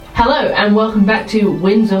Hello and welcome back to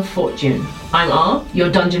Winds of Fortune. I'm R,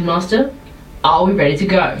 your dungeon master. Are we ready to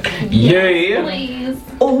go? Yeah. Please.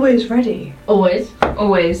 Always ready. Always?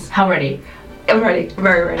 Always. How ready? I'm ready.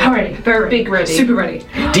 Very ready. How ready? Very ready. Big ready. Super ready.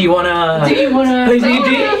 Do you wanna play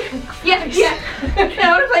D&D? Yeah.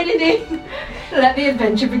 I want to play D&D. Let the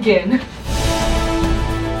adventure begin.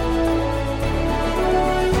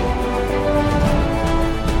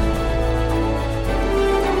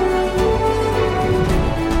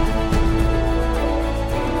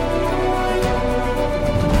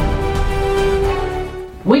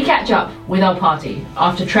 We catch up with our party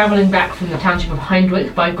after travelling back from the township of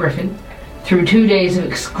Hindwick by Griffin through 2 days of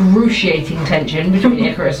excruciating tension between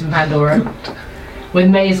Icarus and Pandora, with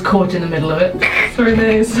Maze caught in the middle of it. 3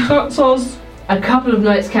 days. Sauce. A couple of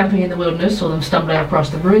nights camping in the wilderness saw them stumbling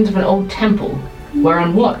across the ruins of an old temple, where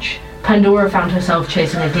on watch, Pandora found herself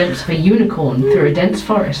chasing a glimpse of a unicorn through a dense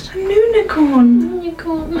forest. An unicorn.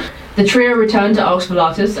 Unicorn. The trio returned to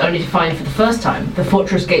Oxfalatus only to find for the first time the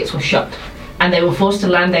fortress gates were shut, and they were forced to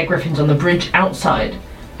land their griffins on the bridge outside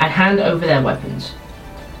and hand over their weapons.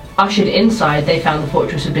 Ushered inside, they found the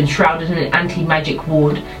fortress had been shrouded in an anti-magic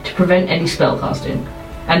ward to prevent any spellcasting,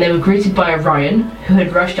 and they were greeted by Orion, who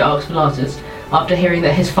had rushed to Oxfalatus after hearing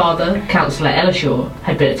that his father, Councillor Elishore,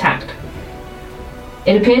 had been attacked.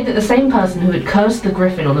 It appeared that the same person who had cursed the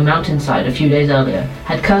griffin on the mountainside a few days earlier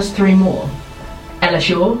had cursed 3 more: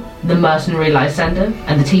 Elishore, the mercenary Lysander,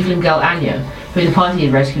 and the tiefling girl Anya, who the party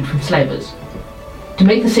had rescued from slavers. To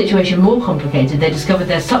make the situation more complicated, they discovered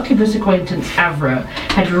their succubus acquaintance Avra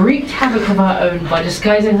had wreaked havoc of her own by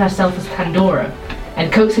disguising herself as Pandora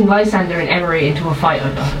and coaxing Lysander and Emery into a fight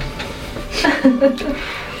over her.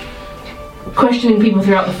 Questioning people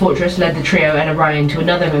throughout the fortress led the trio and Orion to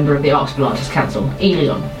another member of the Oxfalatus Council,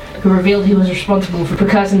 Ailing, who revealed he was responsible for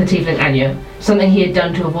cursing the tiefling Anya, something he had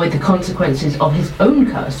done to avoid the consequences of his own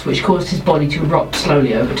curse, which caused his body to rot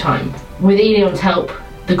slowly over time. With Aelion's help,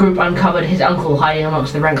 the group uncovered his uncle hiding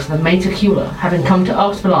amongst the ranks of the Maetacula, having come to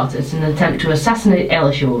Oxfalatus in an attempt to assassinate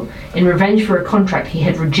Elishore in revenge for a contract he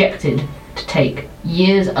had rejected to take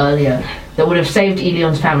years earlier that would have saved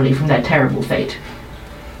Aelion's family from their terrible fate.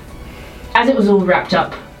 As it was all wrapped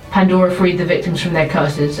up, Pandora freed the victims from their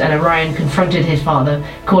curses, and Orion confronted his father,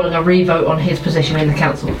 calling a revote on his position in the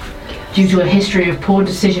council, due to a history of poor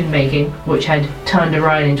decision-making which had turned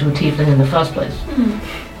Orion into a tiefling in the first place.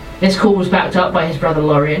 This call was backed up by his brother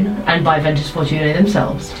Lorien and by Ventus Fortunae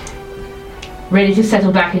themselves. Ready to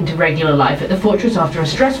settle back into regular life at the fortress after a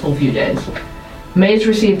stressful few days, Maze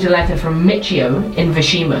received a letter from Michio in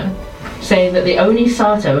Vishima, saying that the Oni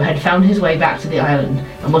Sato had found his way back to the island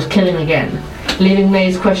and was killing again, leaving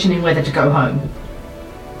Maze questioning whether to go home.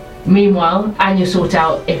 Meanwhile, Anya sought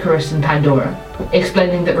out Icarus and Pandora,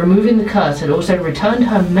 explaining that removing the curse had also returned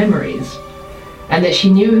her memories, and that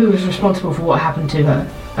she knew who was responsible for what happened to her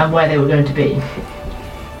and where they were going to be.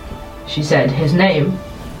 She said his name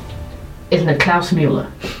is Niklaus Mueller.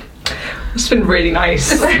 It's been really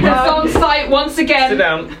nice. It's on site once again. Sit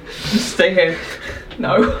down. Stay here.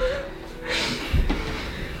 No.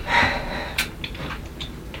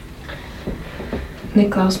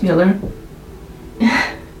 Niklaus Mueller.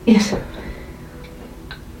 Yes.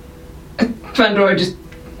 Pandora just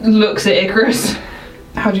looks at Icarus.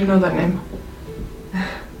 How do you know that name?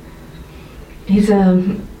 He's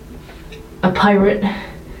a pirate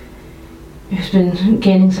who's been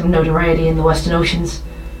gaining some notoriety in the Western Oceans,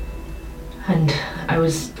 and I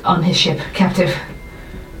was on his ship, captive.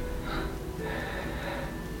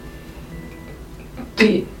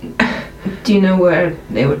 Do you know where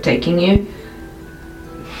they were taking you?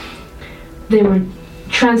 They were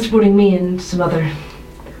transporting me and some other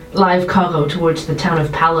live cargo towards the town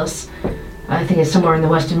of Pallas. I think it's somewhere in the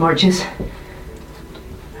Western Marches.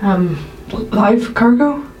 Live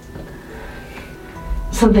cargo?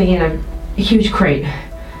 Something in a huge crate.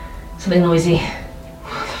 Something noisy.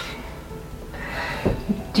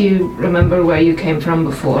 Do you remember where you came from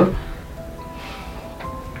before?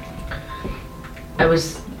 I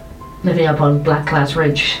was living up on Black Glass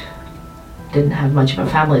Ridge. Didn't have much of a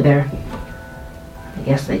family there. I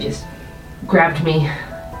guess they just grabbed me.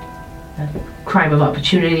 A crime of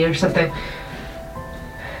opportunity or something.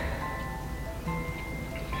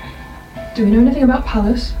 Do we know anything about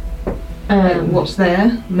Palace? What's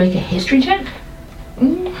there? Make a history check?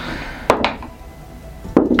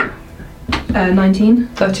 19.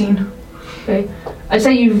 13. Okay. I'd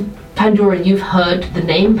say Pandora, you've heard the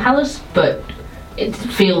name Palace, but it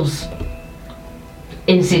feels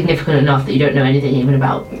insignificant enough that you don't know anything even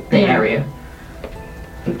about the area.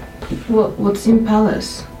 What's in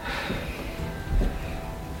Palace?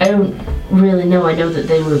 I don't really know. I know that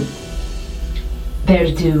there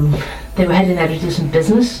to do. They were heading there to do some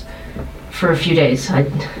business for a few days.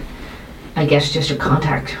 I guess just a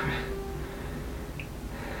contact.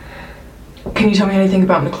 Can you tell me anything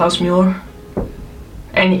about Niklaus Mueller?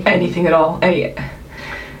 Anything at all?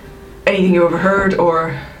 Anything you overheard,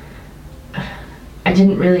 or? I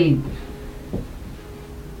didn't really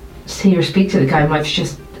see or speak to the guy much,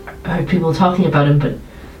 just heard people talking about him, but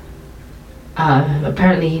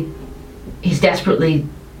apparently he's desperately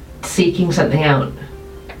seeking something out.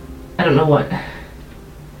 I don't know what.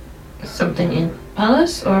 Something in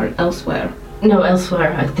Palace or elsewhere? No,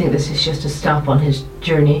 elsewhere. I think this is just a stop on his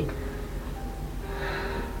journey.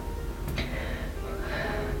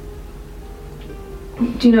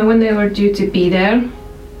 Do you know when they were due to be there?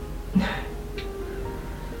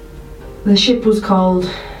 The ship was called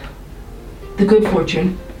the Good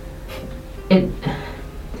Fortune.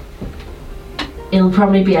 It'll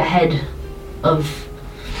probably be ahead of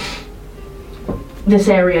this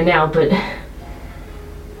area now, but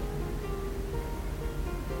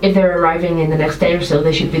if they're arriving in the next day or so,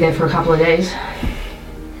 they should be there for a couple of days.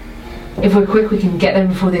 If we're quick, we can get there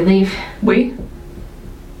before they leave. We?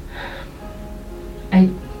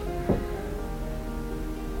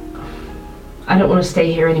 I don't want to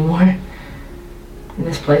stay here anymore. In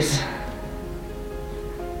this place.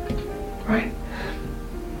 Right.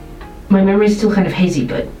 My memory's still kind of hazy,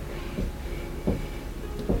 but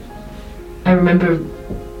I remember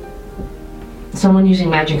someone using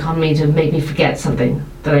magic on me to make me forget something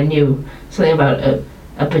that I knew. Something about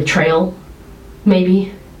a betrayal,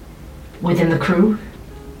 maybe, within the crew.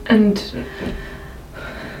 And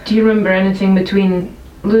do you remember anything between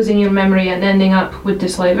losing your memory and ending up with the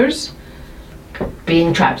slavers?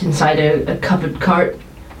 Being trapped inside a covered cart,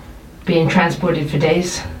 being transported for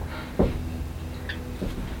days.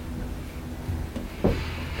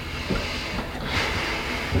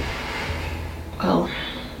 Well,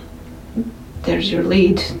 there's your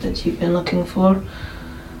lead that you've been looking for.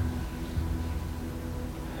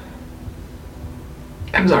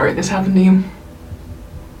 I'm sorry this happened to you.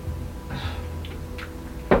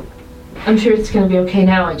 I'm sure it's gonna be okay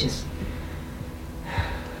now.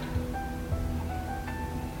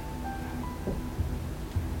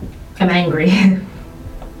 I'm angry.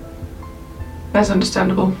 That's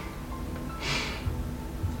understandable.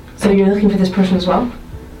 So you're looking for this person as well?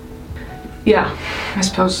 Yeah, I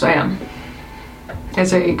suppose I am.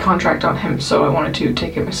 It's a contract on him, so I wanted to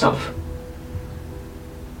take it myself.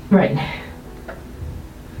 Right.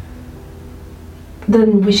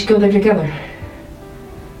 Then we should go there together.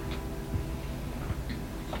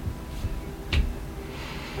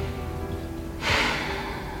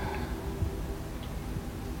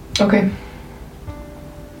 Okay.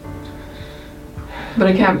 But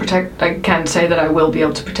I can't say that I will be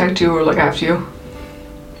able to protect you or look after you.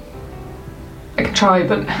 I can try,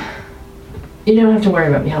 but You don't have to worry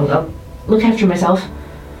about me. I'll look after myself.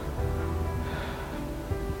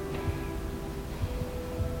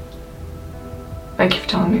 thank you for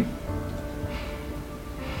telling me.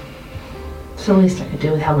 It's the least I could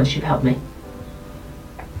do with how much you've helped me.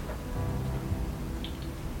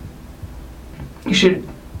 You should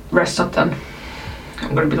rest up then.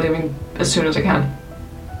 I'm going to be leaving as soon as I can.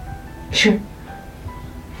 Sure.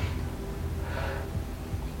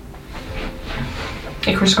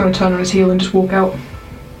 Icarus is going to turn on his heel and just walk out.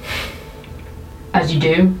 As you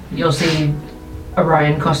do, you'll see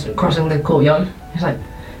Orion crossing the courtyard. He's like,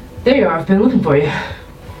 there you are, I've been looking for you.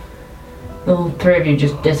 The all three of you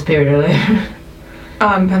just disappeared earlier.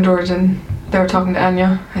 Pandora's in. They were talking to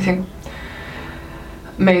Anya. I think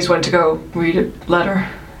Maze went to go read a letter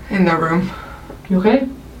in their room. You okay?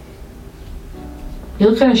 You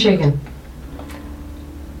look kind of shaken.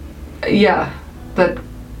 Yeah, that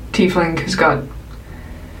tiefling has got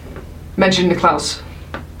mentioned Niklaus.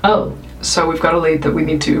 Oh, So we've got a lead that we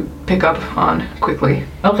need to pick up on quickly.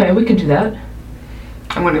 okay, we can do that.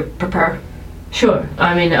 I'm going to prepare. Sure.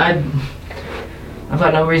 I mean, I've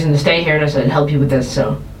got no reason to stay here unless I'd help you with this,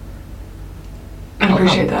 so. I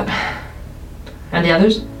appreciate that. And the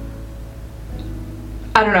others?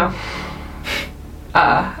 I don't know.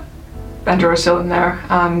 Pandora's still in there.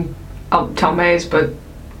 I'll tell Maze, but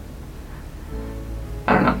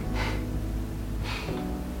I don't know.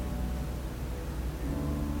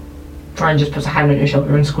 Brian just puts a hand on your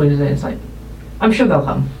shoulder and squeezes it. It's like, I'm sure they'll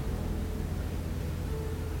come.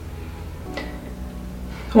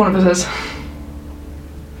 One of us is.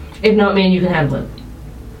 If not me, and you can handle it.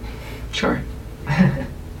 Sure. Alright,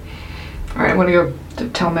 I'm gonna go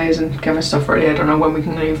tell Maze and get my stuff ready. I don't know when we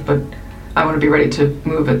can leave, but I want to be ready to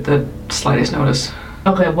move at the slightest notice.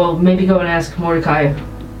 Okay, well, maybe go and ask Mordecai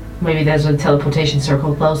maybe there's a teleportation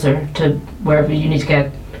circle closer to wherever you need to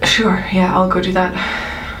get. Sure, yeah, I'll go do that.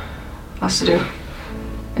 Lots to do.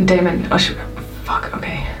 And Damon, oh shoot, fuck,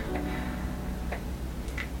 okay.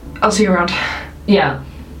 I'll see you around. Yeah.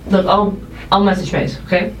 Look, I'll message Maze,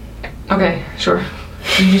 okay? Okay, sure.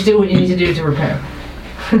 You just do what you need to do to repair.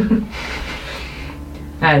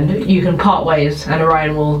 And you can part ways, and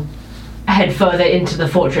Orion will head further into the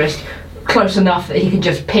fortress, close enough that he can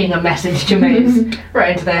just ping a message to Maze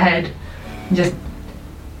right into their head. Just,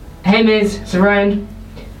 hey Maze, it's Orion.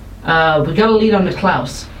 We got a lead on the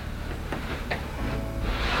Klaus.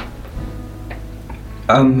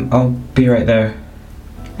 I'll be right there.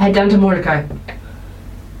 Head down to Mordecai.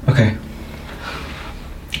 Okay.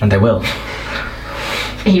 And I will.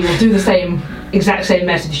 He will do the exact same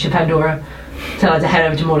message to Pandora. Tell her to head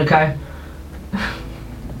over to Mordecai.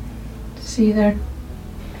 See you there.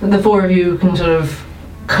 The four of you can sort of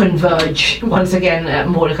converge once again at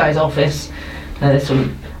Mordecai's office. This sort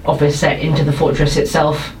of office set into the fortress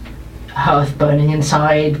itself. Hearth burning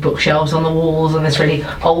inside, bookshelves on the walls, and this really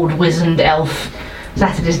old wizened elf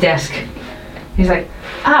sat at his desk. He's like,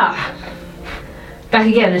 back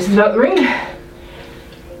again, this is about the ring?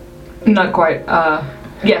 Not quite,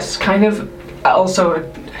 yes, kind of. Also,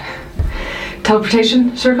 a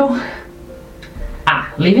teleportation circle?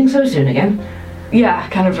 Leaving so soon again? Yeah,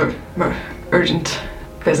 kind of urgent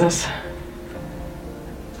business.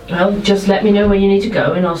 Well, just let me know where you need to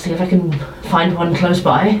go and I'll see if I can find one close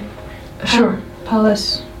by. Sure.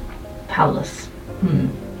 Palace. Palace.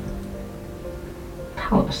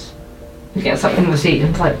 Palace. He gets up from the seat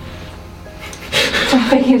and it's like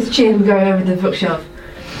tapping his chin, going over the bookshelf.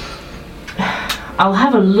 I'll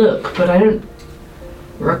have a look, but I don't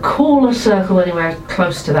recall a circle anywhere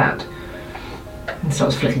close to that. And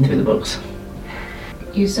starts flicking through the books.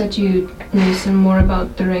 You said you knew some more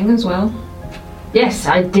about the ring as well? Yes,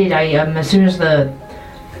 I did. As soon as the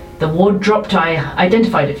ward dropped, I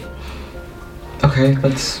identified it. Okay,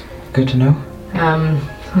 that's good to know.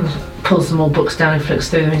 Pulls some more books down and flicks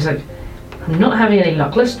through them. He's like, I'm not having any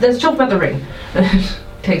luck. Let's talk about the ring.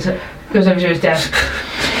 Takes it, goes over to his desk.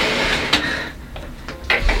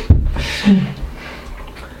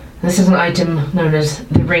 This is an item known as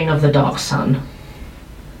the Ring of the Dark Sun.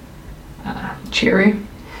 Cheery.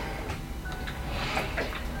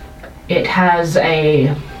 It has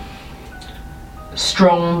a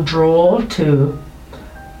strong draw to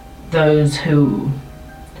those who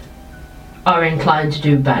are inclined to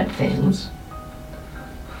do bad things,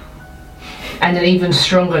 and an even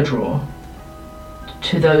stronger draw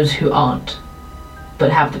to those who aren't,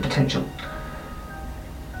 but have the potential.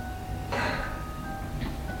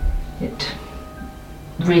 It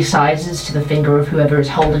resizes to the finger of whoever is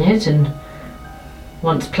holding it, and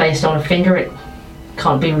once placed on a finger, it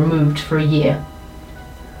can't be removed for a year.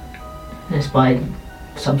 And it's by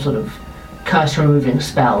some sort of curse-removing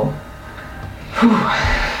spell.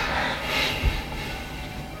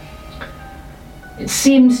 It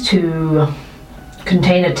seems to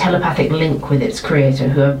contain a telepathic link with its creator,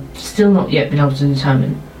 who have still not yet been able to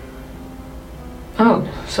determine. Oh,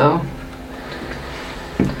 so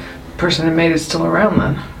the person that made it still around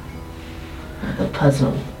then? The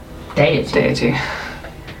personal deity.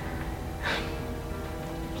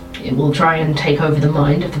 It will try and take over the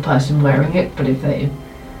mind of the person wearing it, but if they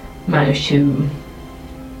manage to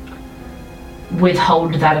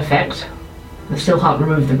withhold that effect, they still can't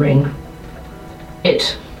remove the ring.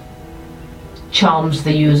 It charms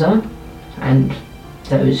the user and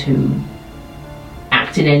those who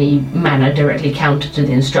act in any manner directly counter to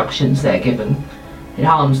the instructions they're given. It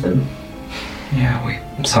harms them. Yeah,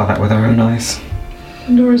 we saw that with our own eyes.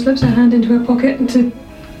 Dora slips her hand into her pocket to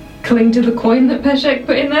cling to the coin that Peshek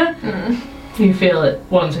put in there. You feel it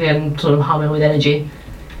once again sort of humming with energy.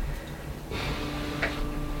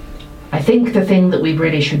 I think the thing that we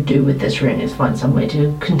really should do with this ring is find some way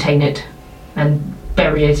to contain it and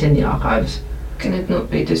bury it in the archives. Can it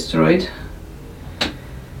not be destroyed?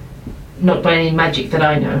 Not by any magic that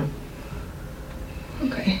I know.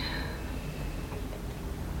 Okay.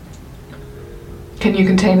 Can you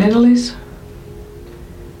contain it, Elise?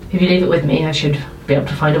 If you leave it with me, I should be able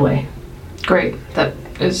to find a way. Great. That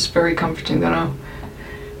is very comforting to know.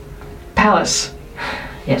 Palace.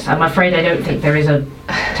 Yes, I'm afraid I don't think there is a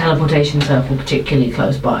teleportation circle particularly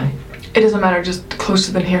close by. It doesn't matter, just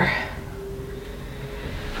closer than here.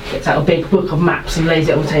 Gets out a big book of maps and lays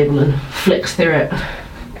it on the table and flicks through it.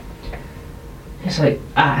 It's like,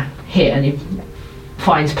 here, and he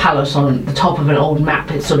finds Palos on the top of an old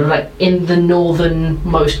map. It's sort of like in the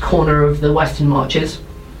northernmost corner of the Western Marches.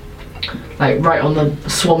 Like right on the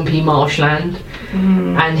swampy marshland.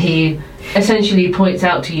 And he essentially points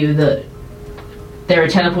out to you that there are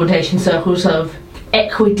teleportation circles of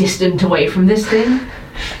equidistant away from this thing.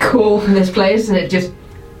 Cool. From this place, and it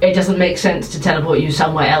doesn't make sense to teleport you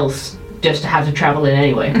somewhere else just to have to travel in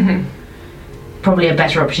anyway. Mm-hmm. Probably a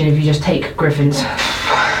better option if you just take griffins.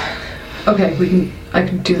 Okay, I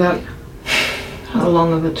can do that. How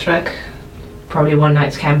long of a trek? Probably one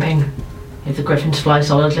night's camping, if the griffins fly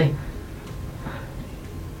solidly.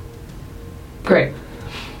 Great.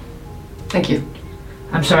 Thank you.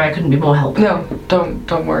 I'm sorry I couldn't be more help. No,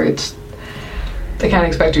 don't worry. They can't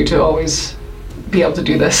expect you to always be able to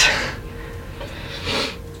do this.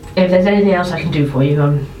 If there's anything else I can do for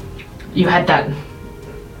you, you had that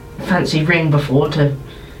fancy ring before to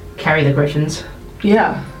carry the griffins.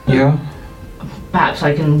 Yeah. Yeah? Perhaps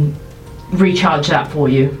I can recharge that for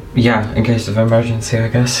you. Yeah, in case of emergency, I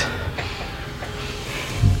guess.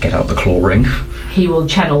 Get out the claw ring. He will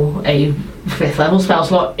channel a 5th level spell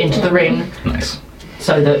slot into the ring. Nice.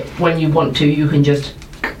 So that when you want to, you can just,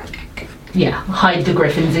 hide the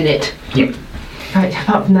griffins in it. Yep. Right,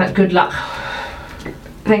 apart from that, good luck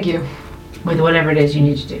Thank you. with whatever it is you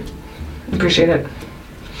need to do. Appreciate it.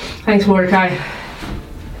 Thanks, Mordecai.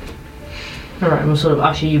 Alright, we'll sort of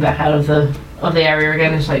usher you back out of the area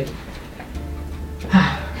again. It's like,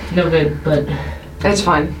 no good, but It's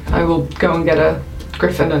fine. I will go and get a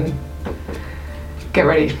griffin and get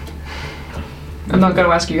ready. I'm not going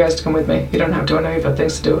to ask you guys to come with me. You don't have to. I know you've got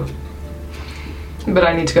things to do. But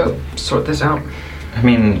I need to go sort this out. I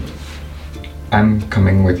mean, I'm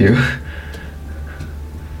coming with you.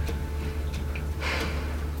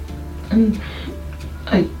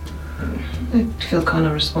 I feel kind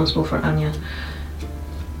of responsible for Anya.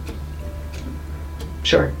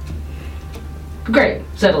 Sure. great.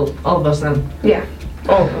 Settled. All of us then. Yeah.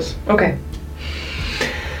 All of us. Okay.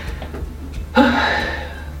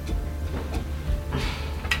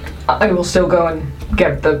 I will still go and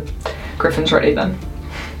get the griffins ready then.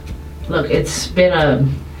 Look, it's been a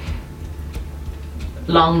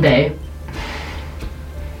long day.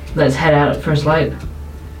 Let's head out at first light.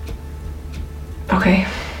 Okay.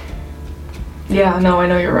 Yeah, no, I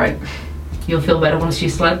know you're right. You'll feel better once you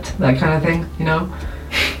slept, that kind of thing, you know?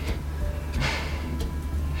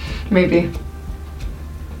 Maybe.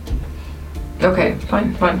 Okay,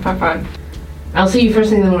 fine. I'll see you first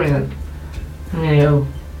thing in the morning then. I'm gonna go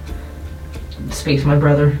speak to my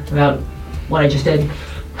brother about what I just did.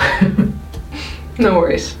 No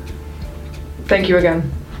worries. Thank you again.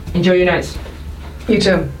 Enjoy your nights. You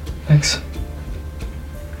too. Thanks.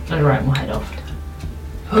 Alright, we'll head off.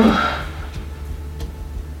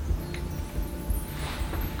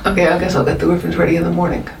 Okay, I guess I'll get the griffins ready in the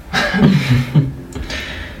morning.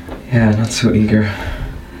 Yeah, not so eager.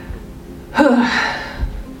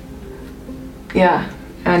 Yeah,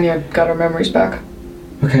 Anya got her memories back.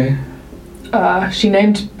 Okay. She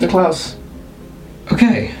named the Klaus.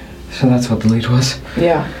 Okay. So that's what the lead was.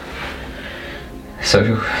 Yeah.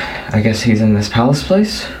 So, I guess he's in this palace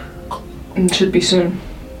place? It should be soon.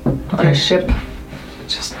 On a ship.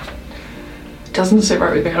 Just doesn't sit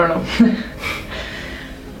right with me, I don't know.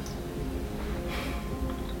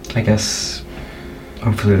 I guess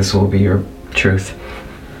hopefully this will be your truth.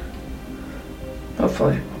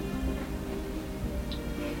 Hopefully.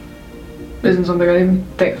 Isn't something I even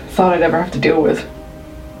thought I'd ever have to deal with.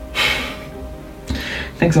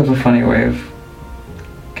 Things have a funny way of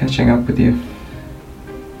catching up with you.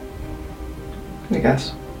 I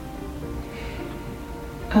guess.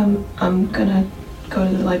 I'm gonna go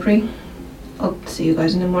to the library. I'll see you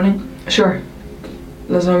guys in the morning. Sure.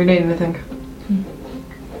 Let us know if you need anything.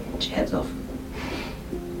 She heads off.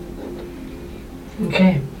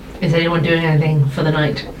 Okay. Is anyone doing anything for the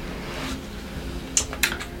night?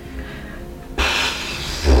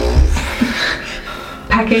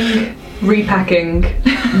 Packing, repacking,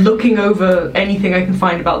 looking over anything I can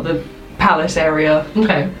find about the palace area,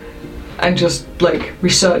 Okay. and just like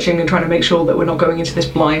researching and trying to make sure that we're not going into this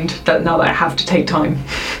blind, that now that I have to take time.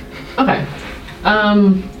 Okay.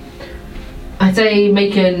 I'd say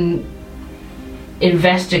make an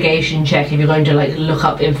investigation check if you're going to like look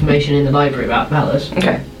up information in the library about the palace.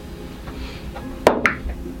 Okay.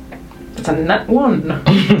 That's a nat 1.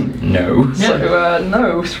 No. So,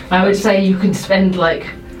 no. I would say you can spend like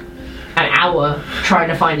an hour trying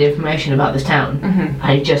to find information about this town. Mm-hmm.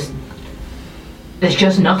 And there's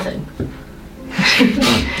just nothing.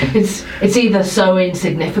 it's either so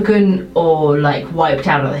insignificant or like wiped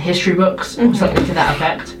out of the history books or something to that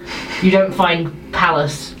effect. You don't find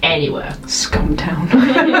palace anywhere. Scumtown.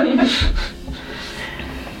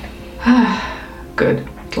 Good.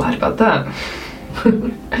 Glad about that.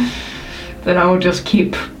 Then I will just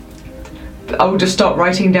start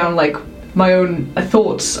writing down like my own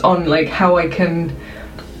thoughts on like how I can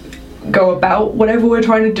go about whatever we're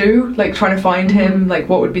trying to do, like trying to find him, like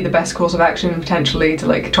what would be the best course of action potentially to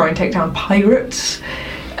like try and take down pirates.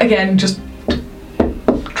 Again, just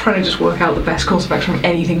trying to just work out the best course of action on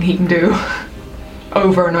anything he can do.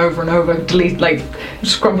 Over and over and over, delete, like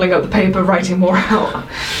scrumbling up the paper, writing more out.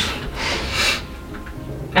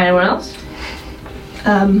 Anyone else?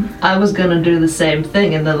 I was gonna do the same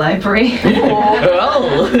thing in the library.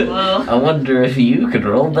 Well, I wonder if you could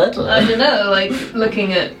roll better. I don't know, like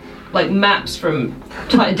looking at like maps from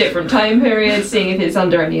different time periods, seeing if it's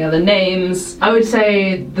under any other names. I would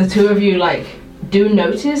say the two of you like do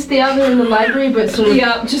notice the other in the library, but sort of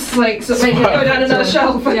Yeah, just like sort of make it go down another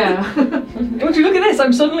shelf. yeah. Would you look at this?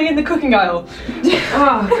 I'm suddenly in the cooking aisle.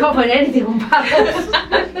 Oh, I can't find anything on Palace.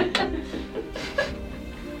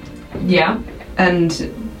 Yeah.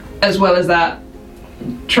 And as well as that,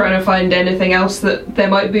 trying to find anything else that there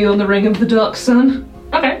might be on the Ring of the Dark Sun.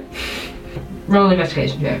 Okay. Roll an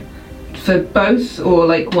investigation check. For both, or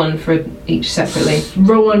like one for each separately?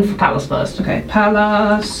 Roll one for Palace first. Okay,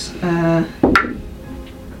 Palace.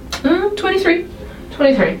 23.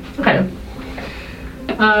 23. Okay.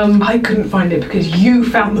 I couldn't find it because you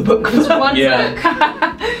found the book. One Yeah. sec.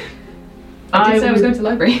 I did say I was going to the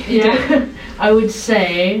library. Yeah. I would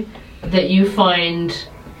say that you find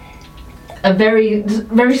a very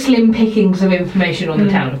slim pickings of information on the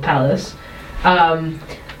town of Palace.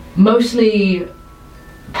 Mostly,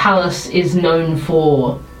 Palace is known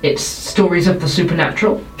for its stories of the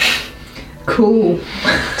supernatural. Cool.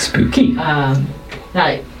 Spooky.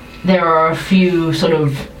 Like there are a few sort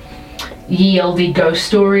of ye olde ghost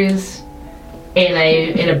stories in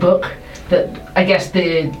a book that I guess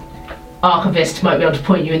the archivist might be able to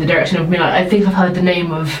point you in the direction of me. Like, I think I've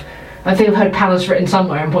heard Palace written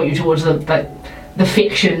somewhere and point you towards the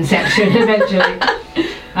fiction section eventually.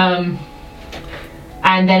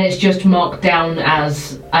 And then it's just marked down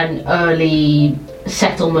as an early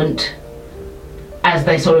settlement as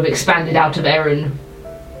they sort of expanded out of Erin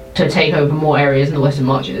to take over more areas in the Western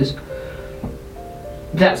Marches.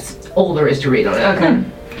 That's all there is to read on it. Okay.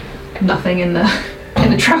 Nothing in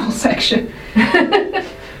the travel section.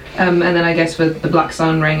 And then I guess for the Black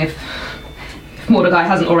Sun Ring, if Mordecai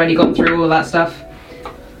hasn't already gone through all of that stuff.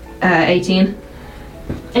 18.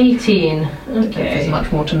 18. There's Okay.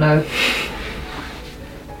 much more to know.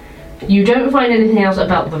 You don't find anything else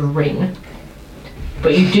about the ring,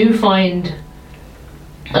 but you do find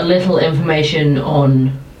a little information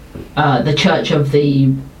on the Church of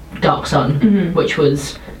the Dark Sun, which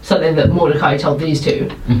was something that Mordecai told these two.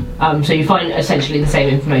 So you find essentially the same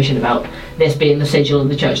information about this being the sigil of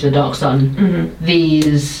the Church of the Dark Sun.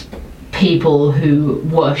 These people who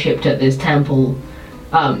worshipped at this temple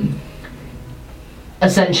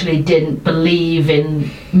essentially didn't believe in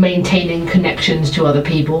maintaining connections to other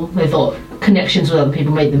people. They thought connections with other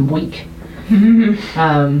people made them weak.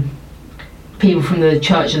 People from the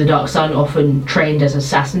Church of the Dark Sun often trained as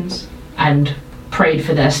assassins and prayed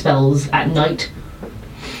for their spells at night.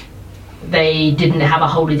 They didn't have a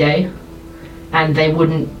holy day, and they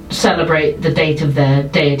wouldn't celebrate the date of their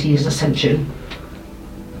deity's ascension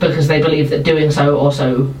because they believed that doing so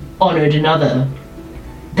also honoured another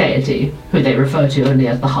deity who they refer to only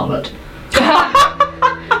as the harlot.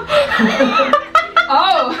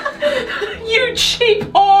 Oh! You cheap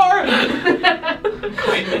whore!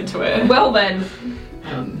 Quite into it. Well then.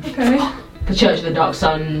 Okay. The Church of the Dark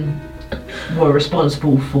Sun were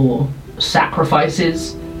responsible for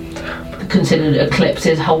sacrifices, considered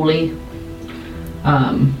eclipses holy,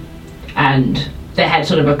 and they had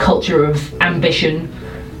sort of a culture of ambition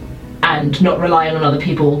and not relying on other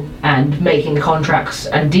people and making contracts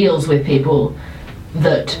and deals with people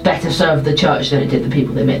that better served the church than it did the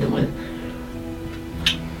people they made them with.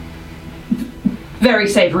 Very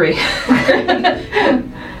savoury.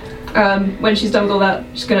 When she's done with all that,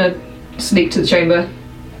 she's gonna sneak to the chamber,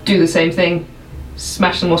 do the same thing,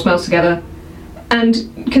 smash some more spells together,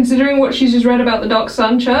 and considering what she's just read about the Dark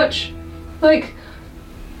Sun Church, like,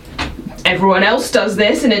 everyone else does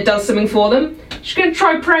this and it does something for them, she's gonna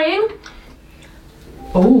try praying.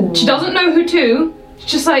 Oh. She doesn't know who to,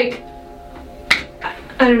 she's just like,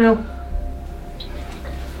 I don't know.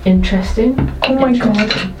 Interesting. Oh my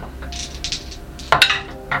god.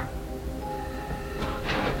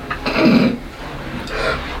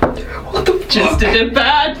 Just did a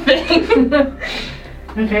bad thing.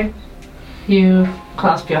 Okay. You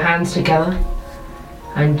clasp your hands together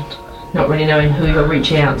and, not really knowing who you're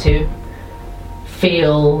reaching out to,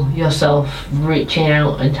 feel yourself reaching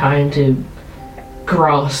out and trying to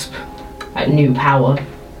grasp at new power.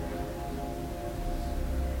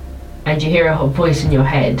 And you hear a voice in your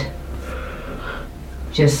head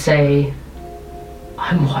just say,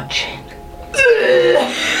 I'm watching.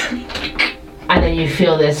 And then you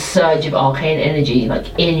feel this surge of arcane energy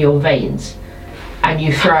like in your veins, and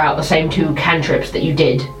you throw out the same 2 cantrips that you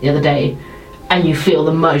did the other day, and you feel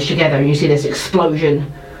them merge together, and you see this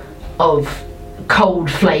explosion of cold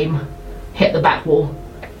flame hit the back wall.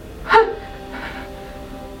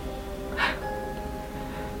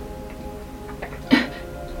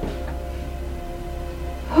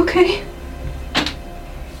 Okay.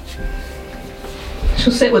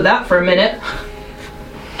 She'll sit with that for a minute.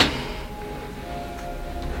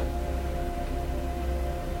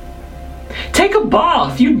 Take a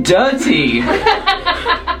bath, you dirty! Maze,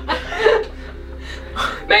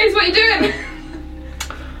 what are you doing?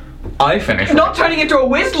 I finished. Not turning into a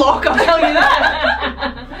whizlock, I'll tell you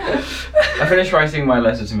that. I finished writing my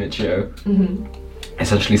letter to Michio,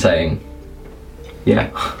 essentially saying, "Yeah,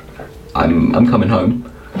 I'm coming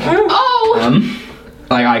home." Oh!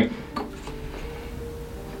 Like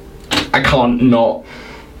I can't not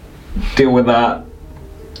deal with that,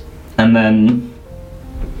 and then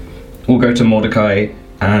we'll go to Mordecai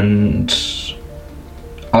and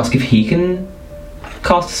ask if he can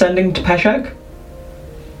cast Ascending to Peshek.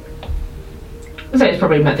 So it's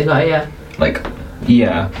probably met the guy, yeah. Like,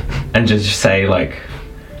 yeah, and just say like,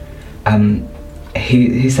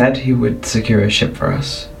 he said he would secure a ship for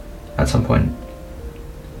us at some point.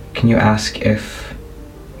 Can you ask if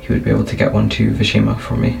he would be able to get one to Vishima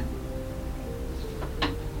for me?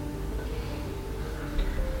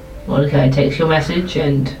 Mordecai takes your message,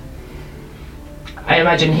 and I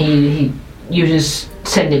imagine he uses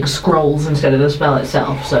sending scrolls instead of the spell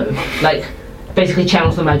itself, so like basically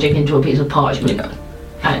channels the magic into a piece of parchment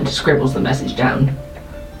and scribbles the message down,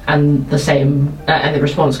 and the same and the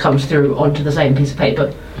response comes through onto the same piece of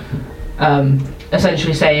paper,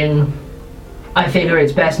 essentially saying, I figure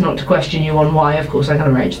it's best not to question you on why, of course I can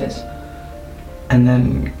arrange this. And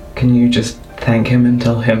then can you just thank him and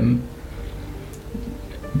tell him,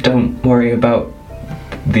 don't worry about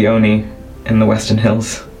the Oni in the Western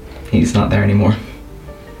Hills, he's not there anymore.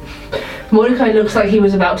 Mordecai looks like he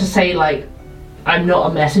was about to say like, I'm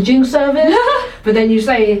not a messaging service, but then you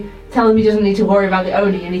say, tell him he doesn't need to worry about the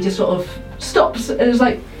Oni, and he just sort of stops and is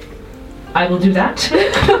like, I will do that.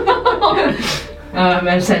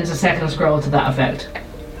 And sends a second scroll to that effect.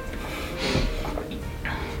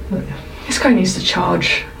 This guy needs to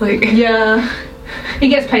charge. Like, Yeah. He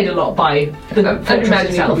gets paid a lot by the I fortress imagine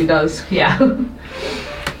he itself. probably does. Yeah.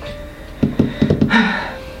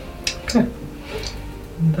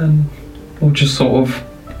 And then we'll just sort of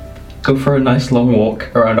go for a nice long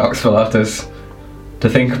walk around Oxfalatus to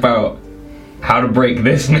think about how to break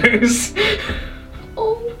this news.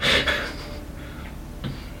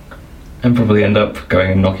 And probably end up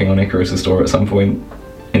going and knocking on Icarus's door at some point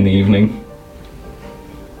in the evening.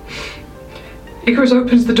 Icarus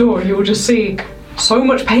opens the door and you will just see so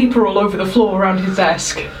much paper all over the floor around his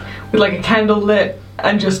desk, with like a candle lit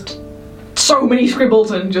and just so many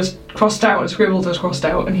scribbles and just crossed out and scribbled and crossed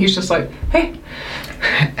out, and he's just like, hey.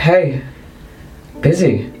 Hey,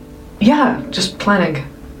 busy? Yeah, just planning.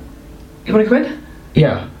 You wanna come in?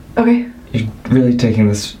 Yeah, Okay. you're really taking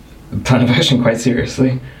this plan of action quite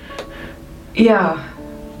seriously. Yeah.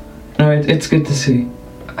 No, it's good to see.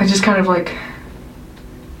 I just kind of like,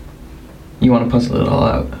 You want to puzzle it all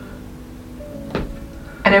out.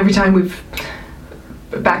 and every time we've,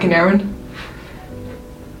 back in Erin,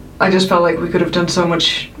 I just felt like we could have done so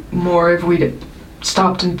much more if we'd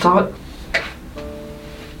stopped and thought.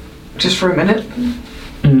 Just for a minute.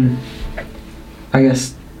 I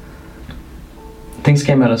guess things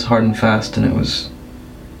came at us hard and fast, and it was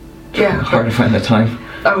Yeah. hard to find the time.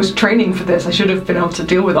 I was training for this. I should have been able to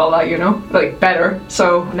deal with all that, you know? Like, better.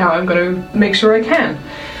 So now I'm gonna make sure I can.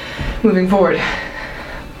 Moving forward.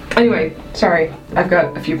 Anyway, sorry. I've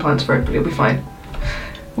got a few plans for it, but it'll be fine.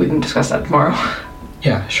 We can discuss that tomorrow.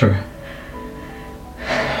 Yeah, sure.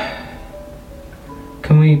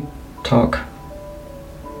 Can we talk?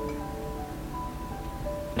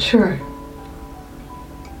 Sure.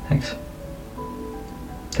 Thanks.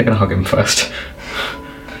 They're gonna hug him first.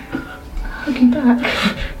 Hugging back.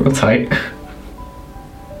 Real tight.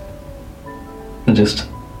 And just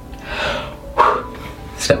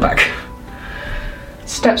step back.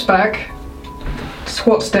 Steps back.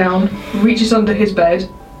 Squats down. Reaches under his bed.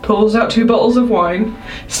 Pulls out 2 bottles of wine.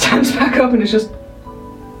 Stands back up and is just,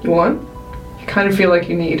 you want? You kind of feel like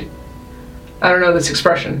you need. I don't know this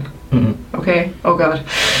expression. Okay? Oh god.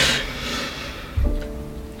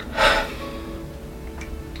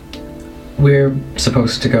 We're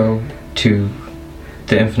supposed to go to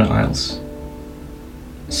the Infinite Isles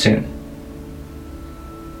soon.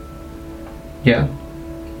 Yeah?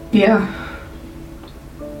 Yeah.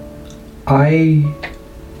 I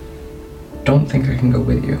don't think I can go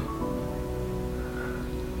with you.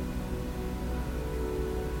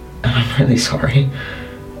 And I'm really sorry.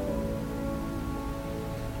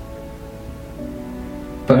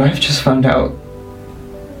 But I've just found out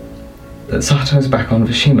that Sato's back on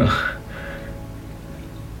Vishima.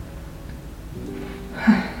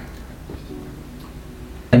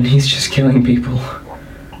 And he's just killing people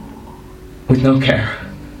with no care.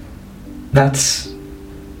 That's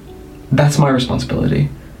my responsibility.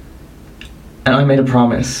 And I made a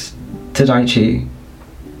promise to Daichi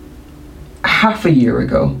half a year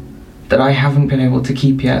ago that I haven't been able to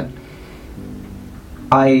keep yet.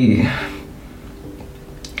 I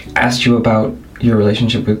asked you about your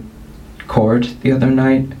relationship with Cord the other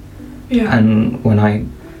night. Yeah. And when I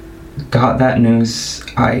got that news,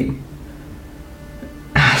 I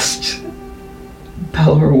asked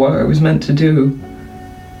Pelor what I was meant to do.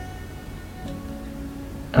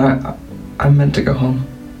 I'm meant to go home.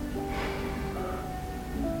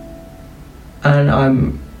 And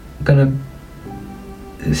I'm gonna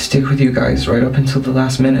stick with you guys right up until the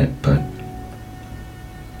last minute, but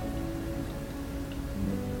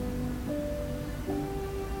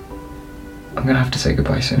I'm gonna have to say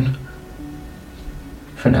goodbye soon.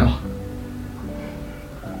 For now.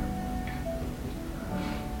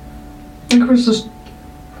 And Chris just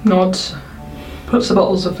nods, puts the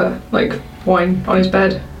bottles of wine on his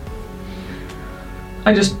bed.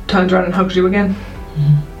 I just turns around and hugs you again.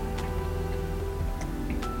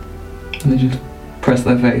 And they just press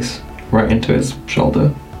their face right into his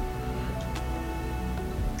shoulder.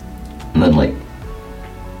 And then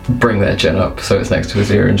bring their chin up so it's next to his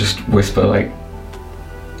ear and just whisper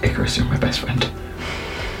Icarus, you're my best friend.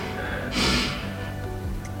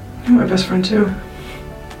 You're my best friend too.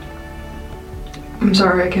 I'm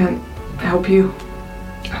sorry I can't help you.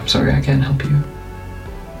 I'm sorry I can't help you.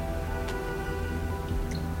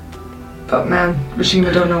 But man,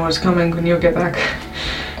 Vishima don't know what's coming when you get back.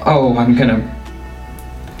 Oh, I'm gonna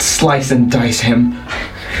slice and dice him.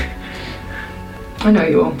 I know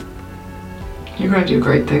you will. You're gonna do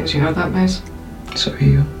great things, you know that, Maze? So are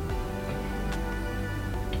you.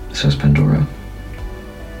 So's Pandora.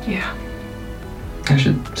 Yeah. I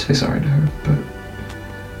should say sorry to her, but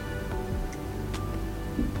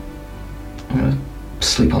I'm gonna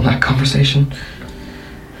sleep on that conversation.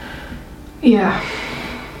 Yeah.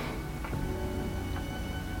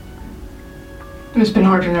 It's been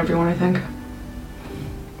hard on everyone, I think.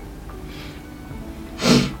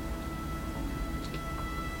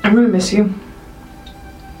 I'm gonna miss you.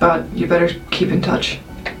 But you better keep in touch.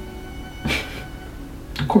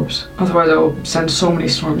 Of course. Otherwise I will send so many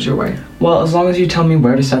storms your way. Well, as long as you tell me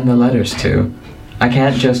where to send the letters to. I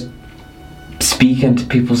can't just speak into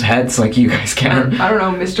people's heads like you guys can. I don't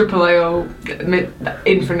know, Mr. Paleo,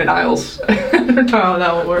 Infinite Isles. I don't know how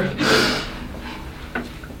that will work.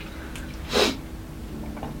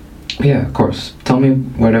 Yeah, of course. Tell me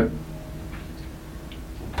where to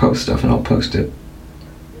post stuff and I'll post it.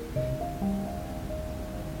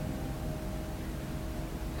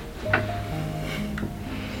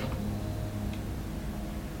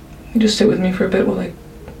 You just sit with me for a bit while I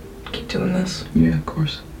keep doing this. Yeah, of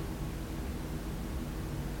course.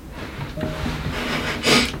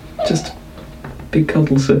 Just big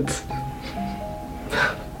cuddle sits.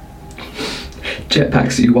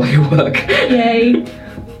 Jetpacks you while you work. Yay!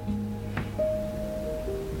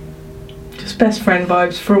 Just best friend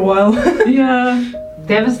vibes for a while. Yeah.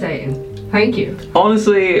 Devastating. Thank you.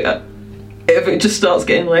 Honestly, if it just starts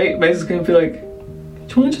getting late, Maze is gonna be like,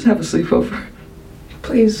 do you wanna just have a sleepover?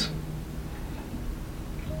 Please.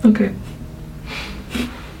 Okay.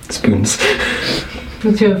 Spoons.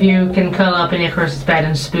 The two of you can curl up in Icarus' bed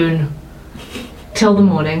and spoon till the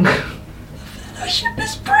morning. The ship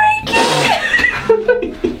is breaking!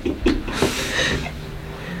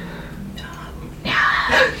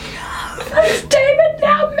 That's David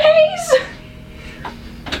now, Maze!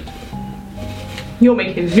 You're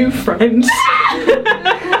making new friends.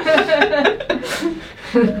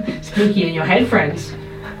 Spooky in your head, friends.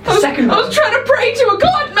 I was trying to pray to a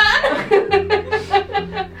god, man!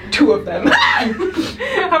 Two of them.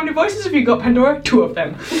 How many voices have you got, Pandora? Two of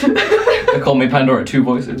them. They call me Pandora Two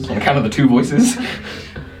Voices, on account of the two voices.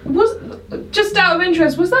 Was just out of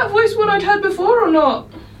interest, was that voice one I'd heard before or not?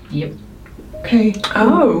 Yep. Okay.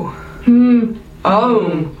 Oh.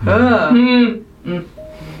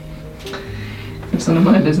 It's none of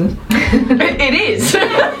my business. It is!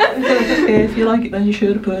 If you like it, then you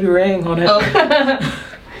should have put a ring on it.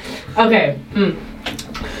 Okay.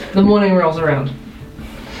 The morning rolls around.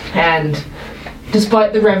 And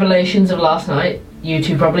despite the revelations of last night, you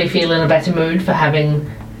two probably feel in a better mood for having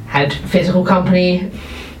had physical company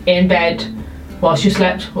in bed whilst you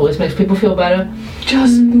slept. Always makes people feel better.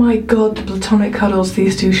 Just, my god, the platonic cuddles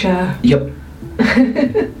these two share. Yep.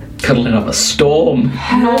 Cuddling up a storm.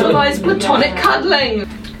 Normalised platonic cuddling.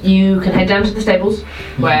 You can head down to the stables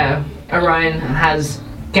where Orion has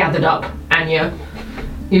gathered up Anya.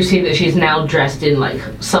 You see that she's now dressed in like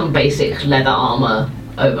some basic leather armour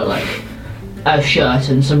over like a shirt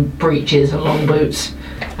and some breeches and long boots,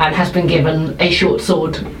 and has been given a short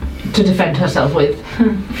sword to defend herself with.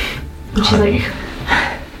 She's like,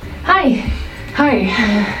 "Hi."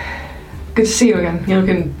 Hi. Good to see you again. You're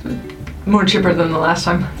looking more chipper than the last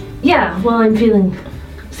time. Yeah, well, I'm feeling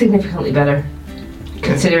significantly better,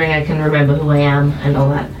 considering I can remember who I am and all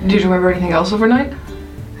that. Did you remember anything else overnight?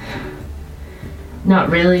 Not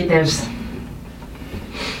really.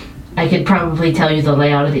 I could probably tell you the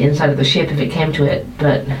layout of the inside of the ship if it came to it,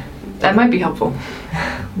 but That might be helpful.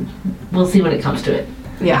 we'll see when it comes to it.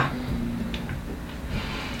 Yeah.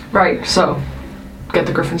 Right, so get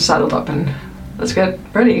the griffin saddled up and let's get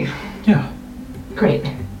ready. Yeah. Great.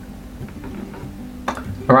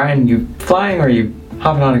 Orion, you flying or are you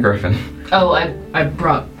hopping on a griffin? Oh, I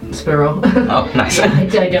brought Spiro. Oh, nice.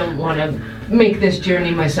 I don't want to make this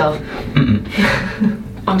journey myself.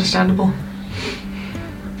 Understandable.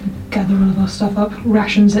 Gather all of our stuff up,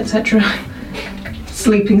 rations, etc.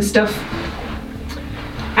 Sleeping stuff.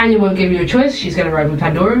 Anya won't give you a choice. She's going to ride with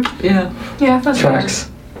Pandora. Yeah. Yeah, that's Tracks.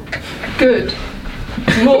 Good.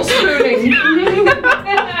 More spooning.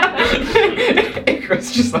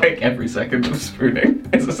 It's just like every second of spooning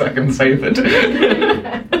is a second savoured.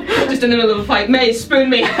 Just in a little fight. May, spoon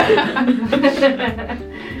me.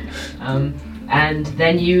 And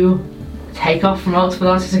then you take off from Arx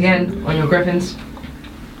Velatis again on your griffins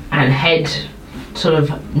and head sort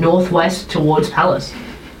of northwest towards Palace.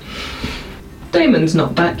 Damon's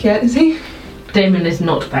not back yet, is he? Damon is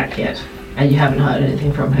not back yet, and you haven't heard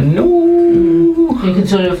anything from him. No. You can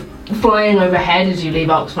sort of flying overhead as you leave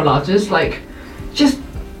Arx Velatis, like just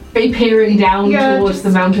be peering down towards just the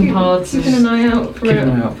mountain paths. Keeping an eye out for Keep an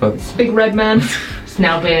it. eye out for. Big red man. It's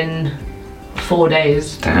now been 4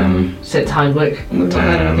 days Damn. since Heimlich. We've not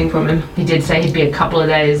heard anything from him. He did say he'd be a couple of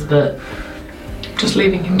days, but Just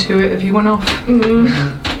leaving him to it if he went off.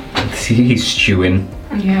 He's stewing.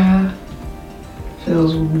 Yeah.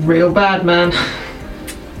 Feels real bad, man.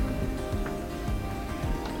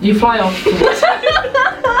 you fly off towards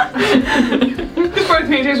Both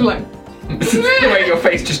me and James were like, The way your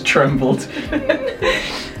face just trembled.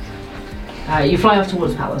 you fly off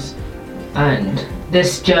towards Palace, and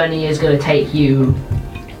this journey is going to take you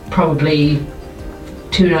probably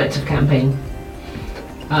 2 nights of camping.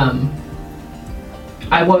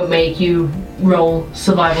 I won't make you roll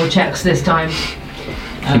survival checks this time.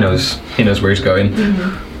 He knows where he's going.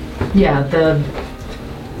 Yeah,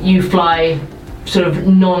 you fly sort of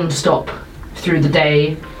non-stop through the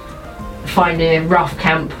day, find a rough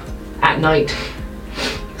camp at night,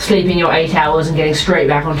 sleeping your 8 hours and getting straight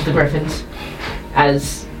back onto the griffins.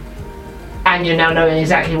 And you're now knowing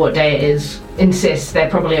exactly what day it is, insists they're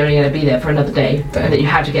probably only going to be there for another day, Damn. and that you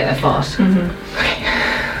have to get there fast.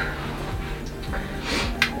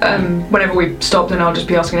 whenever we stop, then I'll just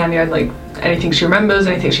be asking Anya like anything she remembers,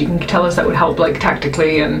 anything she can tell us that would help like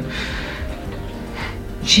tactically and.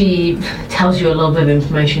 She tells you a little bit of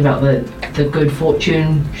information about the good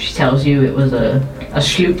fortune. She tells you it was a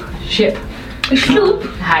sloop ship. A sloop?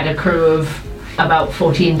 Had a crew of about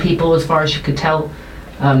 14 people as far as she could tell.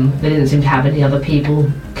 They didn't seem to have any other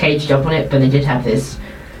people caged up on it, but they did have this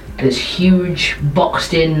huge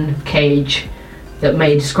boxed in cage that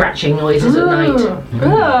made scratching noises at night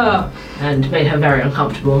and made her very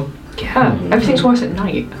uncomfortable. Yeah, everything's worse at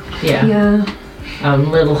night. Yeah.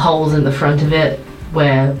 Little holes in the front of it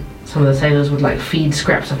where some of the sailors would like feed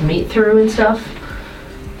scraps of meat through and stuff.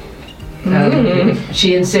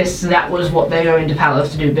 She insists that was what they're going to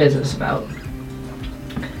Palace to do business about.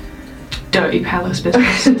 Dirty palace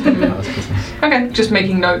business. Okay, just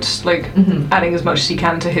making notes, like adding as much as he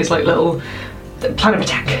can to his like little plan of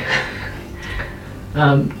attack.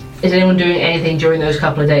 Is anyone doing anything during those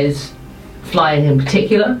couple of days? Flying in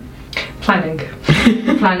particular? Planning.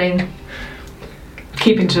 Planning?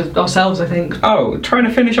 Keeping to ourselves, I think. Oh, trying to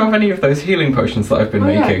finish off any of those healing potions that I've been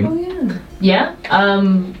making. Yeah.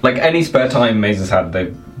 Like any spare time Maze has had,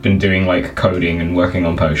 they've been doing like coding and working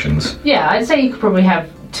on potions. Yeah, I'd say you could probably have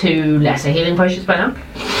 2 lesser healing potions by now.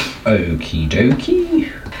 Okie dokie.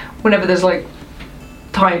 Whenever there's like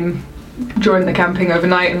time during the camping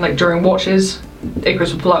overnight and like during watches,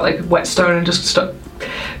 Icarus will pull out like whetstone and just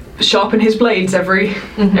sharpen his blades every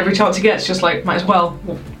chance he gets. Just like might as well,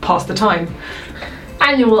 we'll pass the time.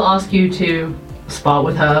 Anya will ask you to spar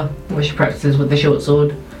with her where she practices with the short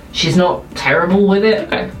sword. She's not terrible with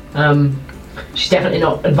it. Okay. She's definitely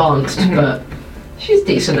not advanced, but she's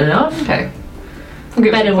decent enough. Okay. I'll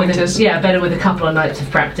give Better some with pointers. better with a couple of nights of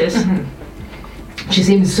practice. She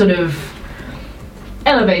seems sort of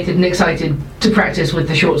elevated and excited to practice with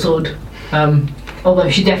the short sword. Although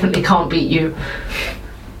she definitely can't beat you.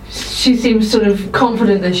 She seems sort of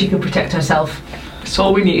confident that she can protect herself. That's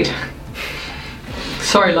all we need.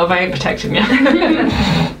 Sorry, love, I ain't protecting you.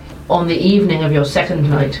 On the evening of your second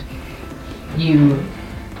night, you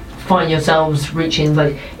find yourselves reaching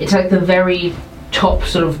it's like the very top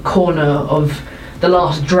sort of corner of the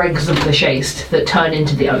last dregs of the Shaste that turn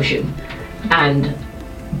into the ocean, and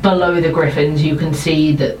below the griffins you can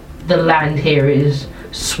see that the land here is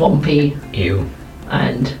swampy. Ew.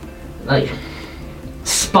 And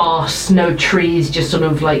sparse, no trees, just sort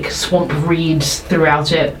of swamp reeds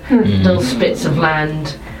throughout it, little spits of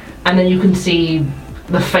land, and then you can see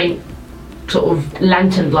the faint sort of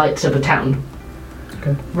lantern lights of a town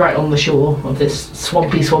right on the shore of this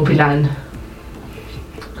swampy land.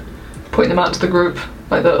 Pointing them out to the group,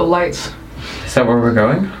 like the little lights. Is that where we're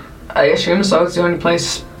going? I assume so. It's the only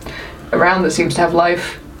place around that seems to have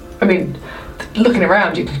life. I mean, looking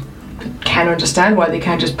around, you can't understand why they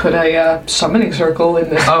can't just put a summoning circle in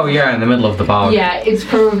this. Oh yeah, in the middle of the bog. Yeah, it's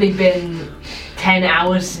probably been 10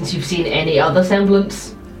 hours since you've seen any other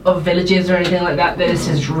semblance of villages or anything like that. This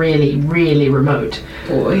is really, really remote.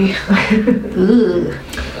 Boy. Ugh.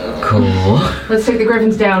 Cool. Let's take the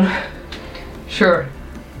griffins down. Sure.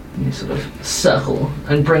 You sort of circle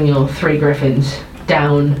and bring your 3 griffins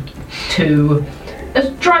down to a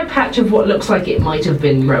dry patch of what looks like it might have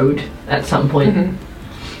been road at some point,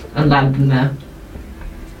 and land them there.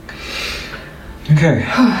 Okay.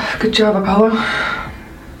 Good job, Apollo.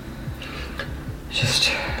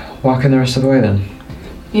 Just walking the rest of the way then.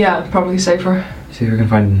 Yeah, probably safer. See if we can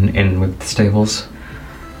find an inn with stables.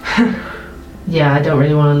 Yeah, I don't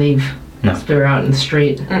really want to leave No. Spear out in the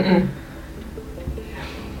street. Mm-mm.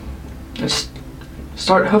 Just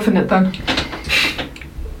start hoofing it then.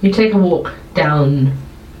 You take a walk down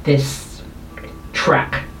this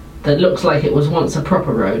track that looks like it was once a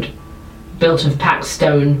proper road, built of packed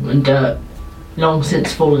stone and dirt, long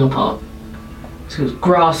since falling apart. So it's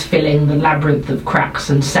grass filling the labyrinth of cracks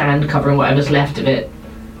and sand covering whatever's left of it,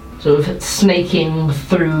 sort of snaking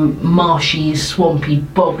through marshy, swampy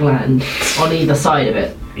bogland on either side of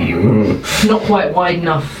it. Ew. Not quite wide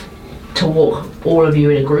enough to walk all of you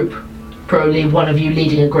in a group, probably one of you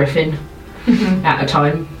leading a griffin at a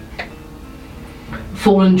time.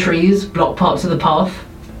 Fallen trees block parts of the path,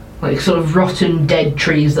 like sort of rotten dead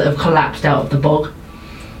trees that have collapsed out of the bog.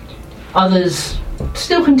 Others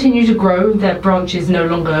still continue to grow, their branches no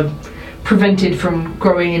longer prevented from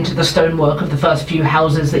growing into the stonework of the first few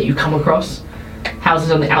houses that you come across, houses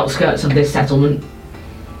on the outskirts of this settlement.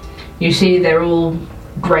 You see they're all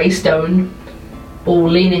grey stone, all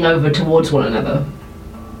leaning over towards one another,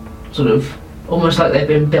 sort of almost like they've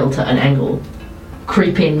been built at an angle,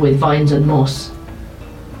 creeping with vines and moss.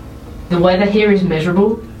 The weather here is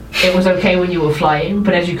miserable. It was okay when you were flying,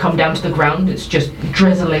 but as you come down to the ground, it's just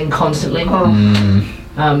drizzling constantly.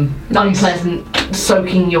 Unpleasant,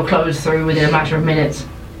 soaking your clothes through within a matter of minutes.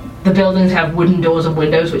 The buildings have wooden doors and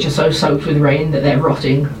windows which are so soaked with rain that they're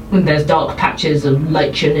rotting, and there's dark patches of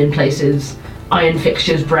lichen in places, iron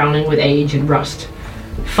fixtures browning with age and rust,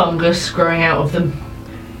 fungus growing out of them.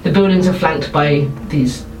 The buildings are flanked by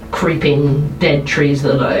these creeping dead trees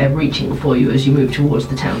that are reaching for you as you move towards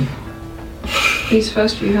the town. These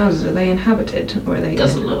first few houses, are they inhabited or are they?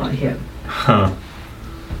 Doesn't look like it. Huh.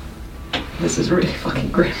 This is really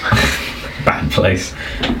fucking grim. Bad place.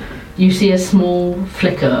 You see a small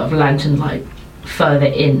flicker of lantern light further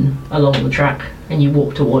in along the track, and you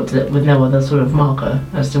walk towards it with no other sort of marker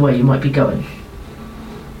as to where you might be going.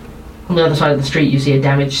 On the other side of the street you see a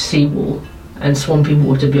damaged seawall and swampy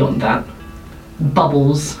water beyond that.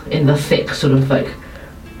 Bubbles in the thick sort of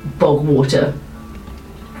bog water.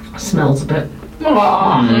 Smells a bit.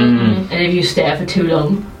 And if you stare for too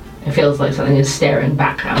long, it feels like something is staring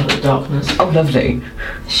back out of the darkness. Oh, lovely.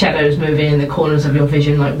 Shadows moving in the corners of your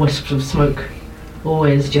vision like wisps of smoke,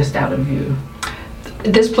 always just out of view.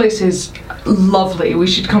 This place is lovely. We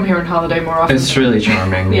should come here on holiday more often. It's really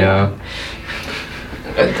charming, yeah.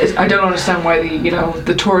 I don't understand why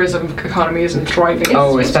the tourism economy isn't thriving.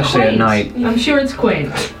 Oh, It's especially at quaint. night. I'm sure it's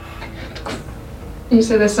quaint. You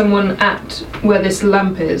say there's someone at where this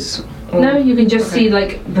lamp is? Or- No, you can just Okay.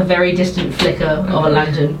 see the very distant flicker of a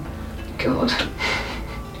lantern. God.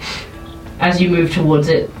 As you move towards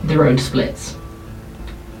it, the road splits.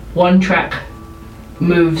 One track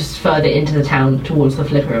moves further into the town towards the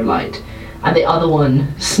flicker of light, and the other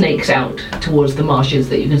one snakes out towards the marshes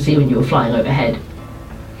that you can see when you were flying overhead.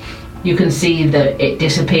 You can see that it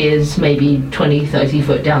disappears maybe 20-30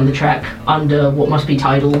 foot down the track under what must be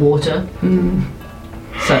tidal water.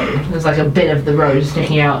 So there's like a bit of the road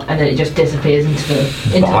sticking out, and then it just disappears into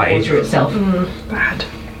the water itself. Bad.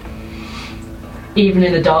 Even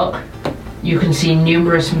in the dark, you can see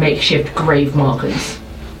numerous makeshift grave markers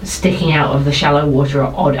sticking out of the shallow water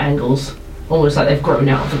at odd angles, almost like they've grown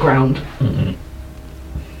out of the ground.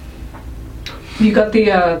 You got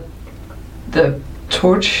the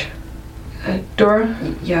torch, Dora?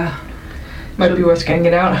 Yeah. Might be worth getting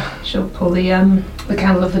it out. She'll pull the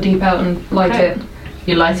candle of the deep out and light Okay. it.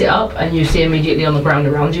 You light it up, and you see immediately on the ground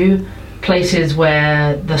around you places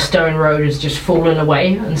where the stone road has just fallen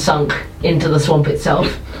away and sunk into the swamp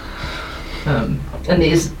itself. And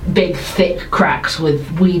these big, thick cracks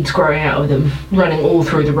with weeds growing out of them, running all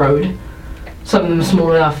through the road. Some of them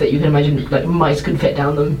small enough that you can imagine like mice could fit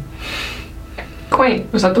down them.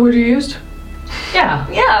 Quaint. Was that the word you used? Yeah.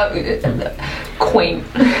 Yeah. Quaint.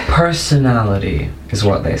 Personality is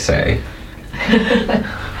what they say.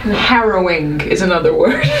 Harrowing is another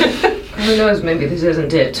word. Who knows, maybe this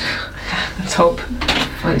isn't it. Let's hope.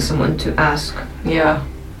 Find someone to ask. Yeah.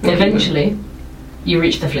 Eventually, you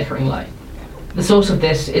reach the flickering light. The source of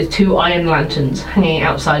this is 2 iron lanterns hanging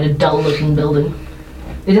outside a dull-looking building.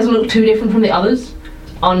 It doesn't look too different from the others.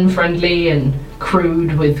 Unfriendly and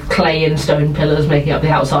crude, with clay and stone pillars making up the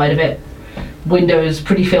outside of it. Windows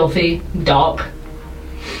pretty filthy, dark.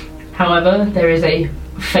 However, there is a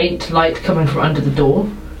faint light coming from under the door,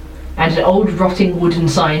 and an old rotting wooden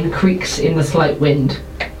sign creaks in the slight wind,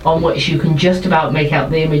 on which you can just about make out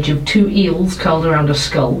the image of 2 eels curled around a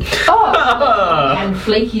skull. And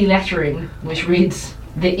flaky lettering, which reads,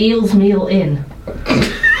 "The Eel's Meal Inn."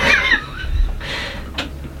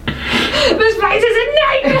 This place is a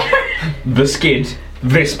nightmare! The skid.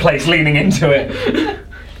 This place leaning into it.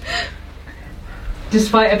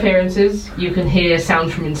 Despite appearances, you can hear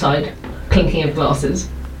sound from inside, clinking of glasses,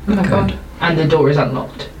 Oh my god. and the door is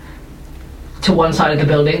unlocked. To one side of the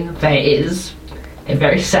building, there is a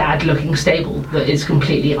very sad-looking stable that is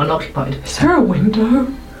completely unoccupied. Is there a window?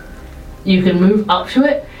 You can move up to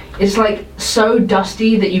it. It's like so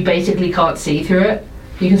dusty that you basically can't see through it.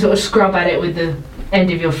 You can sort of scrub at it with the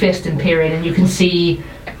end of your fist and peer in, and you can see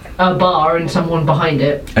a bar and someone behind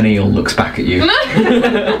it. An eel looks back at you.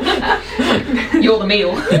 You're the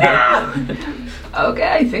meal.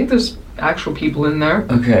 Okay, I think there's actual people in there.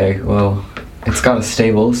 Okay, well, it's got a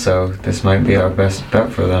stable, so this might be our best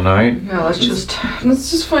bet for the night. Yeah, let's just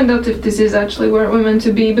Let's just find out if this is actually where we're meant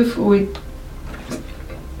to be before we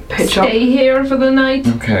pitch up. stay here for the night.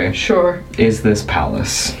 Okay, Sure. is this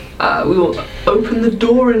palace? We will open the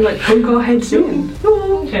door and like poke our heads in.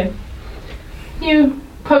 Okay. You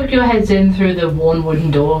poke your heads in through the worn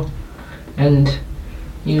wooden door, and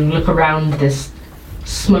you look around this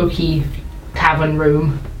smoky tavern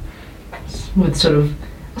room with sort of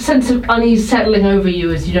a sense of unease settling over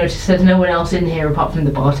you as you notice there's no one else in here apart from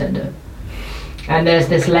the bartender. And there's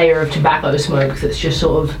this layer of tobacco smoke that's just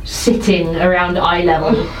sort of sitting around eye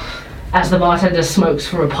level as the bartender smokes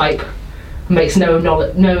from a pipe. Makes no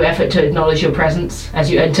effort to acknowledge your presence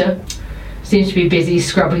as you enter. Seems to be busy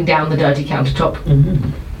scrubbing down the dirty countertop.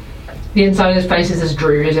 The inside of this place is as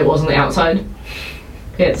dreary as it was on the outside.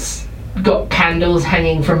 It's got candles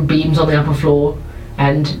hanging from beams on the upper floor,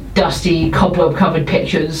 and dusty, cobweb-covered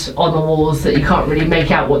pictures on the walls that you can't really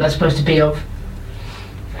make out what they're supposed to be of.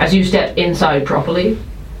 As you step inside properly,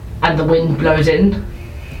 and the wind blows in,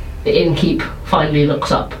 the innkeep finally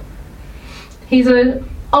looks up. He's an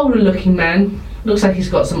older-looking man. Looks like he's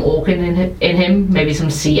got some orc in him, maybe some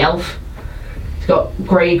sea elf. He's got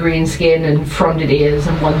grey-green skin and fronded ears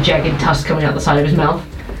and one jagged tusk coming out the side of his mouth.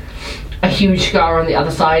 A huge scar on the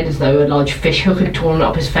other side as though a large fish hook had torn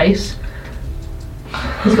up his face.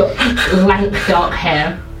 He's got lank dark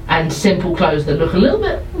hair and simple clothes that look a little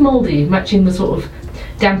bit mouldy, matching the sort of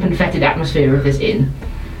damp and fetid atmosphere of this inn.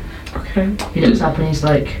 Okay. He looks up and he's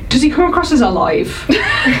like, Does he come across as alive?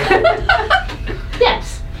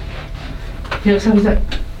 "Yes." He looks up and he's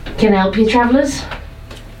like, "Can I help you, travellers?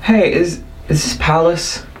 Hey, is this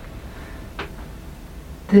palace?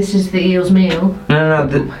 This is the eel's meal." No,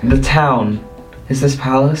 the town. Is this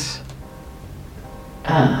palace?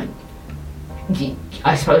 I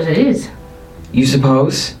suppose it is. You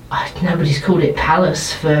suppose? Nobody's called it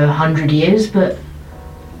palace for 100 years, but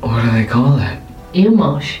What do they call it? eel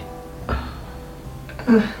marsh.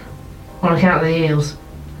 On account of the eels.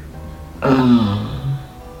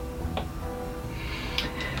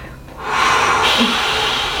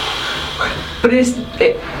 But But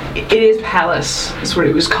it is palace. That's what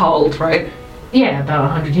it was called, right? Yeah, about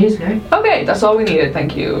 100 years ago. Okay, that's all we needed.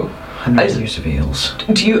 Thank you. 100 years of eels.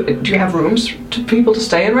 Do you have rooms to people to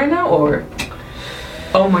stay in right now, or?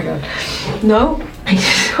 Oh my god. No. He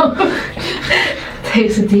sort of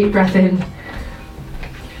takes a deep breath in,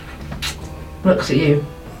 looks at you,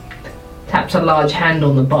 taps a large hand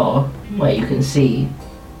on the bar where you can see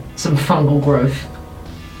some fungal growth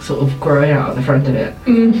sort of growing out of the front of it.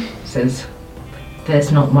 Says,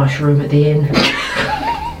 "There's not much room at the inn."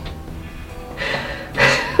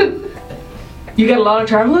 You get a lot of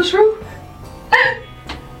travelers through?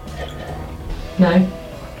 No.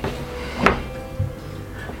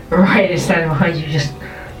 Ryan is standing behind you, just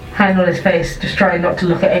hand on his face, just trying not to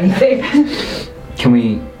look at anything. Can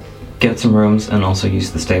we get some rooms and also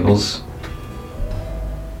use the stables?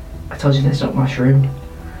 I told you there's not much room.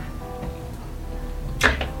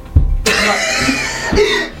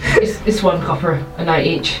 It's 1 copper a night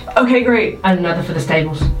each, Okay, great. and another for the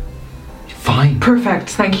stables. Fine. Perfect.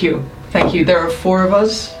 Thank you. Thank you. There are 4 of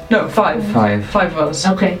us. No, 5. 5. 5 of us.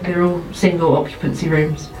 Okay, they're all single occupancy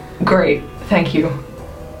rooms. Great. Thank you.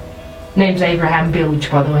 Name's Abraham Bilge,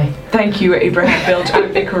 by the way. Thank you, Abraham Bilge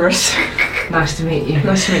and Icarus. Nice to meet you.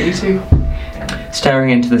 Nice to meet you too. Staring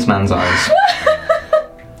into this man's eyes,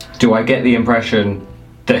 do I get the impression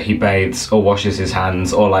that he bathes or washes his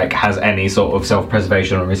hands or like has any sort of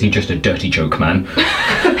self-preservation, or is he just a dirty joke man?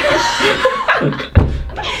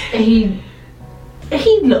 He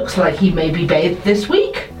looks like he may be bathed this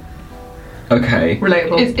week. Okay.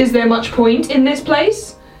 Relatable. Is there much point in this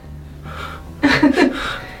place?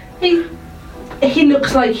 He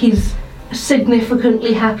looks like he's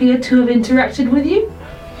significantly happier to have interacted with you.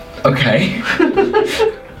 Okay.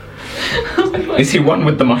 Is he one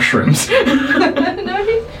with the mushrooms? No,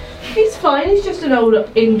 he's fine. He's just an old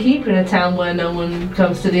innkeeper in a town where no one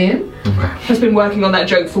comes to the inn. Has been working on that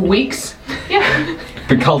joke for weeks. Yeah.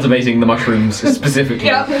 Been cultivating the mushrooms specifically.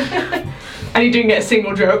 Yeah. And you didn't get a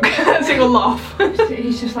single joke, a single laugh.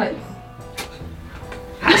 He's just like,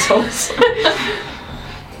 Assholes.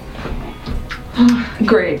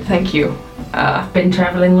 Great, thank you. been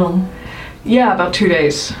travelling long. Yeah, about 2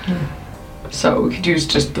 days. So we could use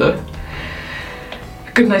just the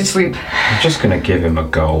good night's sleep. I'm just gonna give him a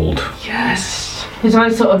gold. Yes. His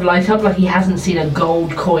eyes sort of light up like he hasn't seen a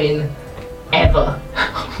gold coin ever.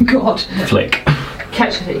 God. Flick.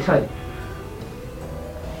 Catches it, he's like,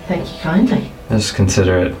 thank you kindly. Let's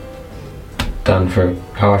consider it done for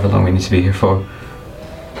however long we need to be here for.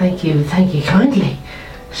 Thank you kindly.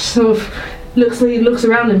 Sort of looks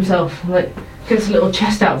around himself, like gets a little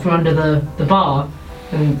chest out from under the bar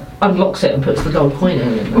and unlocks it and puts the gold coin in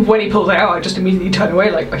it. When he pulls it out, I just immediately turn away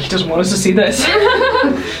like he doesn't want us to see this.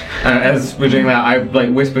 As we're doing that, I like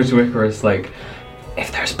whisper to Icarus, like,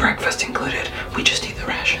 if there's breakfast included, we just eat the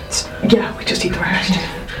rations. Yeah, we just eat the rest.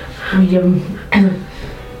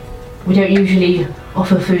 We don't usually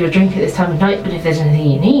offer food or drink at this time of night, but if there's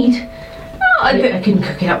anything you need, I can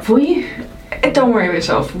cook it up for you. Don't worry about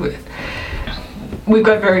yourself. We've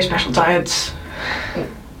got very special diets.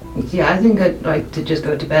 Yeah, I think I'd like to just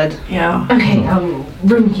go to bed. Yeah. Okay,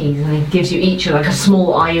 room keys, and he gives you each like a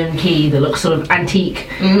small iron key that looks sort of antique.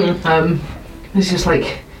 It's just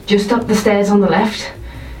like just up the stairs on the left.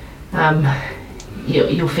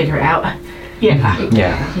 You'll figure it out. Yeah.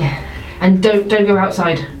 Yeah. Yeah, and don't go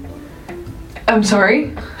outside. I'm sorry.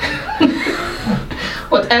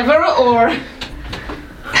 Whatever, or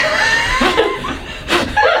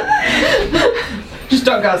just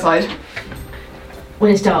don't go outside.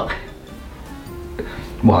 When it's dark,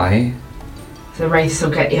 Why? the wraiths will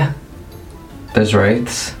get you. There's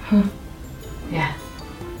wraiths. Yeah.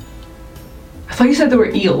 I thought you said there were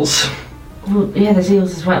eels. Well, yeah, there's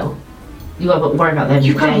eels as well. You gotta worry about them.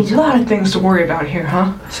 You've got a today. lot of things to worry about here,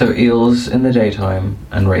 huh? So eels in the daytime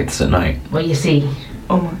and wraiths at night. Well, you see,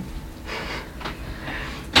 Oh my.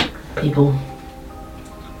 people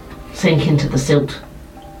sink into the silt,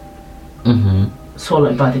 Mm-hmm.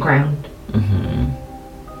 swallowed by the ground, Mm-hmm.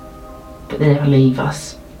 but they never leave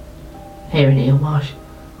us here in Eel Marsh.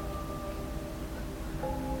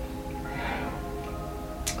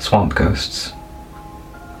 Swamp ghosts.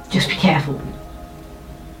 Just be careful.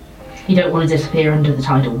 You don't want to disappear under the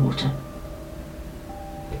tidal water.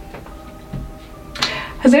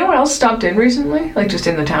 Has anyone else stopped in recently? Like just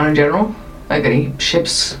in the town in general? Like any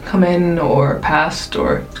ships come in or passed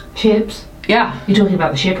or... Ships? Yeah. You're talking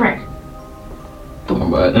about the shipwreck?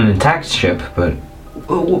 An intact ship, but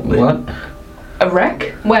what? A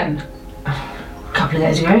wreck? When? A couple of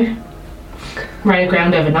days ago. Ran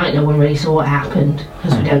aground overnight, no one really saw what happened,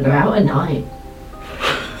 because we don't go out at night.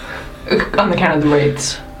 On account of the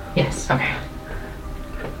raids. Yes. Okay.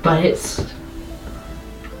 but it's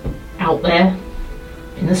out there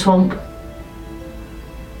in the swamp.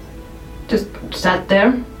 Just sat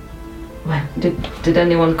there. Well, Did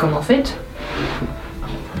anyone come off it?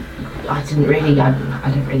 I don't really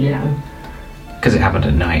know. Because it happened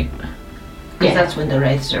at night. Because that's when the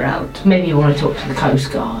wraiths are out. Maybe you want to talk to the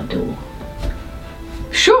Coast Guard or...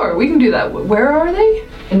 Sure, we can do that. Where are they?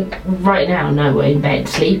 And right now, no, we're in bed,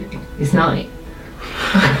 sleeping. It's night.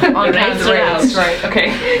 On The wraiths are out. Right,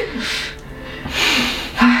 okay.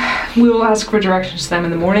 We will ask for directions to them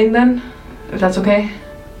in the morning then, if that's okay.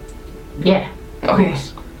 Yeah. Okay.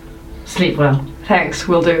 Sleep well. Thanks,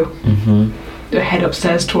 we'll do. Mm-hmm. Head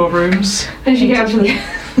upstairs to our rooms. And she gets up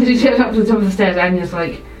to the top of the stairs, and Anya's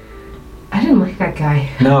like, I didn't like that guy.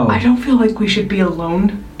 No. I don't feel like we should be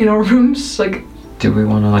alone in our rooms. Like, Do we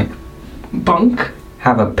want to, like, bunk?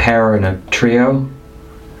 have a pair and a trio?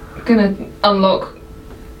 I'm gonna unlock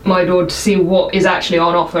my door to see what is actually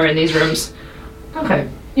on offer in these rooms. Okay.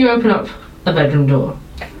 You open up a bedroom door.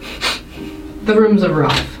 The rooms are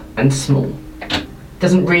rough and small.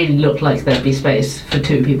 Doesn't really look like there'd be space for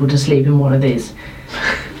two people to sleep in one of these.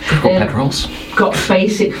 Got bedrolls. Got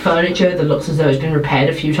basic furniture that looks as though it's been repaired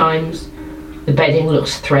a few times. The bedding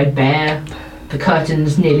looks threadbare. The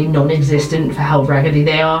curtains nearly non-existent for how raggedy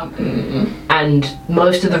they are. And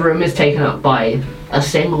most of the room is taken up by a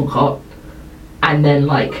single cot and then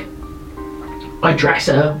like a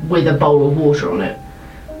dresser with a bowl of water on it.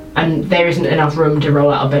 And there isn't enough room to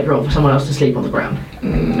roll out a bedroll for someone else to sleep on the ground.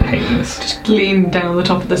 I hate this. Just lean down the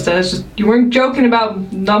top of the stairs. Just, you weren't joking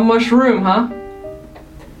about not much room, huh?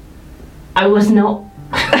 I was not.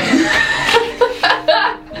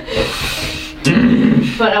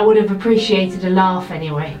 But I would have appreciated a laugh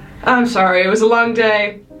anyway. I'm sorry, it was a long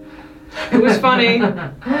day. It was funny.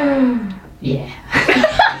 Yeah.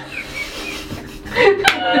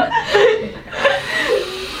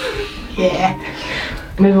 Yeah.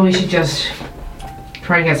 Maybe we should just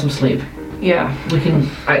try and get some sleep. Yeah. We can.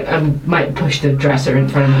 I might push the dresser in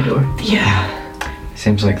front of the door. Yeah.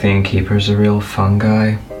 Seems like the innkeeper's a real fun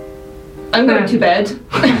guy. I'm going to bed.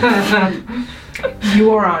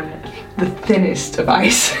 You are on the thinnest of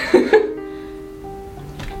ice.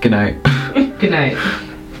 Good night. Good night.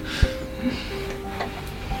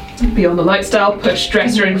 Be on the light style, push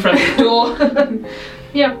dresser in front of the door.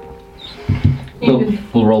 Yep.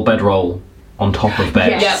 We'll roll bedroll on top of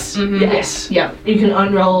bed. Yes. Mhm. Yes. Yeah. You can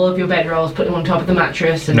unroll all of your bedrolls, put them on top of the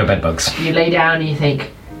mattress, and No bed bugs. you lay down and you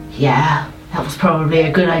think, yeah, that was probably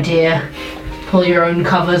a good idea. Pull your own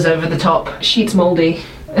covers over the top. Sheets mouldy.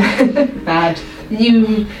 Bad.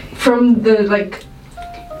 You, from the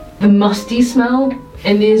musty smell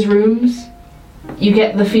in these rooms, you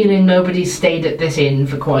get the feeling nobody's stayed at this inn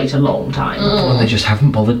for quite a long time. Well, they just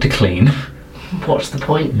haven't bothered to clean. What's the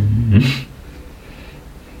point?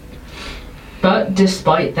 But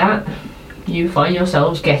despite that, you find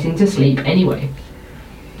yourselves getting to sleep anyway.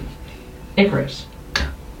 Icarus.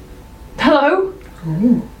 Hello?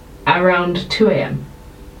 Around 2 a.m.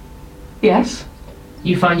 Yes?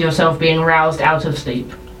 you find yourself being roused out of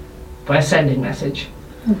sleep by a sending message.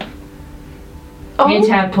 Hey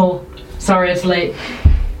Tadpole, sorry it's late.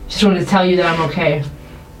 Just wanted to tell you that I'm okay.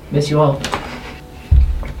 Miss you all.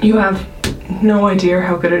 You have no idea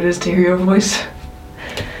how good it is to hear your voice.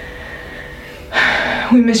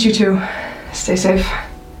 We miss you too. Stay safe.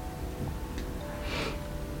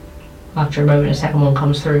 After a moment, a second one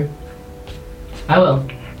comes through. I will.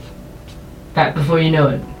 Back before you know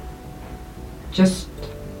it. Just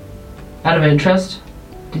out of interest,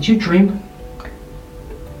 did you dream?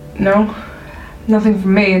 No, nothing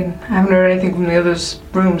from me, and I haven't heard anything from the others'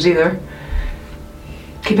 rooms either.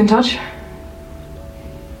 Keep in touch.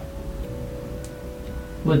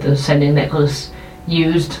 With the sending necklace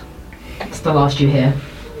used, it's the last you hear.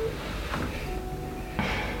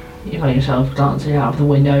 You find yourself glancing out of the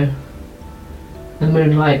window. The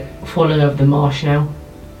moonlight falling over the marsh now.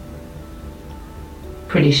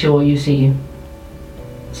 Pretty sure you see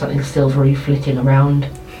something silvery flitting around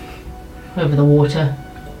over the water.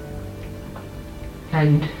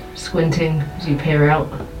 And squinting as you peer out,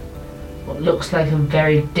 what looks like a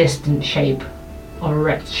very distant shape of a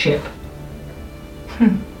wrecked ship.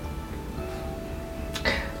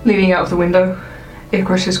 Leaning out of the window,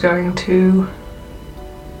 Icarus is going to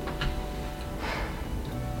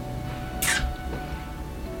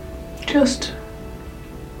just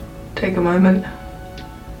take a moment.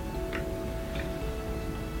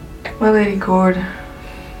 My Lady Cord, I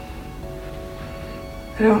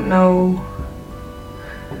don't know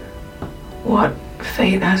what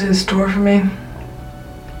fate has in store for me.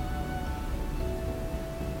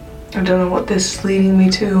 I don't know what this is leading me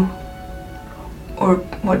to, or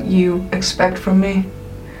what you expect from me.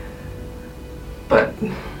 But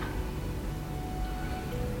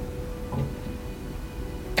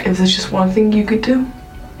if there's just one thing you could do,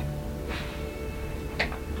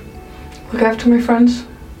 look after my friends.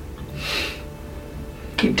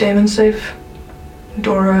 Keep Damon safe.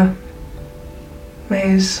 Dora,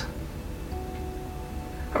 Maze,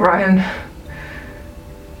 Ryan.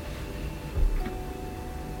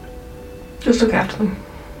 Just look after them.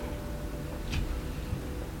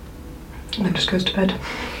 And then just goes to bed.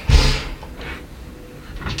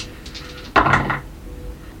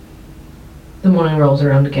 The morning rolls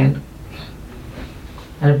around again,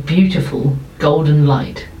 and a beautiful golden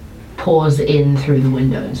light pours in through the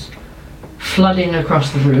windows, flooding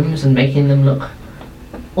across the rooms and making them look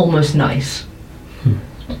almost nice.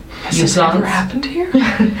 Has this ever happened here?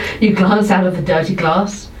 You glance out of the dirty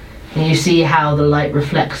glass, and you see how the light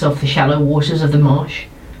reflects off the shallow waters of the marsh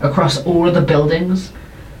across all of the buildings,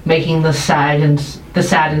 making the sad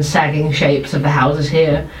and sagging shapes of the houses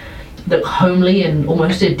here look homely and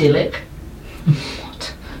almost idyllic.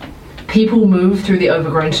 What? People move through the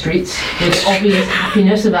overgrown streets with obvious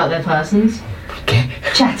happiness about their persons,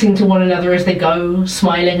 chatting to one another as they go,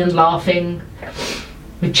 smiling and laughing,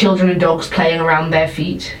 with children and dogs playing around their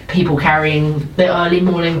feet, people carrying the early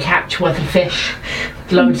morning catch worth of fish,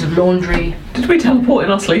 loads of laundry. Did we teleport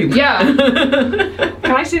in our sleep? Yeah.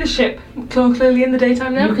 Can I see the ship more clearly in the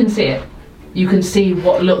daytime now? You can see it. You can see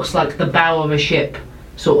what looks like the bow of a ship,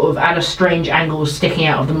 sort of at a strange angle sticking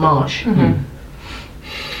out of the marsh. Mm-hmm.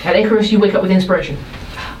 And Icarus, you wake up with inspiration.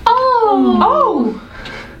 Oh!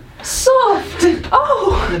 Soft!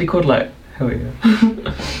 Oh! Really called like, hell yeah.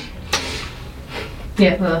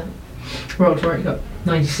 Yeah, rolled for it, you got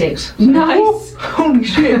 96. Nice! Holy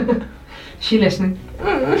shit! She listening.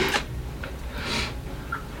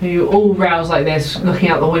 You all rouse like this, looking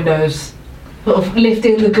out the windows, sort of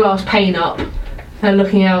lifting the glass pane up and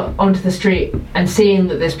looking out onto the street and seeing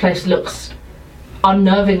that this place looks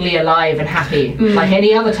unnervingly alive and happy, like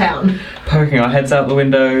any other town. Poking our heads out the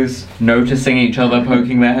windows, noticing each other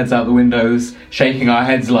poking their heads out the windows, shaking our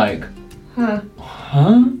heads like,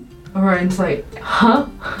 Huh? Orion's like, huh?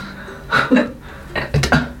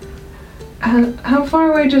 How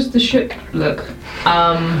far away does the ship look?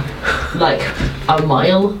 Like a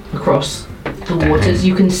mile across the waters.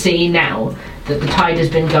 You can see now that the tide has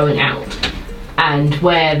been going out, and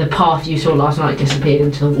where the path you saw last night disappeared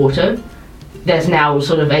into the water, there's now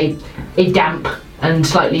sort of a damp and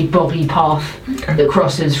slightly boggy path that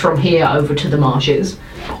crosses from here over to the marshes.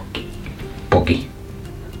 boggy.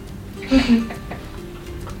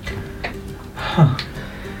 Huh.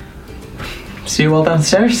 See you all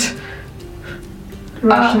downstairs?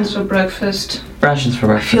 Rations for breakfast. Rations for I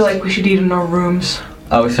breakfast. feel like we should eat in our rooms.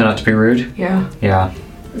 Oh, so not to be rude? Yeah. Yeah.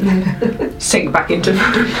 Sink back into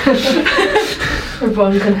food.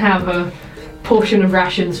 Everyone can have a portion of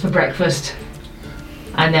rations for breakfast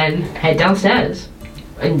and then head downstairs.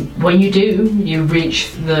 And when you do, you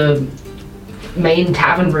reach the main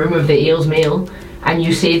tavern room of the Eel's Meal, and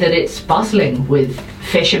you see that it's bustling with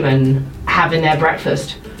fishermen having their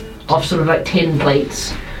breakfast off sort of like tin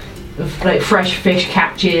plates of like fresh fish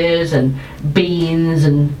catches and beans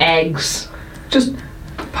and eggs. Just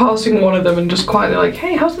passing one of them and just quietly like,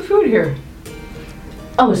 hey, how's the food here?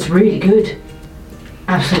 Oh, it's really good.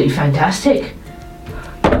 Absolutely fantastic.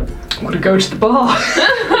 I'm gonna go to the bar.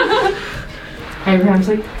 Abraham's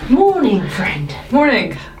like, morning, friend.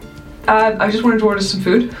 Morning. I just wanted to order some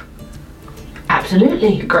food.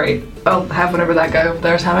 Absolutely. Great. I'll have whatever that guy over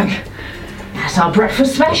there is having. That's our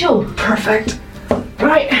breakfast special. Perfect.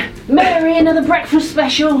 Right, Mary, another breakfast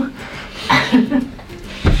special.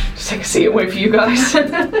 Just take a seat and wait for you guys.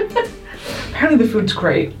 Apparently the food's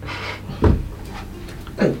great.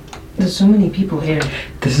 There's so many people here.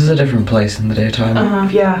 This is a different place in the daytime.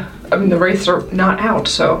 Yeah. I mean, the wraiths are not out,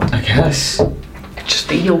 so I guess. just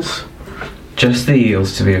the eels. Just the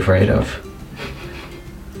eels to be afraid of.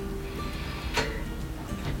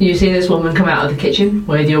 You see this woman come out of the kitchen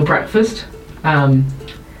with your breakfast.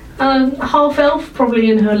 Half elf, probably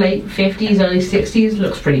in her late 50s, early 60s,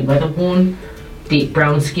 looks pretty weather-worn. Deep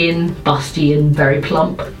brown skin, busty and very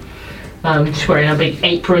plump. She's wearing a big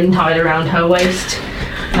apron tied around her waist,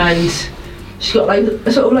 and she's got like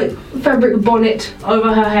a sort of like fabric bonnet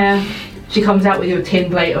over her hair. She comes out with your tin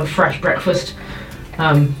plate of fresh breakfast.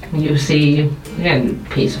 You'll see again,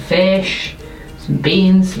 a piece of fish, some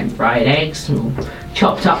beans, some fried eggs, some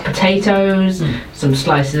chopped up potatoes, some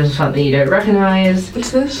slices of something you don't recognise.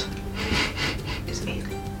 What's this?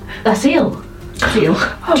 That's eel. Eel.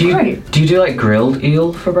 Oh, Do great. you do like grilled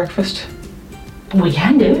eel for breakfast? We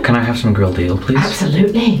can do. Can I have some grilled eel, please?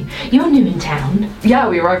 Absolutely. You're new in town. Yeah,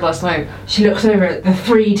 we arrived last night. She looks over at the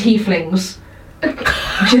 3 tieflings,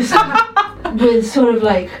 just with sort of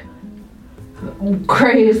like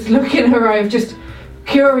crazed look in her eye of just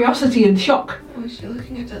curiosity and shock. Why is she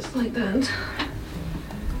looking at us like that?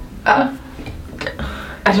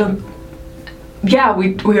 I don't. Yeah,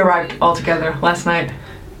 we arrived all together last night.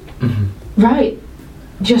 Right.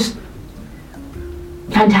 Just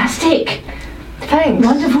fantastic. Thanks.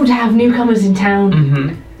 Wonderful to have newcomers in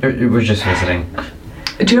town. We're just visiting.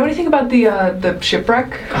 Do you know anything about the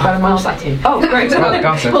shipwreck? About a mile course I do. Oh, great.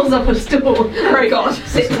 Gossip. Pulls up a stool. Great. God.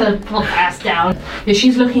 Sits her plump ass down. Yeah,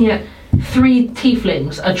 she's looking at 3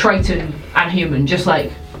 tieflings, a Triton and human, just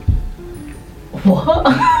like, what?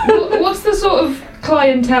 What's the sort of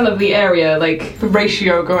clientele of the area? Like, The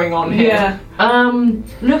ratio going on here. yeah.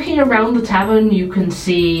 Looking around the tavern, you can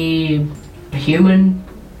see a human,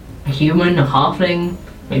 a halfling,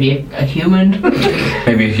 maybe a human.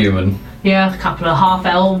 Maybe a human. Yeah, a couple of half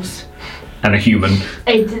elves. And a human.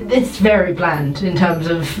 It's very bland in terms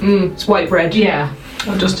of, It's white bread. yeah.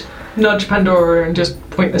 I'll just nudge Pandora and just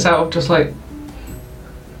point this out, just like,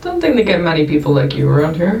 don't think they get many people like you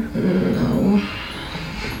around here. No.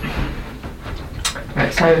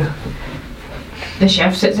 Right, so the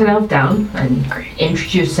chef sits herself down and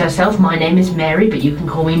introduces herself. My name is Mary, but you can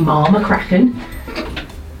call me Ma McCracken.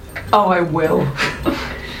 Oh, I will.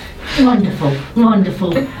 Wonderful,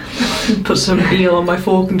 wonderful. Put some eel on my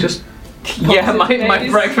fork and just. Yeah, my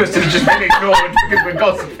breakfast is just being ignored because we're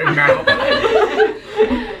gossiping now.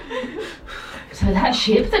 So that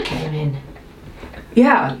ship that came in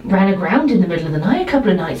Yeah. ran aground in the middle of the night a couple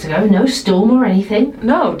of nights ago. No storm or anything.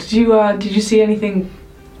 No. Did you see anything?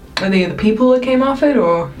 Any of the people that came off it,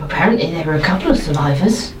 or Apparently there were a couple of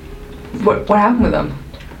survivors. what happened with them?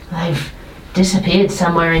 They've disappeared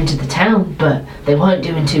somewhere into the town, but they weren't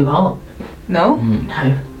doing too hot. No.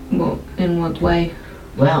 No. Well, in what way?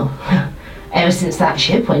 Well, ever since that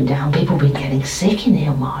ship went down, people have been getting sick in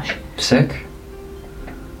Hill Marsh. Sick?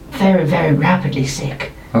 Very, very rapidly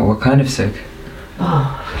sick. Oh, what kind of sick?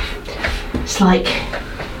 Oh, it's like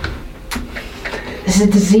it's a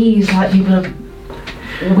disease. Like people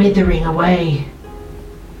are withering away.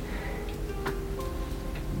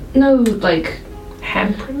 No, like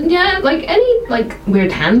Handprint. yeah, like any like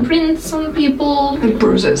weird handprints on people.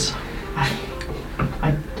 Bruises.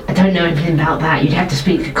 I don't know anything about that. You'd have to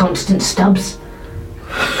speak to Constance Stubbs.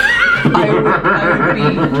 I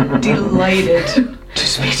would be delighted to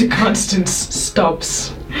speak to Constance Stubbs.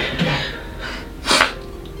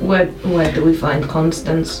 Where do we find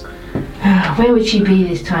Constance? Where would she be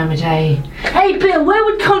this time of day? Hey Bill, where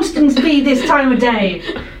would Constance be this time of day?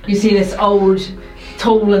 You see this old,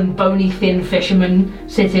 tall and bony thin fisherman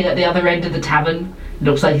sitting at the other end of the tavern.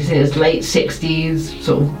 Looks like he's in his late 60s,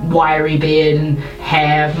 sort of wiry beard and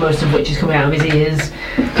hair, most of which is coming out of his ears.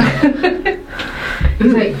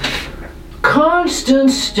 He's like,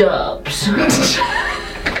 Constance Stubbs.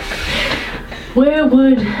 Where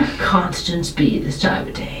would Constance be this time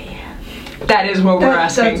of day? That is what we're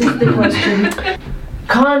asking. That is the question.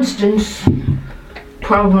 Constance,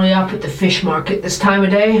 probably up at the fish market this time of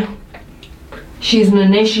day. She's an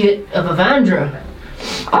initiate of Avandra,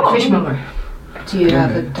 a fishmonger. Do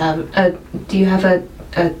you have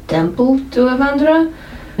a temple to Avandra?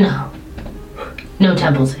 No. No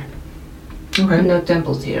temples here. Okay. No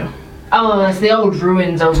temples here. Oh, that's the old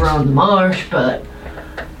ruins over on the marsh, but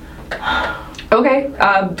Okay.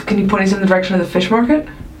 Can you point us in the direction of the fish market?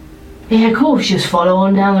 yeah, of course, just follow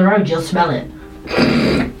on down the road, you'll smell it.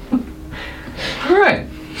 Alright.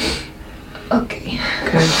 Okay.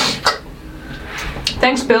 Okay.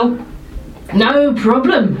 Thanks, Bill. No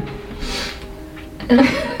problem.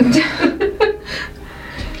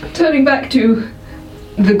 Turning back to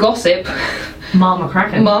the gossip, Mama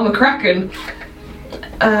Kraken. Mama Kraken.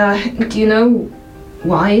 Do you know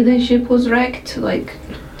why the ship was wrecked? Like,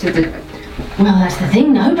 did it? Well, that's the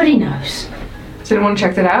thing, nobody knows. Has anyone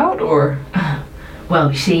checked it out, or?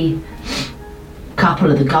 Well, you see, a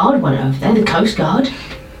couple of the guard went over there, the Coast Guard.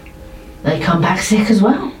 They come back sick as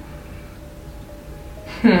well.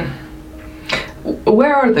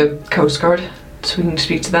 Where are the Coast Guard? So we can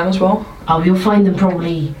speak to them as well. Oh, you'll find them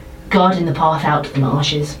probably guarding the path out to the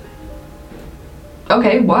marshes.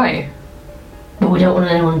 Okay, why? But we don't want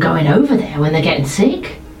anyone going over there when they're getting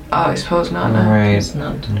sick. Oh, I suppose not. No. Alright. It's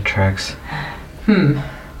not. In the tracks.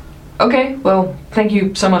 Okay, well, thank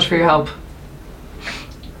you so much for your help.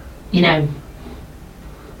 You know,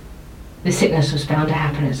 the sickness was bound to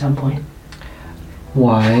happen at some point.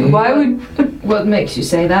 Why? Why would... What makes you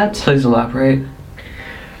say that? Please elaborate.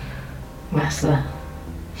 That's the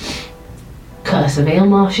curse curse of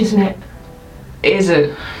Marsh, isn't it? Is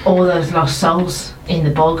it? All those lost souls in the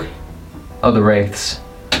bog. Oh, the wraiths.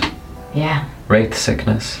 Yeah. Wraith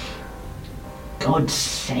sickness. God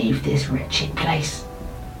save this wretched place.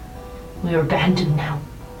 We're abandoned now.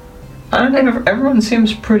 I don't know, everyone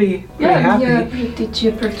seems pretty happy. Did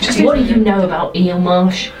you What do you know about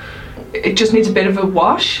Marsh? It just needs a bit of a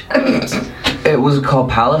wash. It was called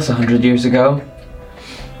Palace 100 years ago.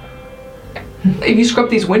 If you scrub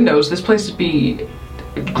these windows, this place would be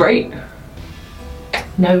great.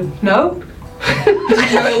 No. No?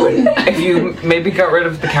 If you maybe got rid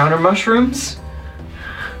of the counter mushrooms?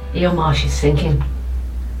 Marsh is sinking.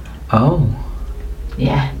 Oh.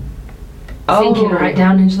 Yeah. Oh. Sinking right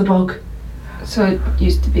down into the bog. So it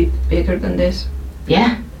used to be bigger than this?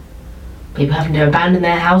 Yeah. People having to abandon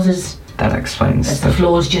their houses That explains as the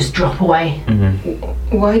floors just drop away.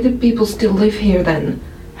 Why do people still live here then?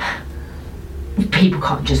 People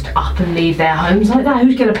can't just up and leave their homes like that.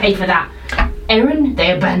 Who's going to pay for that? Erin,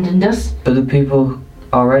 they abandoned us. But the people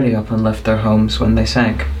already up and left their homes when they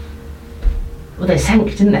sank. Well, they sank,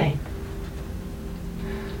 didn't they?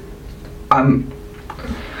 I'm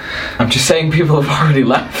just saying people have already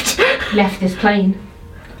left. Left this plane.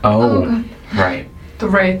 Oh, God. right. The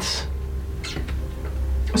wraiths.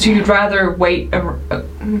 So you'd rather wait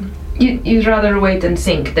You'd rather wait and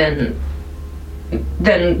sink than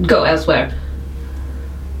go elsewhere.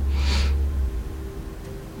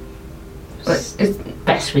 But It's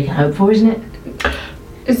best we can hope for, isn't it?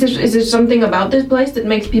 is there something about this place that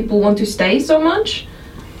makes people want to stay so much?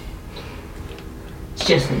 It's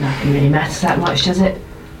just that nothing really matters that much, does it?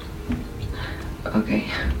 Okay.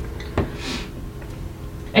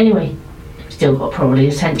 Anyway, still got probably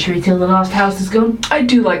a century till the last house is gone. I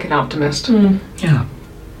do like an optimist. Yeah.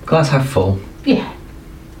 Glass half full. Yeah.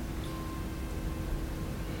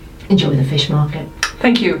 Enjoy the fish market.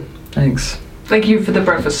 Thank you. Thanks. Thank you for the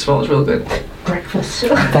breakfast as well. It was real good. Breakfast.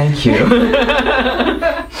 Thank you.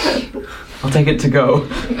 I'll take it to go.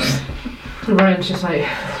 Ryan's just like,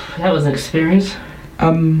 that was an experience.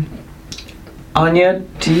 Anya,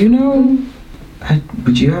 do you know...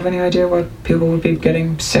 would you have any idea why people would be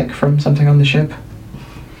getting sick from something on the ship?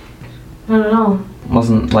 Not at all.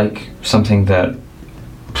 Wasn't like something that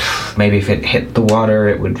maybe if it hit the water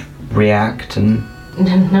it would react and...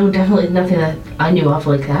 No, definitely nothing that I knew of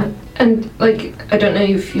like that. And like, I don't know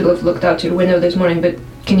if you'll have looked out your window this morning, but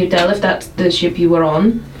can you tell if that's the ship you were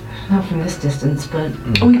on? Not from this distance, but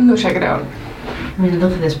We can go check it out. I mean,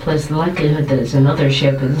 look at this place. The likelihood that it's another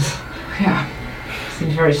ship Yeah.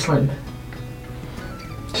 seems very slim.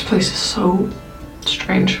 This place is so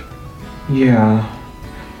strange. Yeah.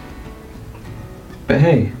 But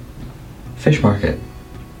hey, fish market.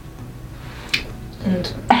 And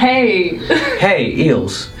Hey! Hey,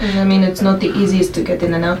 eels. I mean, it's not the easiest to get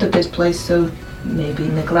in and out of this place, so maybe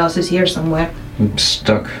Niklaus is here somewhere. I'm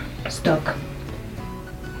stuck.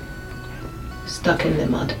 Stuck in the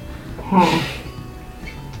mud.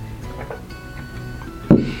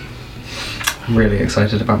 I'm really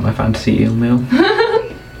excited about my fantasy eel meal.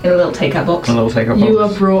 In a little takeout box. A little take-up You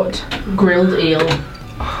box. are brought grilled eel.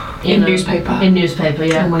 In newspaper. In newspaper,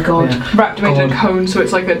 yeah. Oh my god. Yeah. Wrapped made in a God. cone, so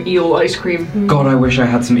it's like an eel ice cream. God, I wish I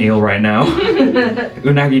had some eel right now.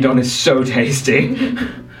 Unagi don is so tasty.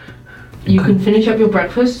 You can finish up your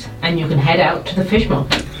breakfast and you can head out to the fish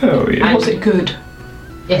market. Oh And- Was it good?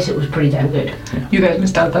 Yes, it was pretty damn good. You guys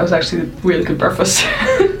missed out. That was actually a really good breakfast.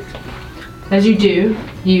 As you do,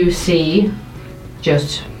 you see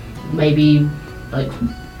just maybe like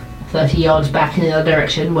 30 yards back in the other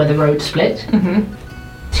direction where the road split.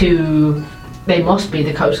 They must be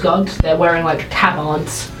the coast guards. They're wearing like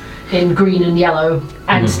tabards in green and yellow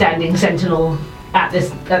and standing sentinel at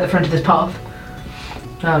the front of this path.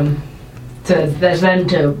 So there's them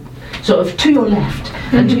to sort of to your left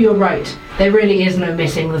and to your right. There really is no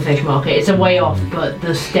missing the fish market. It's a way off, but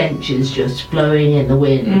the stench is just blowing in the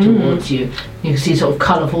wind towards you. You can see sort of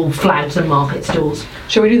colourful flags and market stalls.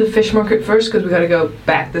 Shall we do the fish market first? Because we gotta go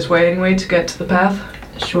back this way anyway to get to the path.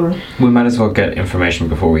 Sure. We might as well get information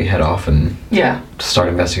before we head off and Yeah. start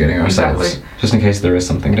investigating ourselves. Exactly. Just in case there is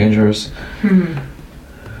something dangerous. So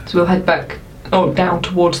we'll head back. Oh, down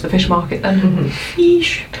towards the fish market then.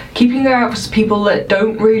 Yeesh. Keeping an eye out for people that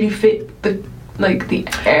don't really fit the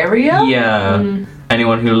area. Yeah.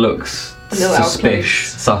 Anyone who looks A little out of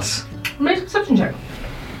suspicious. place. Sus. Make a perception check.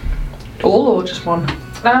 All or just one?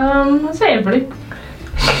 I'd say everybody.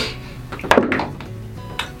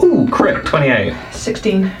 Ooh, crit. 28.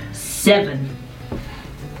 16. 7.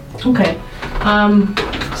 Okay.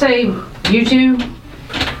 Say you two,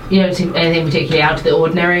 you don't see anything particularly out of the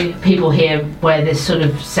ordinary. People here wear this sort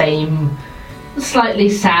of same slightly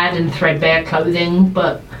sad and threadbare clothing,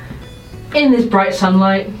 but in this bright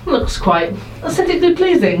sunlight, looks quite aesthetically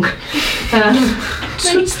pleasing.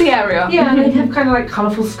 Suits the area. Yeah, and they have kind of like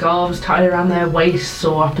colourful scarves tied around their waists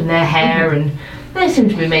or up in their hair, and they seem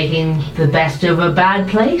to be making the best of a bad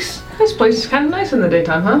place. This place is kind of nice in the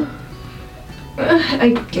daytime, huh?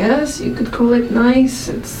 I guess you could call it nice.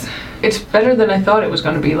 It's better than I thought it was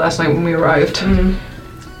going to be last night when we arrived.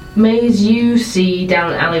 Maze, you see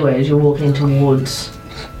down an alleyway as you're walking towards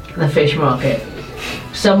the fish market.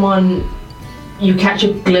 You catch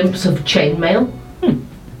a glimpse of chainmail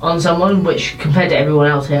on someone, which compared to everyone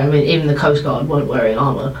else here, I mean, even the Coast Guard weren't wearing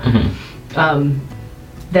armour.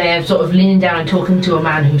 They're sort of leaning down and talking to a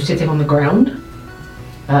man who's sitting on the ground.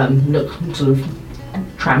 Look, sort of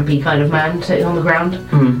trampy kind of man sitting on the ground.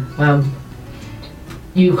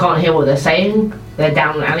 You can't hear what they're saying. They're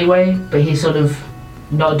down an alleyway, but he sort of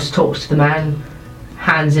nods, talks to the man,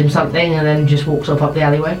 hands him something, and then just walks off up the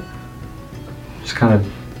alleyway. Just kind of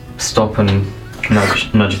stop and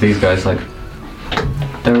nudge these guys like,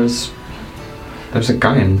 there's a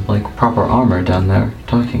guy in like proper armor down there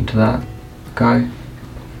talking to that guy.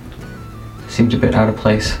 Seemed a bit out of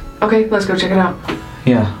place. Okay, let's go check it out.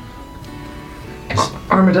 Yeah.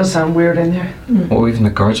 Armor does sound weird in there. Well, even the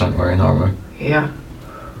guards aren't wearing armor. Yeah.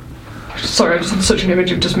 Sorry, I just had such an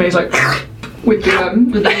image of just Maze like with the eel.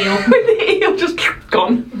 With the eel just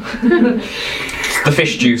gone. The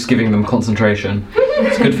fish juice giving them concentration.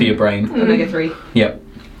 It's good for your brain. Omega-3. Yep.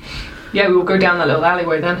 Yeah, we will go down that little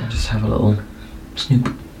alleyway then. Just have a little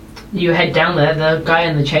snoop. You head down there. The guy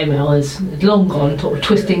in the chainmail is long gone, sort of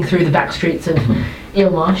twisting through the back streets of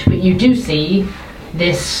Marsh. But you do see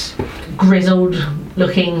this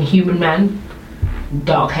grizzled-looking human man,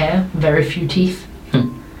 dark hair, very few teeth.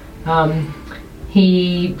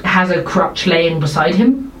 He has a crutch laying beside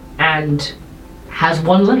him and has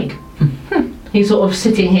one leg. He's sort of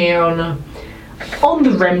sitting here on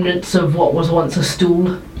the remnants of what was once a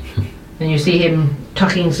stool, and you see him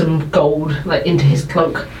tucking some gold like into his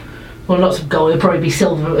cloak. Well, lots of gold. It'll probably be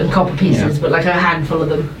silver and copper pieces, but like a handful of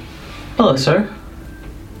them. Hello, sir.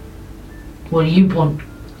 What do you want?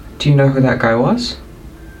 Do you know who that guy was?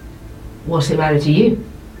 What's it matter to you?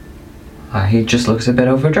 He just looks a bit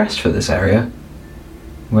overdressed for this area.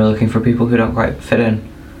 We're looking for people who don't quite fit in.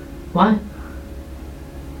 Why?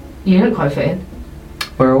 You don't quite fit in.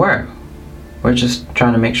 We're aware. We're just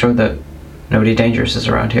trying to make sure that nobody dangerous is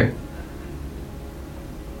around here.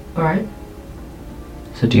 Alright.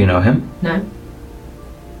 So do you know him? No.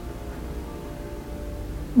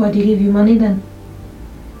 Why do you give you money then?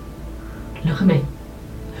 Look at me.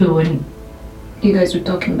 Who wouldn't? You guys were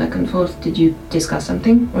talking back and forth. Did you discuss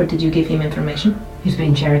something, or did you give him information? He's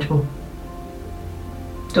being charitable.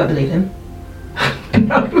 Do I believe him?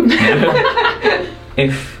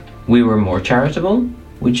 If we were more charitable,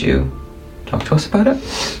 would you talk to us about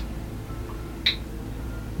it?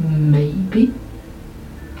 Maybe.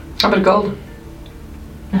 How about gold?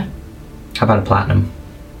 No. How about a platinum?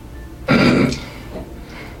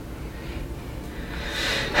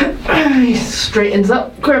 He straightens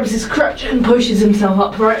up, grabs his crutch and pushes himself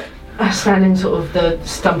upright, standing sort of the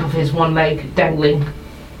stump of his one leg dangling.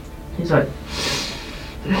 He's like,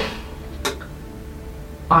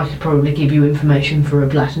 I could probably give you information for a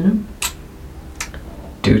platinum.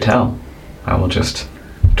 Do tell. I will just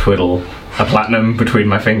twiddle a platinum between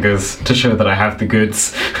my fingers to show that I have the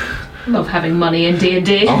goods. Love having money in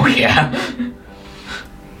D&D. Oh yeah.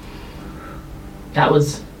 That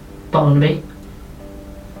was Barnaby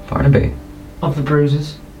Barnaby. of the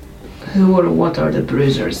Bruisers. Who or what are the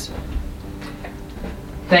bruisers?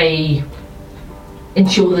 They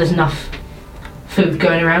ensure there's enough food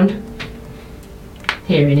going around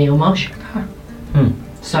here in Marsh.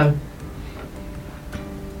 So,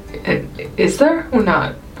 Is there or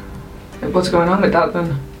not? What's going on with that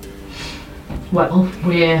then? well,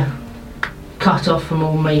 we're cut off from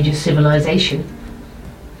all major civilization.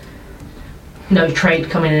 No trade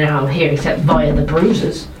coming in and out of here except via the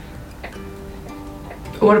Bruisers.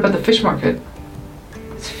 What about the fish market?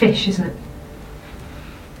 It's fish, isn't it?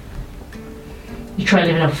 You try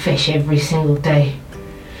living off fish every single day.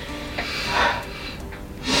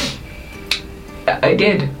 I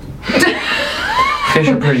did. Fish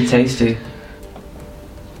are pretty tasty.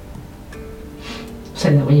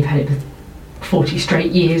 Say that when you've had it for 40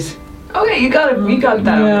 straight years. Okay, you got it. You got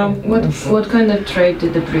that. Yeah. What kind of trade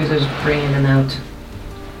did the bruisers bring in and out?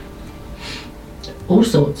 All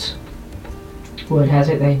sorts. Word has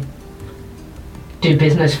it they do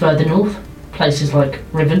business further north, places like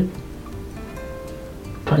Riven.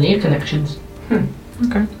 Plenty of connections.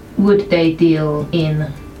 Would they deal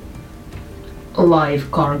in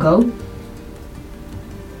live cargo?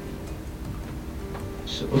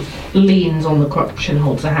 sort of leans on the crotch and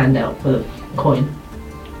holds a hand out for the coin.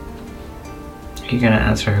 Are you gonna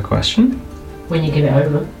answer her question? When you give it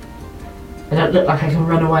over. I don't look like I can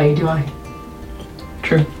run away, do I?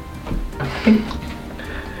 True.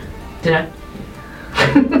 Did I?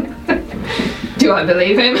 Do I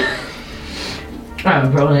believe him? Oh,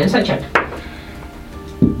 roll an insight check.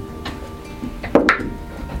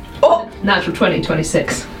 Oh! Natural 20,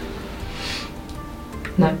 26.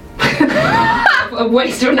 No. A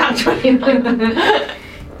waste of a natural 29.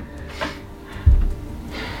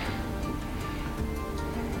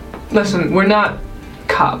 Listen, we're not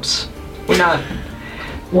cops. We're not.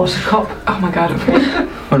 What's a cop? Oh my god, okay.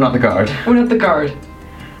 We're not the guard. We're not the guard.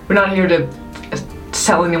 We're not here to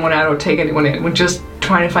sell anyone out or take anyone in. We're just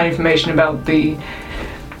trying to find information about the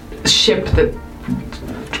ship that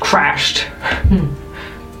crashed.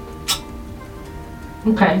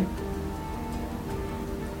 Okay.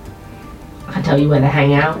 I can tell you where they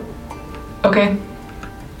hang out. Okay.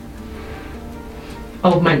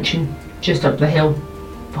 Old mansion, just up the hill,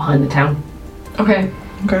 behind the town. Okay.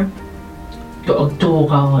 Okay. Got a door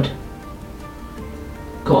guard.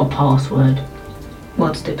 Got a password.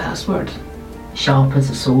 What's the password? Sharp as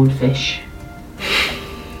a swordfish.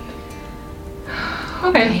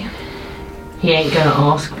 Okay. He ain't gonna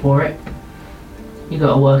ask for it. You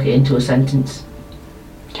gotta work it into a sentence.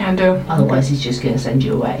 Can do. Otherwise he's just gonna send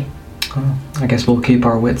you away. Oh, I guess we'll keep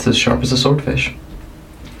our wits as sharp as a swordfish.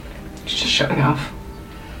 He's just shutting off.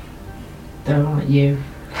 They're like you.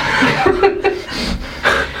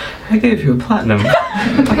 I gave you a platinum.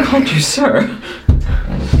 I called you sir.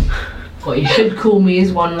 What you should call me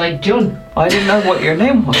is One-Leg John. I didn't know what your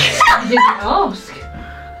name was. You didn't ask.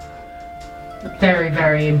 Very,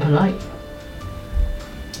 very impolite.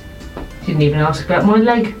 Didn't even ask about my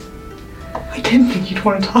leg. I didn't think you'd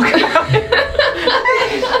want to talk about it.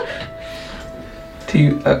 Do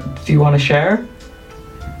you want to share?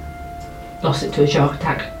 Lost it to a shark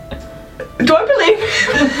attack. Do I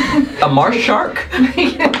believe? A marsh shark?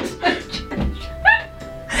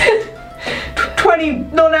 20,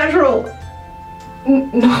 no natural.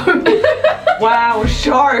 No. Wow,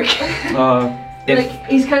 shark. If Like,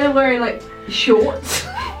 he's kind of wearing like shorts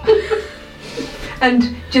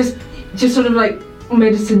and just sort of like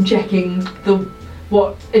medicine checking the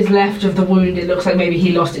what is left of the wound. It looks like maybe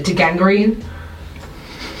he lost it to gangrene.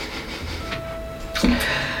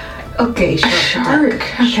 Okay, shark.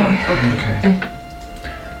 Okay.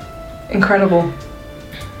 Incredible.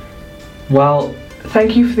 well,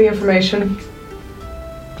 Thank you for the information.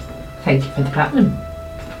 Thank you for the platinum.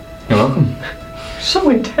 you're welcome. So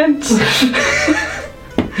intense.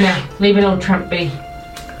 Now, leave an old tramp be.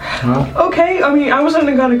 Well, Okay, I mean, I wasn't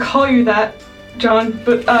gonna call you that, John,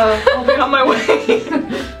 but I'll be on my way.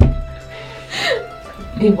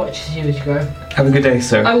 He watches you as you go. have a good day,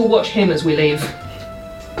 sir. I will watch him as we leave.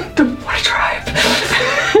 What a tribe.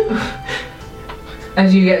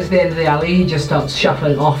 As you get to the end of the alley, he just starts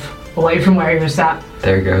shuffling off away from where he was sat.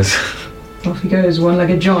 There he goes. Off he goes,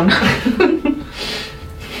 one-legged John.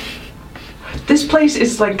 This place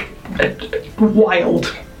is like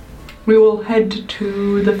wild. We will head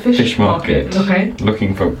to the fish market. Okay.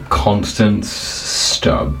 Looking for Constance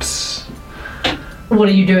Stubbs. What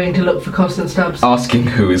are you doing to look for Constant Stubbs? Asking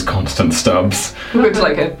who is Constance Stubbs. We go to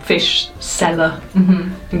like a fish cellar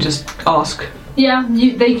Mm-hmm. and just ask. Yeah,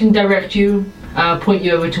 they can direct you, point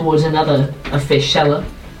you over towards a fish seller.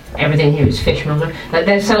 Everything here is fishmonger. Like,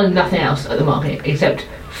 they're selling nothing else at the market except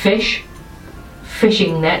fish,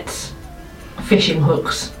 fishing nets, fishing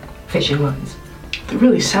hooks, fishing lines. They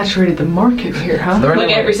really saturated the market here, huh? There are Like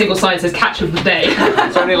only every single sign says catch of the day.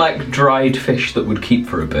 It's only like dried fish that would keep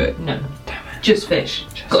for a bit. No. Just fish.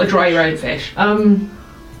 Got to dry your own fish.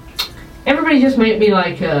 Everybody just make me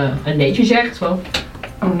like a nature check as well.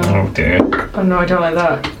 Oh no. Oh dear. Oh no, I don't like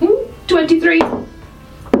that. 23.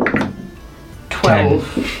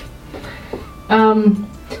 12.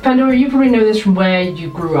 Pandora, you probably know this from where you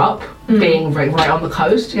grew up, being right on the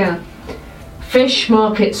coast. Yeah. Fish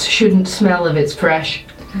markets shouldn't smell if it's fresh.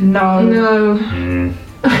 No. No.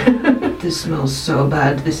 This smells so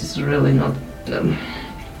bad. This is really not.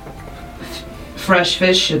 Fresh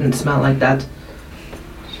fish shouldn't smell like that.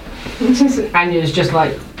 Anya's just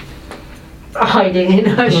like hiding in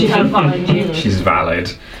her shell behind you. She's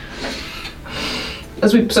valid.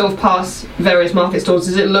 As we sort of pass various market stalls,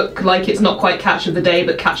 does it look like it's not quite catch of the day,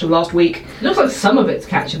 but catch of last week? Looks like some of it's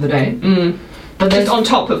catch of the day. But Just there's on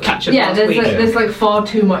top of catch of yeah, last there's week. like, there's like far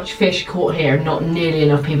too much fish caught here, not nearly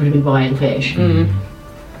enough people to be buying fish.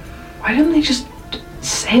 Why don't they just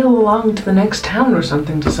sail along to the next town or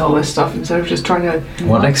something to sell this stuff instead of just trying to...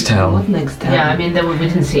 What next town? What next town? Yeah, I mean, we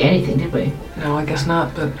didn't see anything, did we? No, I guess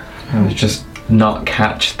not, but Just not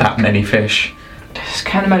catch that many fish. I just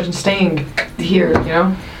can't imagine staying here, you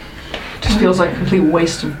know? Just feels like a complete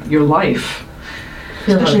waste of your life.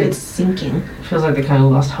 Feels Especially like it's sinking. feels like they kind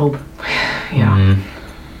of lost hope, Yeah.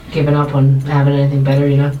 given up on having anything better,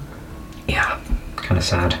 you know? Yeah. Kind of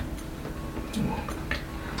sad.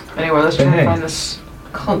 Anyway, let's try Hey. and find this.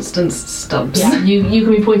 Constant stubs. Yeah, you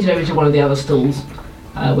can be pointed over to one of the other stalls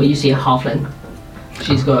where you see a halfling.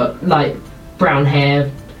 She's got light brown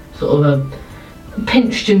hair, sort of a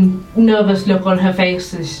pinched and nervous look on her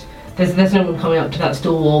face. There's no one coming up to that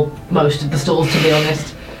stall, or most of the stalls, to be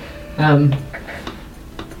honest.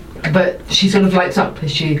 But she sort of lights up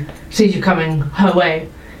as she sees you coming her way.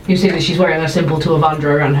 You see that she's wearing a symbol to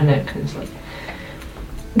Avandra around her neck. And it's like,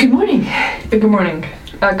 good morning. Good morning.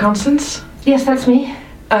 Constance? Yes, that's me.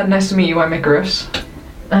 Nice to meet you. I'm Icarus.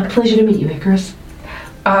 Pleasure to meet you, Icarus.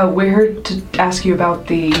 We're here to ask you about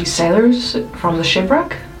the sailors from the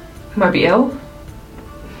shipwreck who might be ill.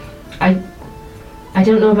 I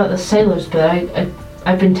don't know about the sailors, but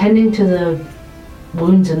I've been tending to the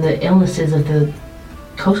wounds and the illnesses of the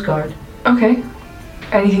Coast Guard. Okay.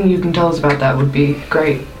 Anything you can tell us about that would be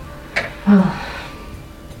great.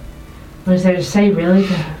 What is there to say, really?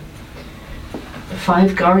 The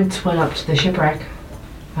 5 guards went up to the shipwreck,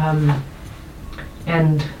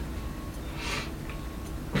 and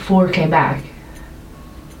 4 came back.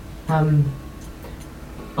 All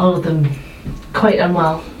of them quite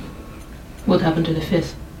unwell. What happened to the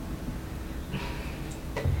 5th?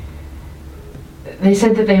 They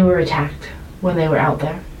said that they were attacked when they were out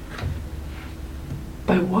there.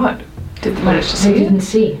 By what? Did they manage to They see it? didn't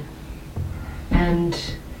see. And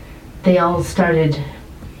they all started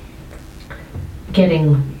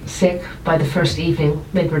getting sick by the first evening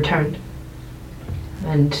they'd returned,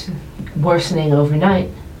 and worsening overnight.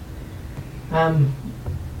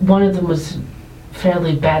 One of them was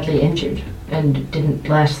fairly badly injured and didn't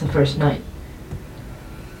last the first night.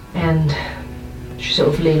 And she sort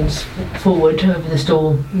of leans forward over the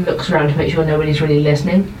stall, looks around to make sure nobody's really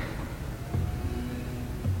listening.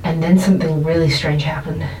 And then something really strange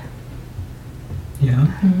happened. Yeah.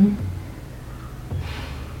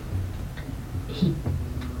 He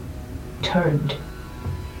turned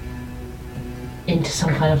into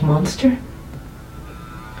some kind of monster.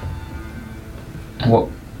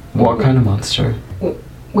 What kind of monster?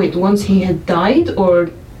 Wait, once he had died,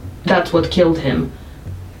 or that's what killed him?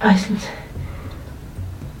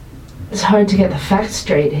 It's hard to get the facts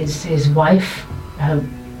straight. His wife,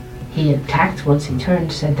 he attacked once he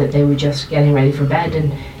turned, said that they were just getting ready for bed,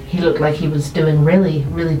 and he looked like he was doing really,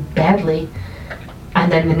 really badly.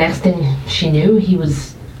 And then the next thing she knew, he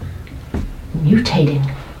was mutating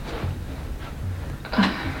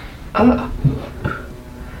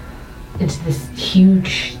into this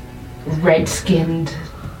huge, red-skinned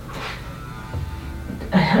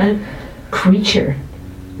creature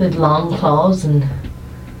with long claws and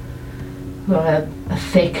a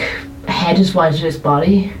thick head as wide as his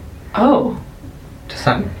body. Oh. Does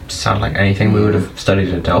that sound like anything we would have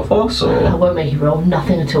studied at Delphos, I or? won't make you roll,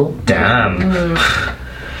 nothing at all. Damn.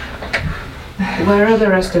 Where are the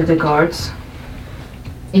rest of the guards?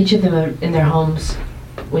 Each of them are in their homes.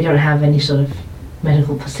 We don't have any sort of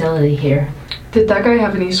medical facility here. Did that guy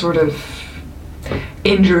have any sort of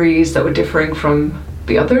injuries that were differing from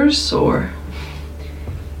the others, or?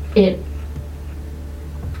 It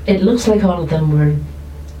looks like all of them were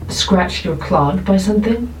scratched or clawed by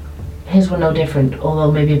something. His were no different,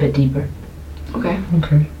 although maybe a bit deeper. Okay.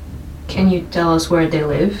 Okay. Can you tell us where they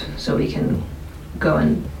live so we can go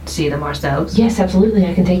and see them ourselves? Yes, absolutely,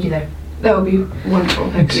 I can take you there. That would be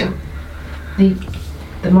wonderful. Thank Thanks. you.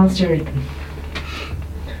 The monster...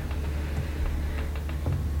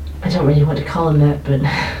 I don't really want to call him that, but...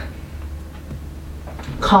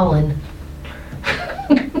 Colin.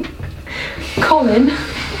 Colin.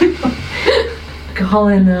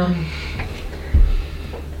 Colin,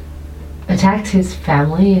 attacked his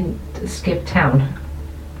family and skipped town.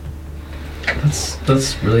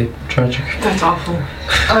 That's really tragic. That's awful.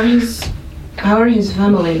 How are his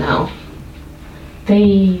family now?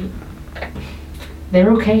 They're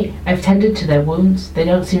okay. I've tended to their wounds. They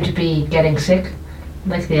don't seem to be getting sick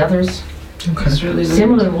like the others. It's really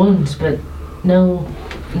Similar wounds, but no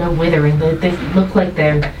withering. They look like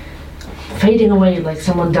they're fading away like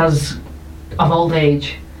someone does of old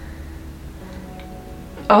age.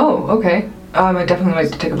 Oh, okay. I'd definitely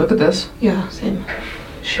like to take a look at this. Yeah, same.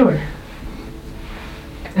 Sure.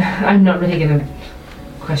 I'm not really gonna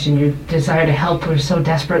question your desire to help. We're so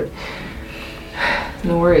desperate.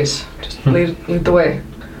 No worries. Just lead the way.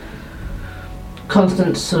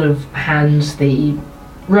 Constance sort of hands the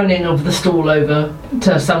running of the stall over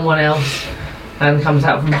to someone else and comes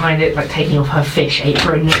out from behind it, like taking off her fish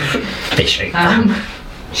apron. Fish apron.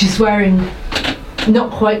 She's wearing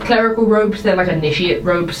not quite clerical robes, they're like initiate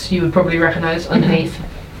robes you would probably recognise underneath.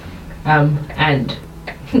 And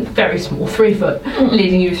very small, 3 foot,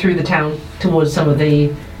 leading you through the town towards some of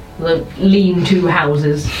the lean-to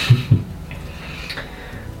houses.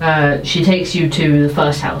 She takes you to the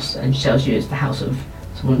first house and she tells you it's the house of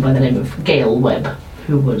someone by the name of Gale Webb,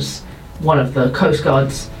 who was one of the Coast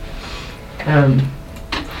Guards.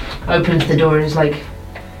 Opens the door and is like,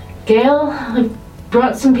 Gale, I've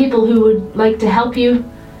brought some people who would like to help you.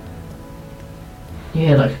 You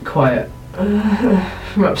hear like a quiet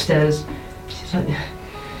from upstairs. She's like,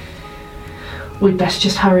 we'd best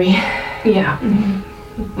just hurry. Yeah.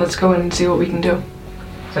 Let's go in and see what we can do.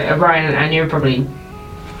 So Brian and Anya probably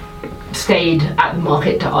stayed at the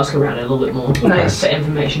market to ask around a little bit more for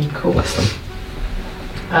information. Cool.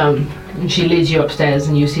 And she leads you upstairs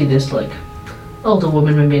and you see this like older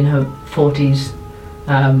woman, maybe in her 40s,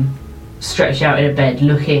 stretched out in a bed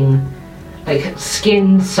looking like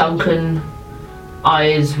skin sunken,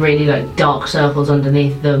 eyes really like dark circles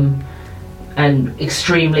underneath them, and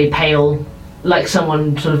extremely pale, like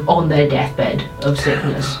someone sort of on their deathbed of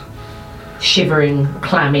sickness, shivering,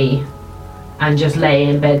 clammy, and just laying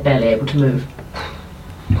in bed, barely able to move.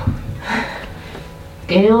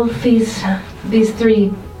 Gale, these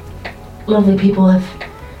 3 lovely people have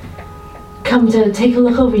come to take a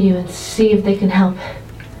look over you and see if they can help.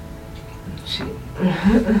 She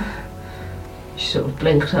sort of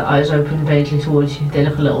blinks, her eyes open vaguely towards you. They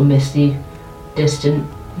look a little misty, distant,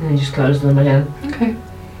 and then just close them again. Okay.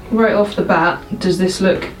 Right off the bat, does this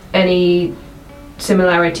look any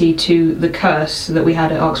similarity to the curse that we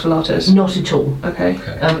had at Oxfalatus? Not at all. Okay.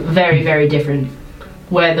 Very, very different.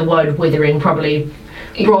 Where the word withering probably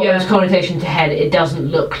brought those connotation to head, it doesn't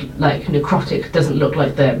look like necrotic, doesn't look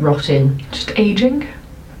like they're rotting. Just aging?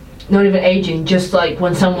 Not even aging, just like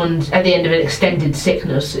when someone's at the end of an extended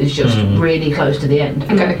sickness is just really close to the end.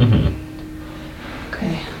 Okay.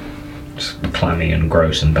 Okay. Just clammy and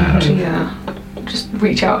gross and bad. Yeah. Just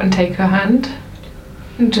reach out and take her hand.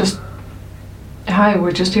 And just... Hi,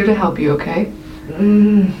 we're just here to help you, okay?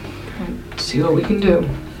 See what we can do.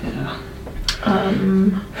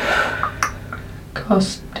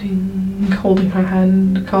 Casting... Holding her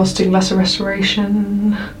hand. Casting Lesser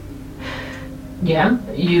Restoration. Yeah,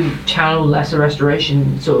 you channel Lesser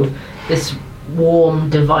Restoration, sort of this warm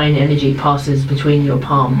divine energy passes between your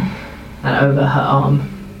palm and over her arm.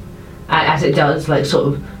 And as it does, like sort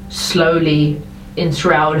of slowly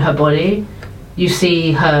enshroud her body, you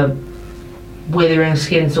see her withering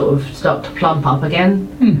skin sort of start to plump up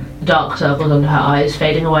again. Dark circles under her eyes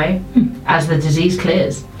fading away as the disease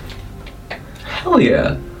clears. Hell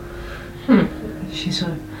yeah. She's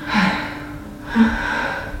sort of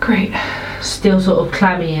Great. still sort of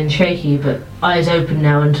clammy and shaky, but eyes open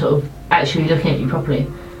now and sort of actually looking at you properly.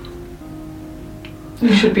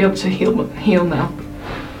 You should be able to heal now.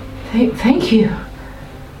 Thank you.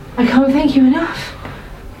 I can't thank you enough.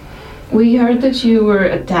 We heard that you were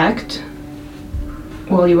attacked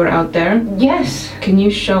while you were out there. Yes. Can you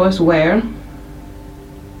show us where?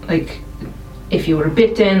 Like, if you were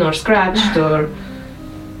bitten or scratched or...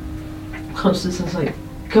 Constance is like,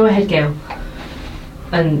 go ahead, Gale.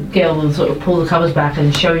 And Gale will sort of pull the covers back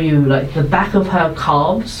and show you like the back of her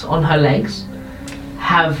calves on her legs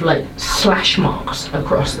have like slash marks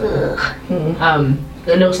across them.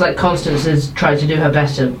 It looks like Constance has tried to do her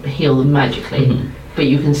best to heal them magically, but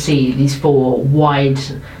you can see these 4 wide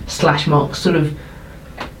slash marks, sort of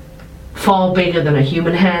far bigger than a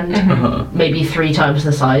human hand, maybe 3 times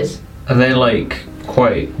the size. Are they like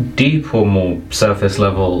quite deep or more surface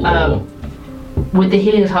level? Or? With the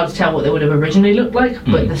healing, it's hard to tell what they would have originally looked like,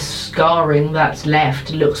 but the scarring that's left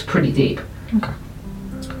looks pretty deep.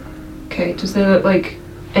 Okay, does there look like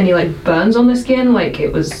any like burns on the skin? Like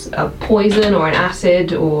it was a poison or an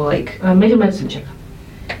acid or like... Make a medicine check.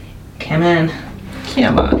 Come on.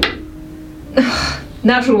 Come on.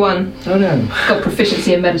 Natural 1. Oh no. Got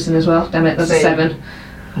proficiency in medicine as well. Damn it, that's a Same. 7.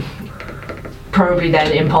 Probably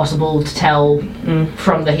then impossible to tell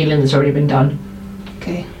from the healing that's already been done.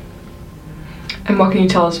 Okay. And what can you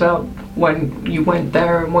tell us about when you went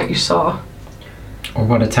there and what you saw? Or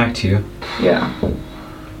what attacked you? Yeah.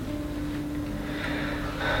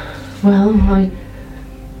 Well, I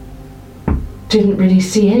didn't really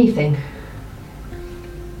see anything.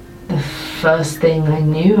 The first thing I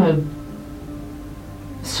knew, I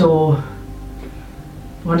saw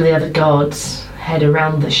one of the other guards head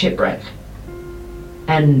around the shipwreck.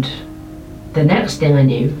 And the next thing I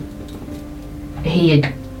knew, he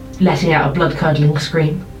had, letting out a blood-curdling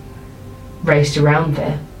scream, raced around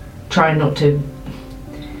there, trying not to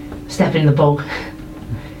step in the bog,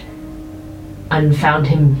 and found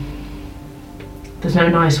him, there's no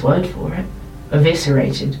nice word for it,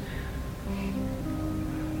 eviscerated.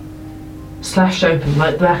 Slashed open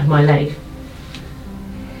like the back of my leg.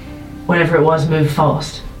 Whatever it was moved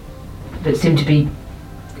fast, but it seemed to be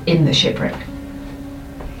in the shipwreck.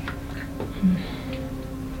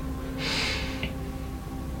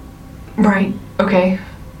 Right, okay.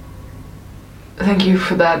 Thank you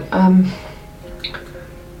for that.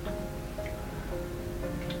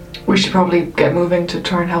 We should probably get moving to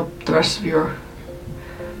try and help the rest of your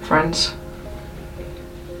friends.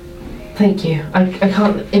 Thank you. I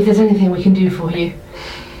can't, if there's anything we can do for you,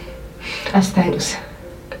 as thanks.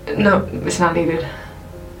 No, it's not needed.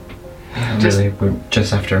 Yeah, Just- really, we're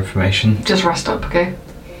just after information. Just rest up, okay?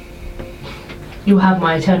 You have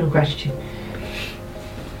my eternal gratitude.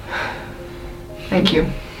 Thank you.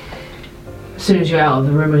 As soon as you're out of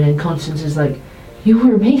the room again, Constance is like, you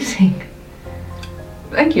were amazing.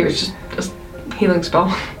 Thank you, it's just a healing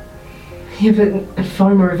spell. Yeah, but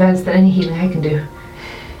far more events than any healing I can do.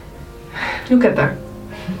 You'll get there.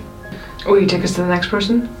 Will you take us to the next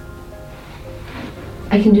person?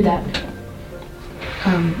 I can do that.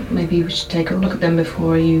 Maybe we should take a look at them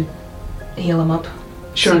before you heal them up.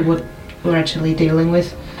 Sure. See what we're actually dealing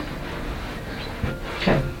with.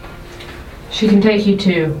 Okay. She can take you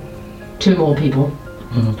to 2 more people.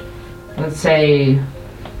 Let's say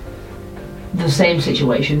the same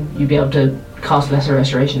situation. You'd be able to cast Lesser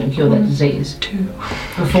Restoration and cure their disease. 2.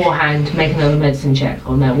 Beforehand, make another medicine check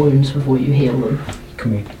on their wounds before you heal them.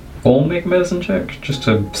 Can we all make a medicine check just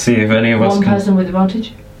to see if any of us One can? person with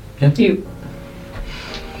advantage? You.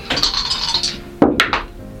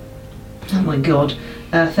 Oh my god.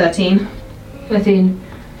 13. 13.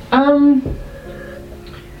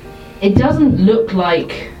 It doesn't look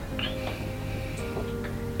like...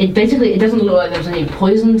 It doesn't look like there was any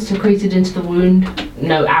poison secreted into the wound.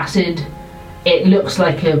 No acid. It looks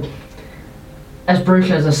like as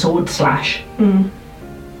brutal as a sword slash.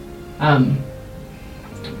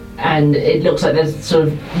 And it looks like there's sort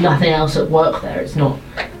of nothing else at work there. It's not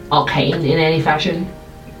arcane in any fashion.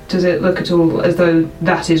 Does it look at all as though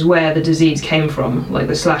that is where the disease came from? Like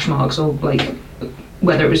the slash marks, or like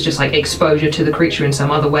whether it was just like exposure to the creature in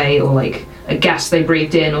some other way, or like a gas they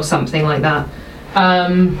breathed in or something like that?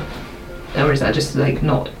 Or is that just like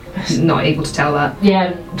not able to tell that?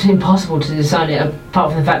 Yeah, it's impossible to discern it,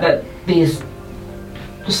 apart from the fact that these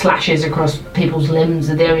slashes across people's limbs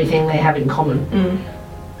are the only thing they have in common.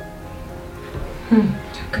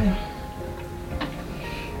 Okay.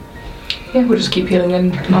 Yeah, we'll just keep healing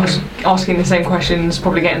and asking the same questions,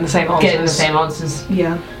 probably getting the same answers. Getting the same answers.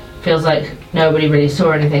 Yeah. Feels like nobody really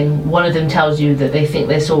saw anything. One of them tells you that they think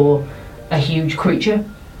they saw a huge creature.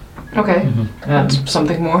 Okay, that's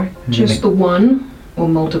something more. Just the one or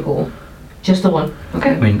multiple? Just the one.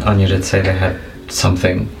 Okay. I mean, Anya did say they had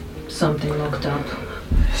something, Something locked up.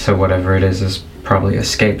 so whatever it is probably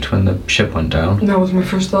escaped when the ship went down. That was my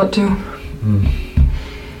first thought too.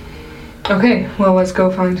 Okay, well let's go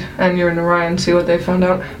find Anya and Orion, see what they found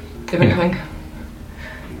out, if anything.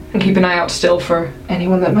 And keep an eye out still for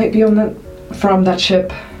anyone that might be on from that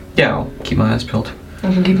ship. Yeah, I'll keep my eyes peeled.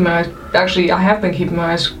 I've been keeping my eyes, actually I have been keeping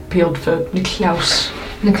my eyes peeled for Niklaus.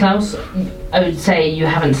 Niklaus, I would say you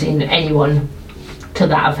haven't seen anyone to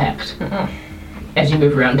that effect as you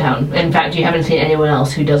move around town. In fact, you haven't seen anyone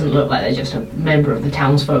else who doesn't look like they're just a member of the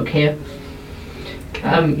townsfolk here. You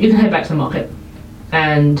can head back to the market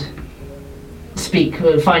and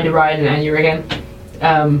find Orion and Anya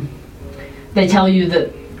again. They tell you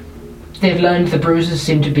that they've learned the Bruisers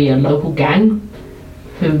seem to be a local gang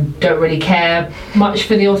who don't really care much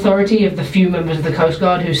for the authority of the few members of the Coast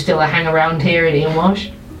Guard who still hang around here in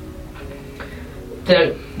Marsh.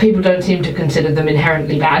 People don't seem to consider them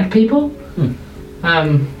inherently bad people.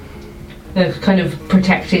 They're kind of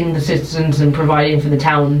protecting the citizens and providing for the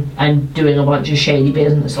town and doing a bunch of shady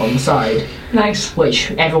business on the side. Nice.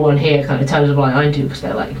 Which everyone here kind of turns a blind eye to because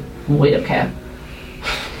they're like, we don't care.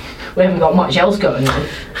 We haven't got much else going on.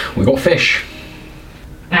 We got fish.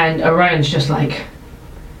 And Orion's just like,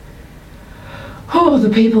 oh, the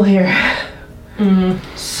people here.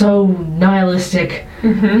 So nihilistic. They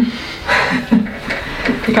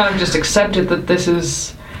kind of just accepted that this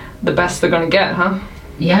is the best they're gonna get, huh?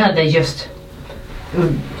 Yeah, they just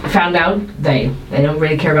found out they don't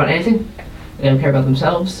really care about anything. They don't care about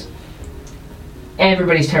themselves.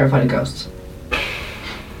 Everybody's terrified of ghosts.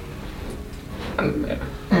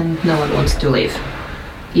 And no one wants to leave.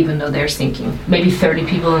 even though they're sinking. Maybe 30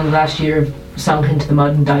 people in the last year have sunk into the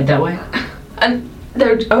mud and died that way. And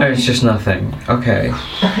they're There's just nothing. Okay.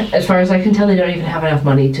 As far as I can tell, they don't even have enough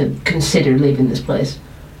money to consider leaving this place.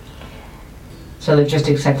 So they've just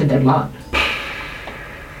accepted their lot.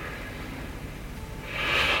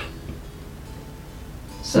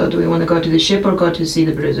 So do we want to go to the ship or go to see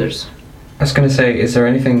the bruisers? I was gonna say, is there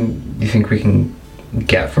anything you think we can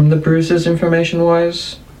get from the bruises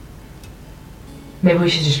information-wise? Maybe we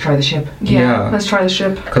should just try the ship. Yeah. Let's try the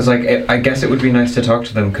ship. Because, like, I guess it would be nice to talk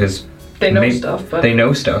to them, because They know stuff, but they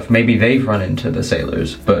know stuff. Maybe they've run into the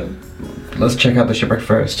sailors, but let's check out the shipwreck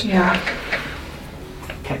first. yeah.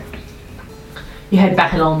 You head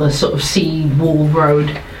back along the sort of sea wall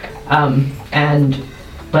road, and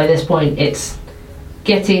by this point it's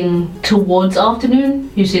getting towards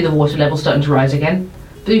afternoon. You see the water level starting to rise again,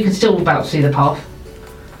 but you can still about see the path.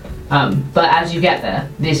 But as you get there,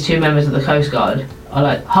 these two members of the Coast Guard are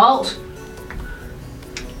like, "Halt!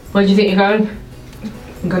 Where do you think you're going?"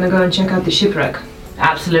 I'm gonna go and check out the shipwreck.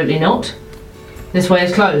 Absolutely not. This way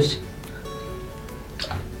is closed.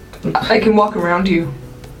 I can walk around you.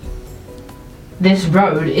 This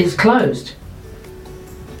road is closed.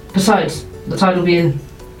 Besides, the tide will be in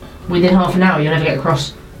within half an hour. You'll never get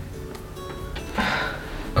across.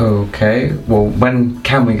 Okay, well, when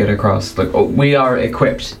can we get across? Like, we are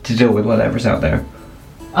equipped to deal with whatever's out there.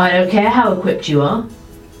 I don't care how equipped you are.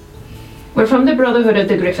 We're from the Brotherhood of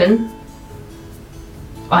the Griffin.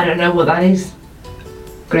 I don't know what that is.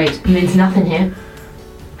 Great. It means nothing here.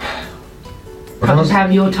 Can't just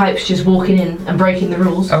have your types just walking in and breaking the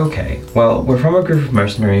rules. Okay, well, we're from a group of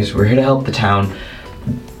mercenaries. We're here to help the town.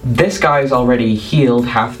 This guy's already healed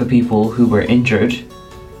half the people who were injured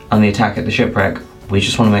on the attack at the shipwreck. We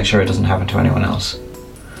just want to make sure it doesn't happen to anyone else.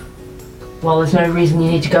 Well, there's no reason you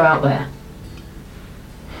need to go out there.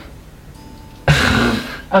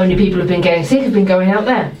 Only people who've been getting sick have been going out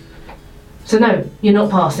there. So no, you're not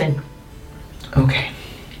passing. Okay.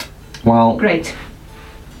 Well, Great.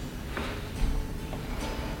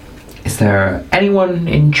 is there anyone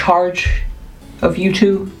in charge of you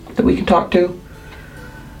two that we can talk to?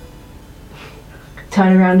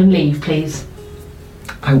 Turn around and leave, please.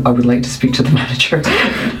 I would like to speak to the manager.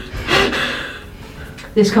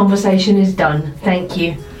 This conversation is done. Thank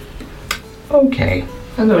you. Okay.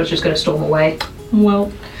 And I was just gonna storm away.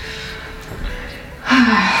 Well.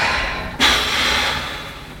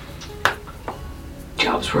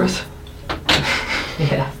 Job's worth.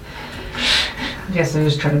 Yeah. I guess they're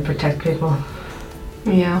just trying to protect people.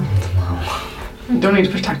 Yeah. You don't need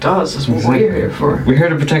to protect us. That's what we're here for. We're here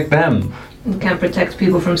to protect them. You can't protect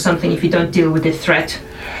people from something if you don't deal with the threat.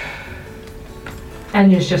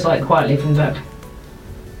 And it's just like quietly from the back.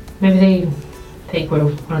 Maybe they think we're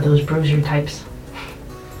one of those bruiser types.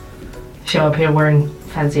 Show up here wearing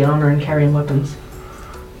fancy armor and carrying weapons.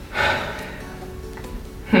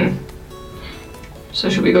 So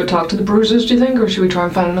should we go talk to the bruisers, do you think? Or should we try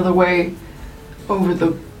and find another way over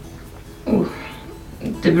the...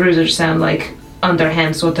 The bruisers sound like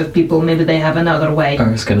underhand sort of people. Maybe they have another way. I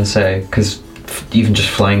was gonna say, because even just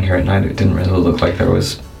flying here at night, it didn't really look like there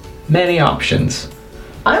was many options.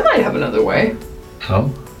 I might have another way.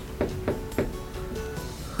 Oh?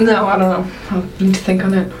 No, I don't know. I'll need to think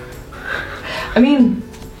on it. I mean,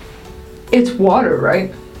 it's water,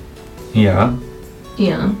 right? Yeah.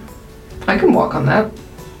 Yeah. I can walk on that.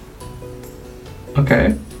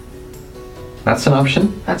 Okay. That's an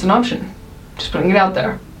option. That's an option. Just putting it out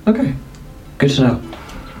there. Okay. Good to know.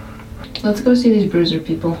 Let's go see these bruiser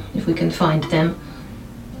people, if we can find them.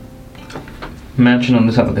 Mansion on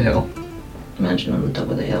the top of the hill. Mansion on the top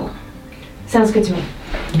of the hill. Sounds good to me.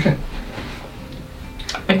 Okay.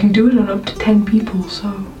 I can do it on up to 10 people, so...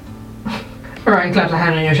 Alright, claps a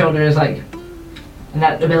hand on your shoulder and is like, and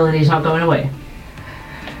that ability's not going away.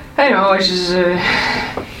 I know, I just...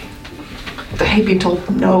 I hate being told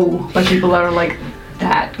no by people that are like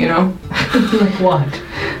that, you know? Like what?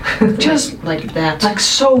 Just Like that. like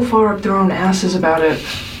so far up their own asses about it.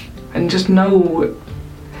 And just no...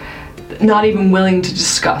 Not even willing to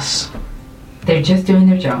discuss. They're just doing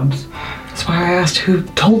their jobs. That's why I asked who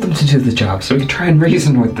told them to do the job, so we could try and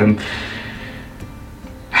reason with them.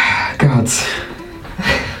 Gods.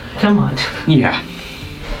 Come on. Yeah.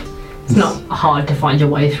 It's not hard to find your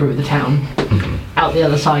way through the town. Out the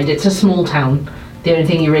other side, it's a small town. The only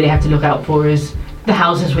thing you really have to look out for is the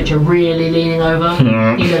houses which are really leaning over.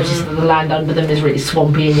 You notice that the land under them is really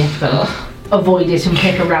swampy and you have to avoid it and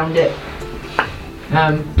pick around it.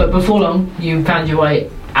 But before long, you found your way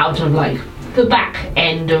out of like the back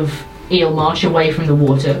end of Marsh, away from the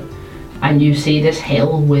water, and you see this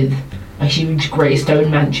hill with a huge grey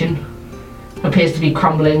stone mansion appears to be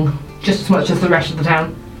crumbling just as much as the rest of the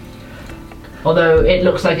town. Although it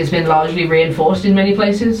looks like it's been largely reinforced in many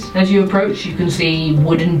places. As you approach, you can see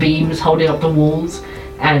wooden beams holding up the walls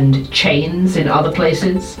and chains in other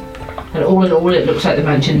places. And all in all, it looks like the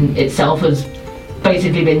mansion itself has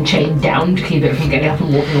basically been chained down to keep it from getting up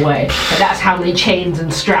and walking away. And that's how many chains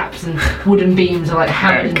and straps and wooden beams are like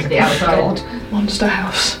hammered into the outside. God. Monster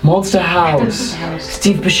house. Monster House.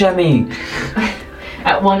 Steve Buscemi.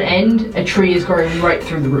 At one end, a tree is growing right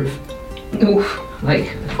through the roof. Oof.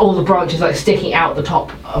 Like, all the branches like sticking out the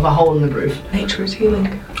top of a hole in the roof. Nature is healing.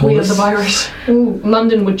 Well, We have this- the virus. Ooh,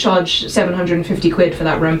 London would charge 750 quid for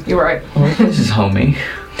that room. You're right. Well, this is homey.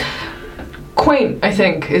 Quaint, I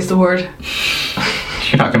think, is the word.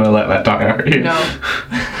 You're not going to let that die, are you? No.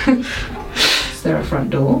 Is there a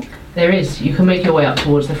front door? There is. You can make your way up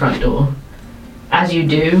towards the front door. As you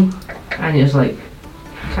do, and you're just like,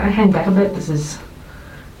 can I hang back a bit? This is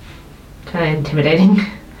kind of intimidating.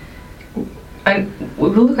 And we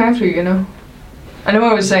will look after you, you know. I know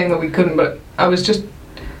I was saying that we couldn't, but I was just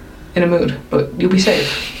in a mood. But you'll be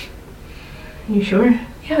safe. You sure?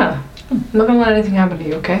 Yeah. I'm not gonna let anything happen to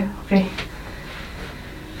you, okay? Okay.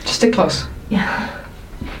 Just stick close. Yeah.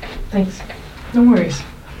 Thanks. No worries.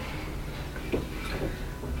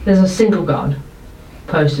 There's a single guard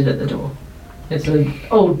posted at the door. It's an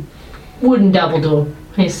old wooden double door.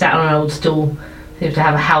 He's sat on an old stool. Seems to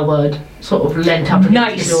have a halberd sort of leant up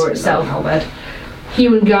against the door itself. Halberd.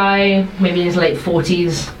 Human guy, maybe in his late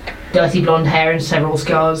 40s, dirty blonde hair and several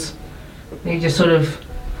scars. He just sort of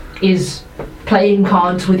is playing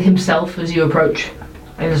cards with himself as you approach.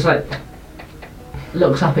 And just like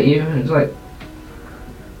looks up at you and is like,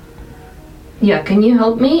 Yeah, can you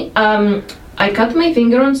help me? I cut my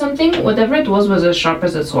finger on something. Whatever it was as sharp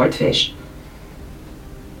as a swordfish.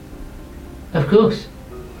 of course.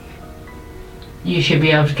 You should be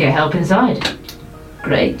able to get help inside.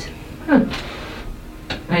 Great. And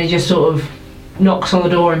he just sort of knocks on the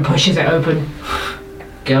door and pushes it open.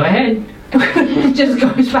 Go ahead. Just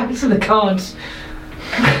goes back to the cards.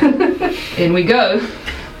 In we go.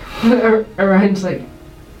 Orion's like,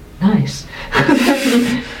 nice.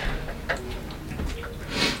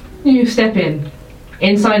 You step in.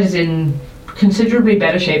 Inside is in considerably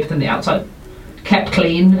better shape than the outside. Kept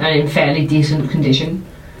clean and in fairly decent condition.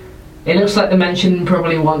 It looks like the mansion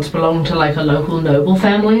probably once belonged to like a local noble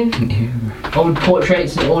family. Old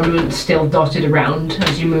portraits and ornaments still dotted around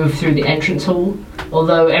as you move through the entrance hall,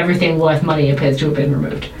 although everything worth money appears to have been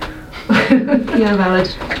removed. Yeah, valid.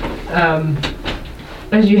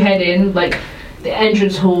 As you head in, like the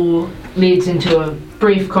entrance hall leads into a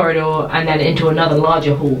brief corridor and then into another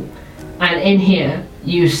larger hall. And in here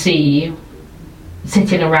you see,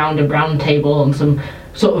 sitting around a round table on some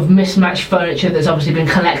sort of mismatched furniture that's obviously been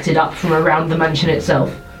collected up from around the mansion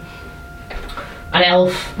itself. An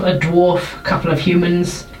elf, a dwarf, a couple of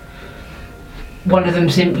humans. One of them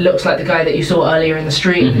looks like the guy that you saw earlier in the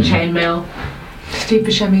street in the chainmail. Steve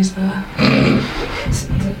Buscemi's there.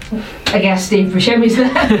 I guess Steve Buscemi's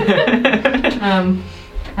there.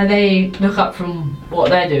 And they look up from what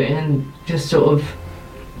they're doing and just sort of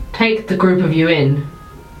take the group of you in.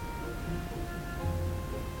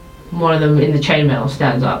 One of them in the chainmail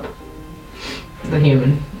stands up. The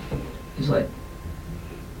human. He's like,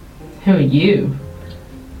 who are you?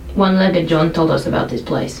 One-legged John told us about this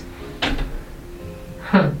place.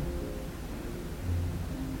 Huh.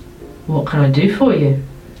 What can I do for you?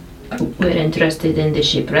 We're interested in the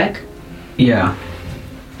shipwreck. Yeah.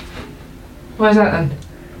 Why is that then?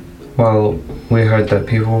 Well, we heard that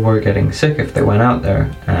people were getting sick if they went out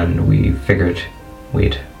there, and we figured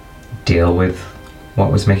we'd deal with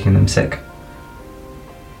what was making them sick.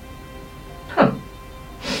 Huh.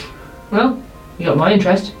 Well, you got my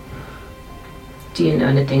interest. Do you know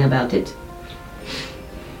anything about it?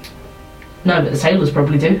 No, but the sailors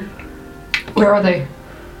probably do. Where are they?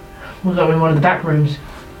 We got them in one of the back rooms.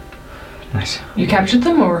 Nice. You captured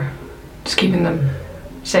them or just keeping them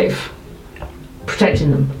safe?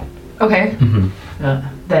 Protecting them. Okay. hmm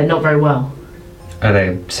They're not very well. Are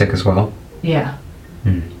they sick as well? Yeah.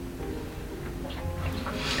 Hmm.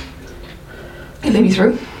 You lead me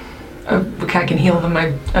through. I can heal them.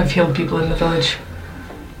 I've healed people in the village.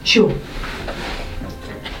 Sure.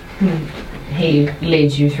 He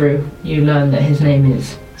leads you through. You learn that his name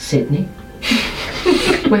is Sydney.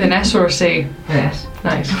 With an S or a C? Yes.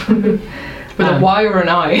 Nice. With a Y or an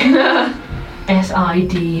I?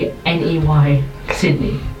 Sidney.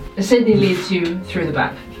 Sydney. Sydney leads you through the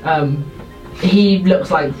back. He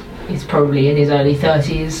looks like he's probably in his early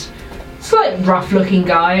 30s. Slight rough looking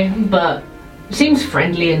guy, but seems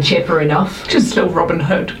friendly and chipper enough. Just little Robin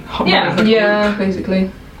Hood. Yeah. Yeah,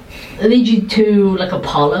 basically. It leads you to like a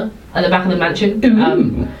parlour at the back of the mansion.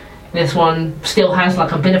 This one still has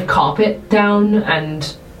like a bit of carpet down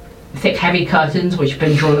and thick heavy curtains which have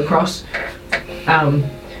been drawn across.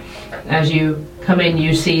 As you come in,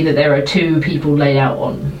 you see that there are two people laid out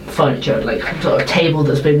on furniture, like sort of table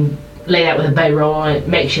that's been laid out with a bedroll on it,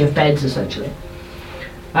 makeshift beds essentially.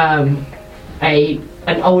 An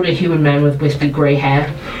older human man with wispy grey hair,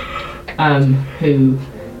 who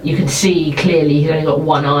you can see clearly he's only got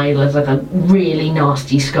one eye, there's like a really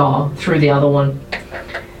nasty scar through the other one,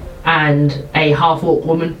 and a half-orc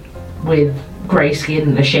woman with grey skin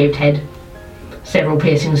and a shaved head, several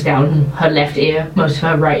piercings down her left ear, most of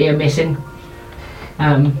her right ear missing,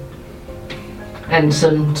 and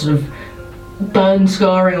some sort of burn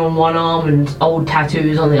scarring on one arm and old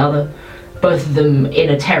tattoos on the other, both of them in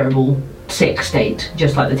a terrible sick state,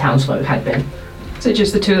 just like the townsfolk had been. So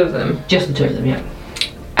just the two of them? Just the two of them, yeah.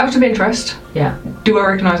 Out of interest, Yeah. do I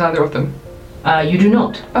recognise either of them? You do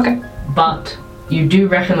not, Okay. but you do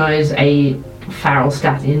recognise a Farrell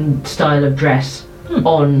Statin style of dress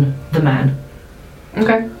on the man.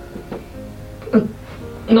 Okay.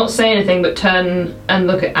 Not say anything, but turn and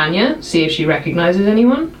look at Anya, see if she recognises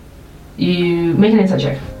anyone. You make an insight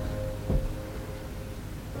check.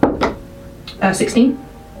 16.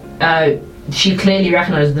 She clearly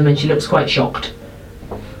recognises them and she looks quite shocked.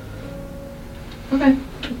 Okay.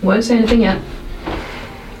 Won't say anything yet.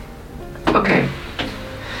 Okay.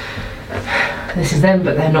 This is them,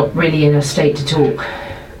 but they're not really in a state to talk.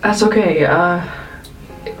 That's okay.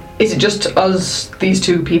 Is it just us, these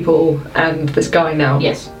two people, and this guy now?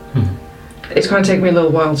 Yes. It's going to take me a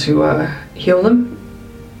little while to heal them.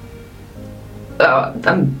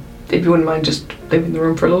 If you wouldn't mind just leaving the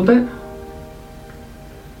room for a little bit.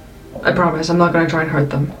 I promise, I'm not going to try and hurt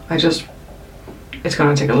them. It's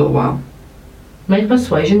going to take a little while. Make a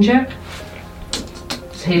persuasion check.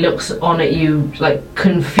 So he looks on at you, like,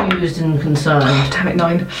 confused and concerned. Oh, damn it,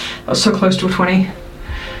 9. That was so close to a 20.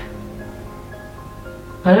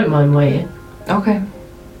 I don't mind waiting. Okay.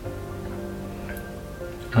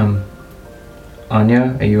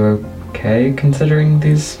 Anya, are you okay considering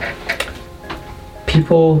these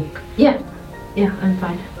people? Yeah, I'm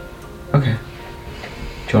fine. Okay.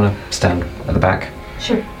 Do you want to stand at the back?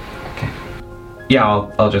 Sure. Yeah,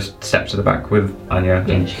 I'll just step to the back with Anya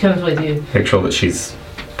Yeah, and she comes with you, make sure that she's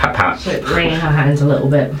pat. so wringing her hands a little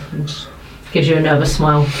bit. And just gives you a nervous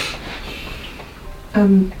smile.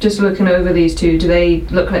 Just looking over these two, do they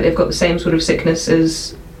look like they've got the same sort of sickness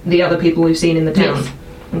as the other people we've seen in the town? Yes.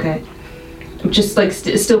 Okay. I'm just like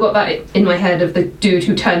still got that in my head of the dude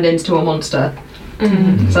who turned into a monster.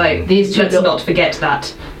 Mm-hmm. It's like, These two let's look not forget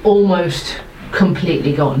that. almost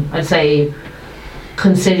completely gone. I'd say,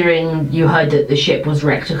 considering you heard that the ship was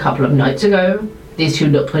wrecked a couple of nights ago, these two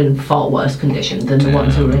look in far worse condition than the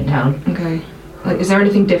ones who were in town. Okay. Like, is there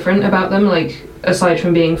anything different about them, like, aside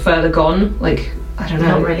from being further gone? Like, I don't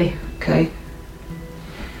know. Not really. Okay.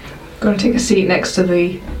 Going to take a seat next to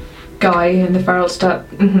the guy in the Farrell Stat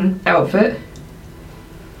outfit.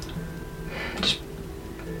 Just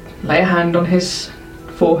lay a hand on his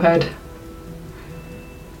forehead.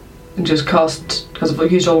 And just cast, because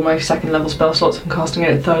I've used all my second level spell slots, I'm casting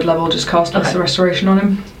it at third level, just cast Lesser Restoration on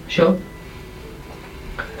him. Sure.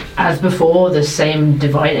 As before, the same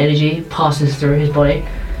divine energy passes through his body.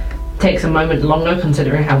 Takes a moment longer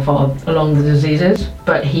considering how far along the disease is,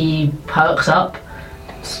 but he perks up,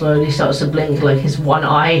 slowly starts to blink like his one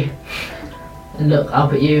eye, and look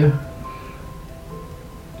up at you.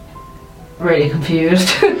 Really confused.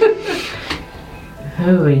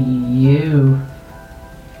 Who are you?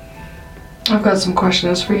 I've got some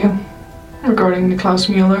questions for you regarding Niklaus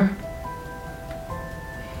Mueller.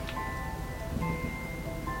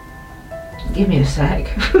 Give me a sec.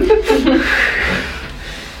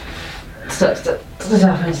 Starts to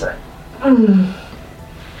tap and say,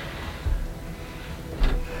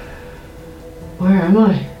 where am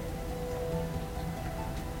I?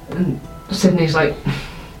 And Sydney's like,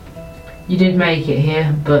 you did make it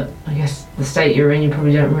here, but I guess the state you're in, you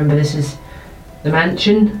probably don't remember this is the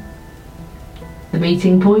mansion, the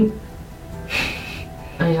meeting point.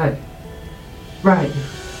 And he's like, right.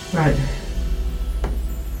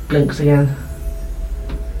 Blinks again.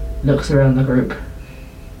 Looks around the group.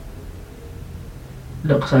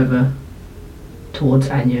 Looks over towards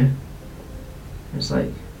Anya. It's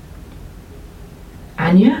like,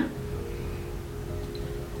 Anya?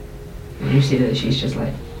 And you see that she's just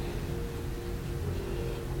like,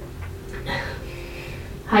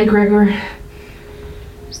 hi Gregor.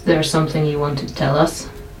 Is there something you wanted to tell us?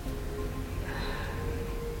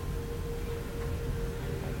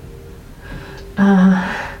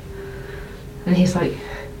 And he's like,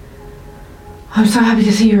 I'm so happy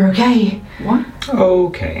to see you're okay. What?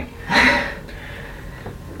 Okay.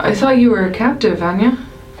 I thought you were a captive, Anya.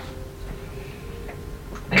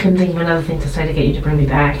 I couldn't think of another thing to say to get you to bring me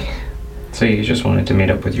back. So you just wanted to meet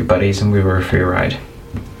up with your buddies and we were a free ride.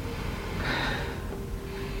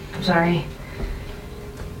 I'm sorry.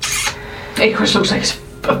 Icarus looks like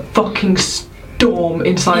a fucking storm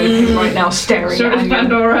inside of him right now, staring So at does Anya.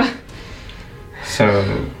 Pandora.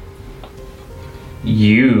 So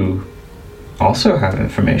you also have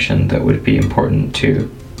information that would be important to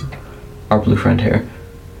our blue friend here.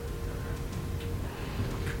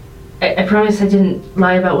 I promise I didn't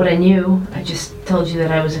lie about what I knew. I just told you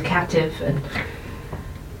that I was a captive and...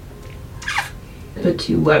 But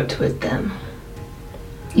you worked with them.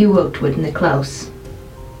 You worked with Niklaus.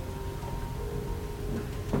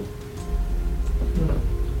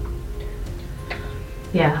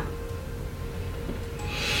 Yeah.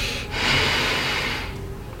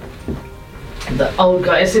 The old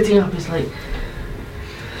guy is sitting up, is like...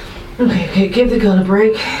 Okay, give the girl a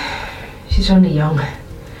break. She's only young.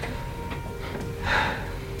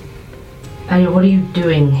 Anya, what are you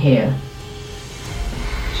doing here?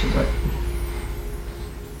 She's like...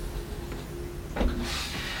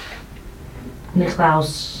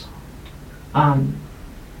 Niklaus,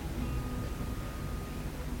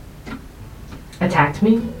 attacked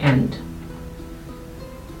me and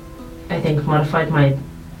I think modified my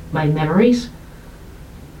memories.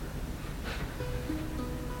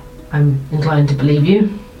 I'm inclined to believe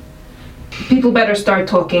you. People better start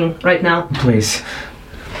talking right now. Please.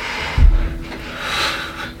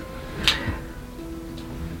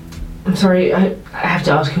 I'm sorry, I have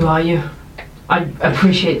to ask, who are you? I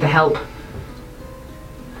appreciate the help.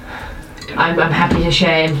 I'm happy to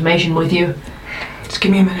share information with you. Just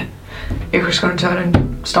give me a minute. Icarus is going to turn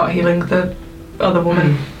and start healing the other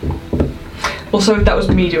woman. Also, that was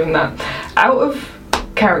me doing that. Out of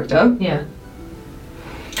character, Yeah.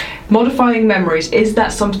 modifying memories, is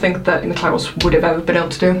that something that Niklaus would have ever been able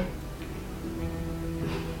to do?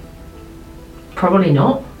 Probably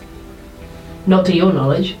not. Not to your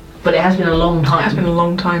knowledge, but it has been a long time. It has been a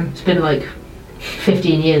long time. It's been like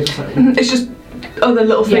 15 years or something. It's just other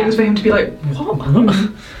little things Yeah. for him to be like,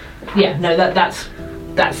 what? Yeah, no,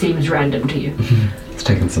 that seems random to you. It's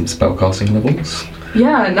taken some spellcasting levels.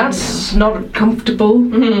 Yeah, and that's not comfortable.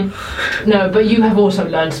 No, but you have also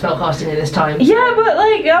learned spellcasting at this time. Yeah, but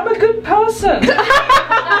like, I'm a good person.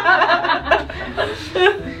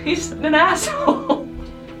 He's an asshole.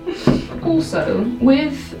 Also,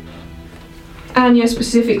 with Anya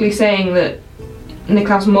specifically saying that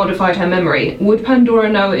Niklaus modified her memory, would Pandora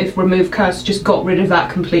know if Remove Curse just got rid of that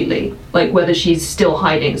completely? Like, whether she's still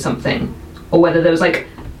hiding something? Or whether there was like,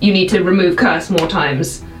 you need to remove Curse more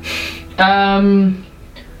times?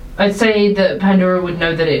 I'd say that Pandora would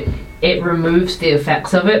know that it removes the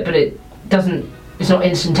effects of it, but it doesn't. It's not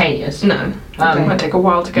instantaneous. No. It might take a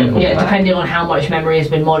while to get it all Yeah, back. depending on how much memory has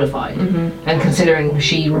been modified, and considering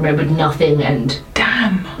she remembered nothing and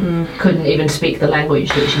Damn. couldn't even speak the language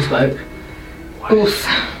that she spoke. Oof.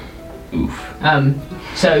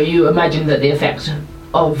 So you imagine that the effects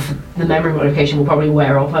of the memory modification will probably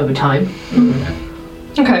wear off over time.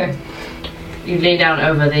 Okay. You lean down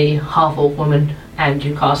over the half-orc woman and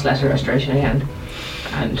you cast Lesser Restoration again.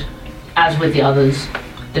 And as with the others,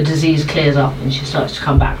 the disease clears up and she starts to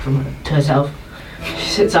come back to herself. She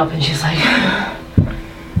sits up and she's like,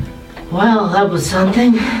 well, that was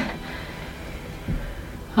something.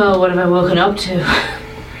 Oh, what have I woken up to?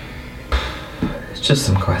 It's just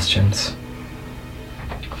some questions.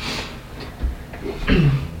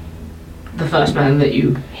 The first man that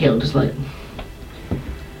you healed is like,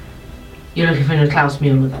 you're looking for Niklaus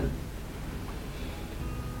Mueller then?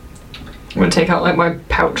 I'm gonna take out like my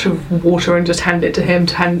pouch of water and just hand it to him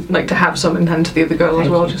to have some and hand to the other girl as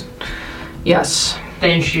Thank well. you. Just yes.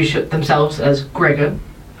 They introduce themselves as Gregor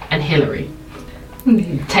and Hillary.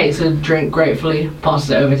 He takes a drink gratefully,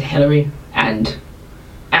 passes it over to Hillary, and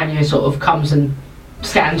Anya sort of comes and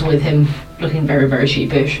stands with him, looking very, very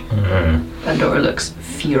sheepish, Pandora looks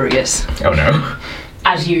furious. Oh no.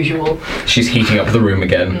 as usual. She's heating up the room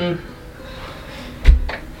again.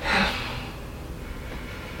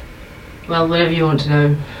 Well, whatever you want to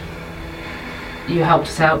know. You helped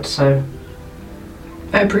us out, so...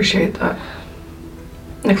 I appreciate that.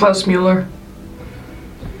 Niklaus Mueller.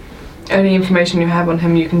 Any information you have on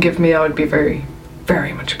him you can give me, that would be very,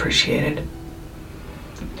 very much appreciated.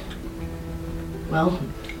 Well,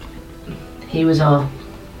 he was our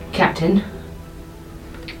captain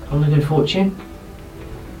on the Good Fortune.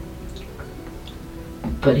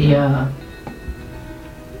 But he,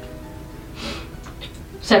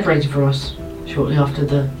 separated from us shortly after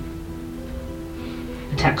the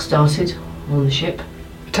attack started on the ship.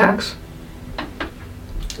 Attacks?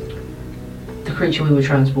 The creature we were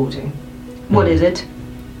transporting. What is it?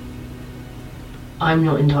 I'm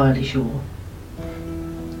not entirely sure.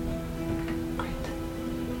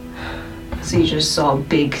 So you just saw a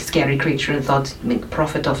big, scary creature and thought, make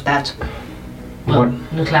profit off that. Well, What?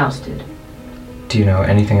 Niklaus did. Do you know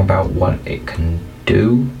anything about what it can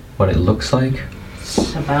do? What it looks like?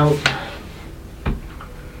 It's about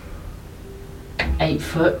 8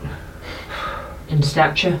 foot in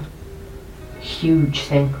stature. Huge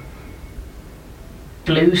thing.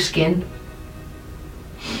 Blue skin.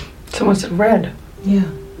 Someone said red. Yeah.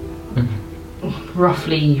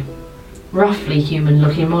 Roughly human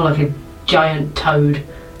looking, more like a giant toad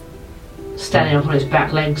standing up on its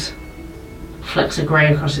back legs. Flecks of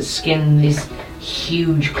grey across its skin, these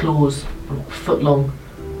huge claws, a foot long.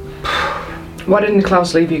 Why didn't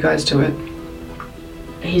Klaus leave you guys to it?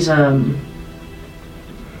 He's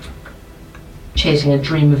chasing a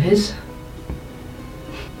dream of his.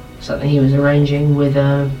 Something he was arranging with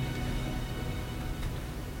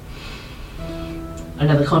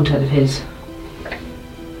another contact of his.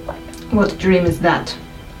 What dream is that?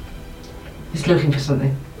 He's looking for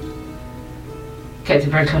something. Gets it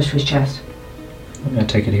very close to his chest. I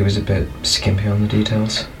take it he was a bit skimpy on the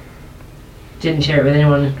details. Didn't share it with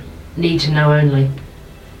anyone. Need to know only.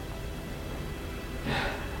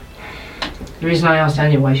 The reason I asked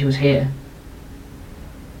Anya why she was here,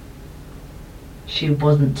 she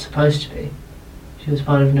wasn't supposed to be. She was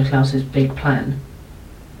part of Niklaus's big plan.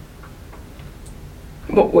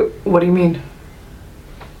 What do you mean?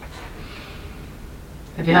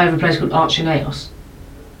 Have you heard of a place called Archenaeus?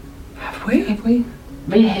 Have we?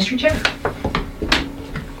 Make a history check.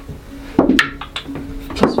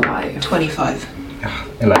 +5. 25.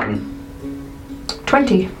 11.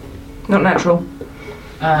 20. Not natural.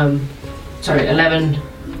 Sorry, 11,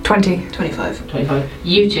 20. 25. 25.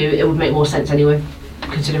 You two, it would make more sense anyway,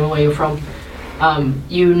 considering where you're from.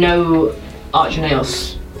 You know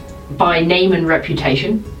Archenaeus by name and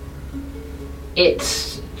reputation.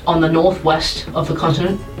 It's on the northwest of the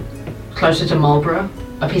continent, closer to Marlborough,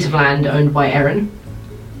 a piece of land owned by Erin,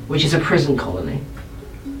 which is a prison colony.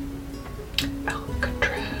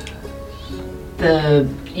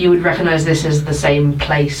 You would recognise this as the same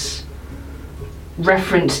place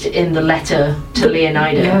referenced in the letter to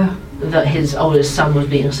Leonida Yeah. that his oldest son was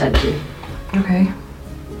being sent to. Okay.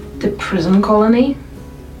 The prison colony?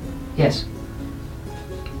 Yes.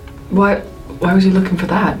 Why was he looking for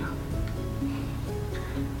that?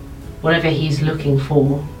 Whatever he's looking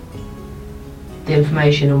for, the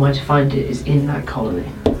information on where to find it is in that colony.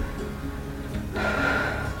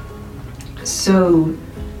 So,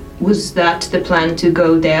 was that the plan to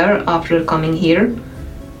go there after coming here?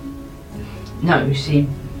 No, you see,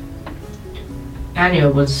 Anya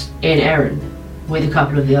was in Erin with a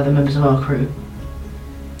couple of the other members of our crew.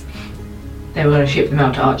 They were going to ship them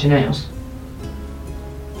out to Archenaeus.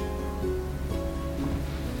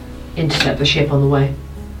 Intercept the ship on the way.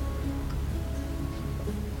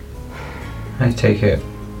 I take it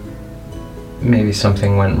maybe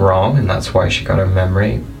something went wrong and that's why she got her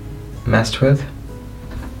memory messed with?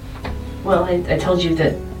 Well, I told you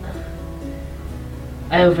that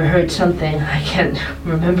I overheard something. I can't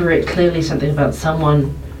remember it clearly. Something about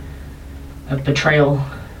someone, a betrayal.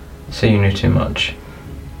 So you knew too much.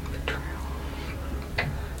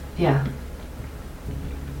 Yeah.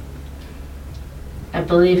 I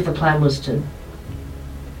believe the plan was to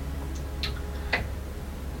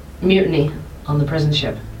mutiny on the prison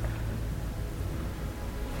ship.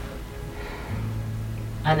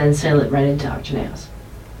 And then sail it right into Archenaeus.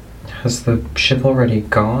 Has the ship already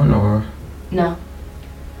gone or No.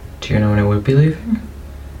 do you know when it would be leaving?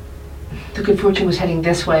 The Good Fortune was heading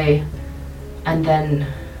this way, and then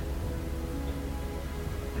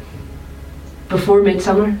before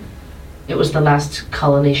midsummer, it was the last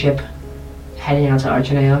colony ship heading out to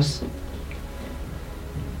Archenaeus.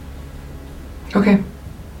 Okay.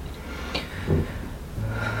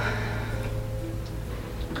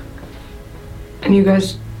 And you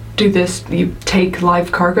guys do this, you take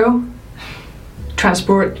live cargo?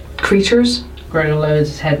 Transport creatures? Gregor lowers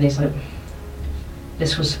his head and he's like,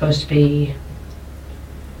 this was supposed to be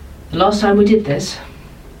the last time we did this.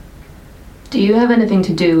 Do you have anything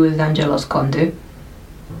to do with Angelos Condu?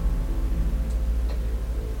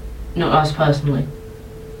 Not us personally.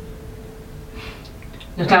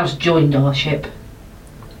 Niklaus joined our ship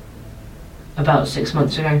about 6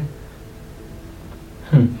 months ago.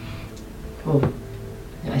 Well,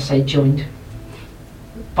 I say joined.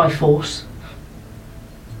 By force.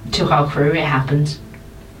 Took our crew, it happens.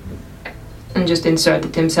 And just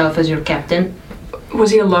inserted himself as your captain?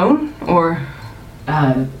 Was he alone, or?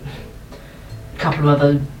 A couple of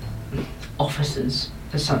other officers,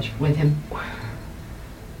 as such, with him.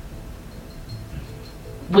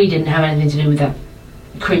 We didn't have anything to do with that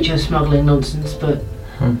creature smuggling nonsense, but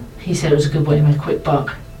he said it was a good way to make a quick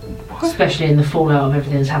buck. What? Especially in the fallout of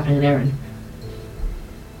everything that's happening in Erin.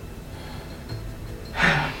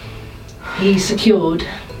 He secured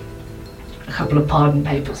a couple of pardon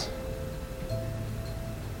papers.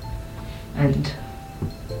 And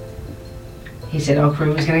he said our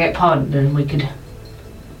crew was going to get pardoned and we could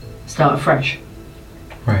start afresh.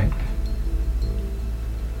 Right.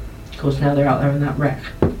 Of course, now they're out there in that wreck.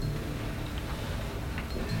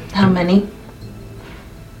 How many?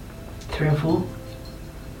 3 or 4.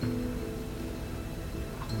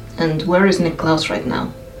 And where is Niklaus right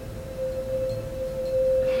now?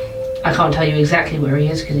 I can't tell you exactly where he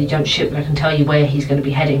is because he jumped ship, but I can tell you where he's going to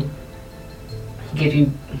be heading. I can give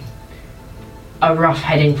you a rough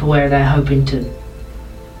heading for where they're hoping to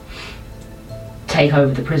take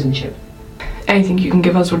over the prison ship. Anything you can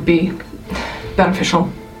give us would be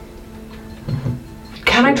beneficial.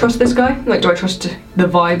 Can I trust this guy? Like, do I trust the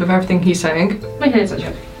vibe of everything he's saying? Make an insight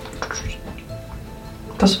check.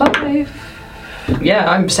 +5. Yeah,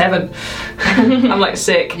 I'm 7. I'm like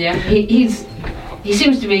sick. Yeah, he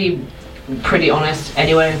seems to be pretty honest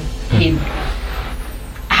anyway. He,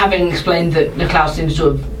 having explained that Niklaus seems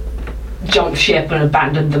to have jumped ship and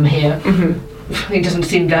abandoned them here, he doesn't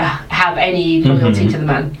seem to have any loyalty to the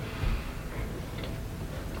man.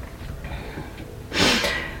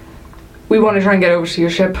 We want to try and get over to your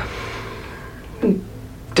ship.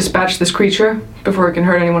 Dispatch this creature before it can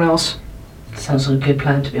hurt anyone else. Sounds like a good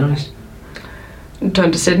plan, to be honest.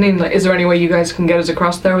 Turn to Sydney and like, is there any way you guys can get us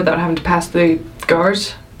across there without having to pass the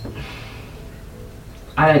guards?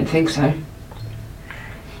 I don't think so.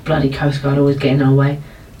 Bloody Coast Guard always get in our way.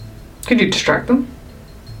 Could you distract them?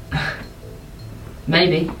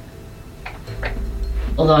 Maybe.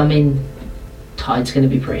 Although, I mean, tide's going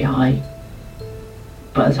to be pretty high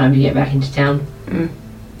by the time you get back into town.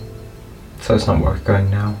 So it's not worth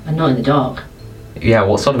going now. And not in the dark. Yeah,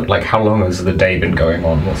 what sort of, like, how long has the day been going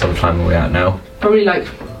on? What sort of time are we at now? Probably like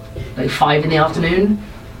 5 in the afternoon.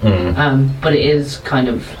 But it is kind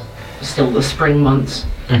of still the spring months.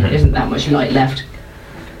 There isn't that much light left.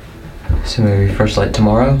 So maybe first light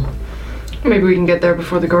tomorrow? Maybe we can get there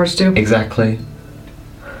before the guards do. Exactly.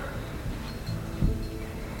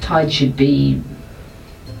 Tide should be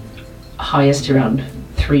highest around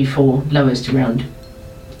 3, 4, lowest around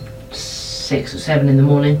 6 or 7 in the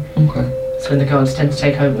morning. Okay. That's when the guards tend to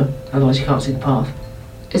take over, otherwise you can't see the path.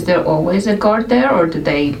 Is there always a guard there, or do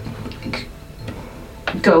they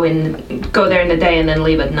go there in the day and then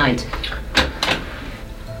leave at night?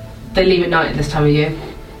 They leave at night at this time of year.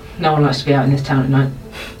 No one likes to be out in this town at night.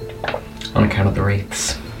 On account of the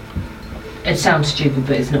wraiths. It sounds stupid,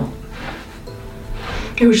 but it's not.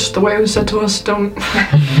 It was just the way it was said to us, don't...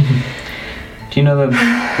 Do you know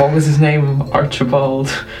what was his name? Archibald?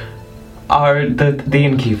 The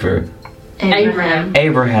innkeeper.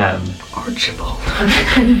 Abraham. Archibald.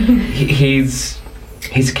 He's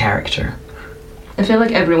a character. I feel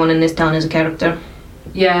like everyone in this town is a character.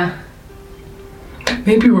 Yeah.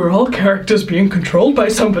 Maybe we're all characters being controlled by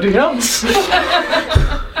somebody else.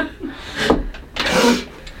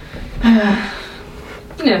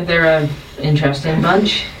 Yeah, they're an interesting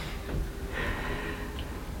bunch.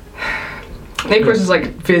 Nicholas is like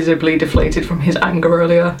visibly deflated from his anger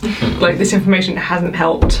earlier. Like this information hasn't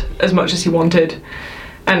helped as much as he wanted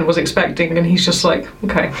and was expecting, and he's just like,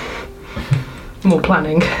 okay, more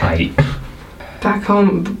planning. Right. Back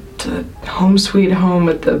home to home sweet home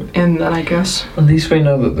at the inn then, I guess. At least we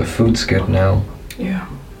know that the food's good now. Yeah.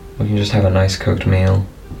 We can just have a nice cooked meal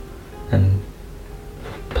and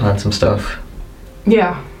plan some stuff.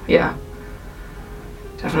 Yeah.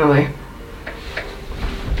 Definitely.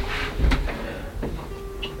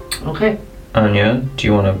 Okay. Anya, do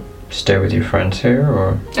you want to stay with your friends here,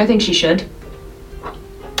 or...? I think she should.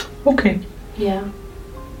 Okay. Yeah.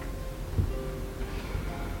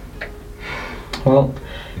 Well,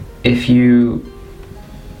 if you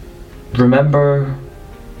remember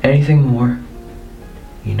anything more,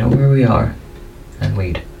 you know where we are, and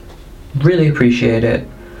we'd really appreciate it.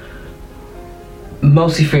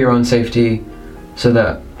 Mostly for your own safety, so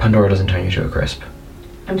that Pandora doesn't turn you to a crisp.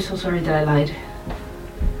 I'm so sorry that I lied.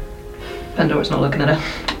 Pandora's not looking at her.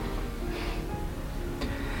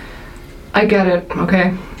 I get it,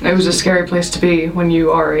 okay? It was a scary place to be when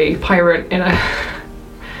you are a pirate in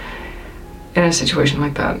a situation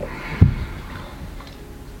like that.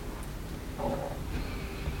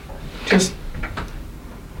 Just...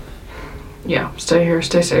 yeah, stay here,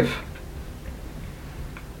 stay safe.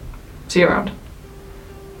 See you around.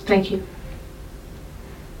 Thank you.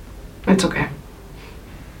 It's okay.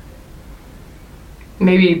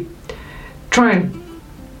 Maybe try and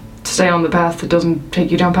stay on the path that doesn't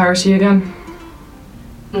take you down piracy again.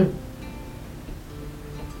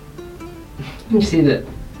 You see that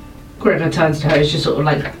Gregor turns to her, it's just sort of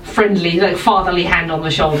like friendly, like fatherly hand on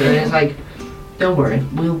the shoulder, and it's like, don't worry,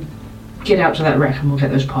 we'll get out to that wreck and we'll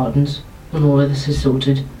get those pardons when all of this is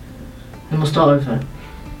sorted. And we'll start over.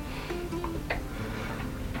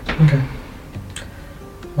 Okay.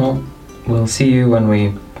 Well, we'll see you when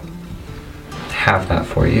we have that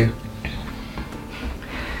for you.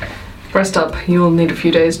 Rest up. You'll need a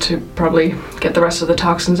few days to probably get the rest of the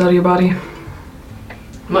toxins out of your body.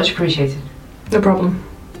 Much appreciated. No problem.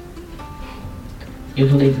 You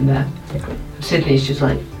can leave them there. Sydney's just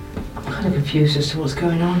like, I'm kind of confused as to what's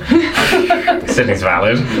going on. Sydney's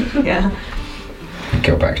valid. Yeah.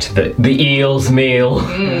 Go back to the eel's meal.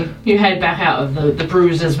 You head back out of the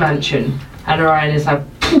Bruiser's mansion, and Orion is like,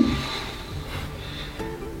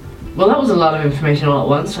 well, that was a lot of information all at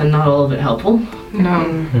once, and not all of it helpful.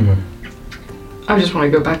 No. I just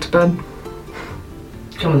want to go back to bed.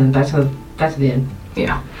 Come on then, back to the inn.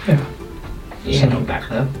 Yeah. Yeah, not back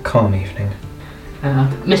though. Calm evening.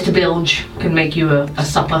 Mr. Bilge can make you a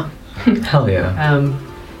supper. Hell yeah.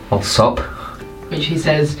 I'll sup. Which he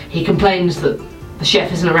says, he complains that the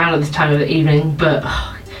chef isn't around at this time of the evening, but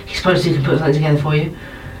he supposes he can put something together for you.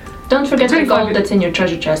 Don't forget the 25 gold that's in your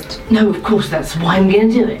treasure chest. No, of course, that's why I'm gonna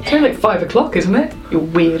do it. It's only like 5 o'clock, isn't it? You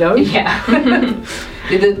weirdo. Yeah.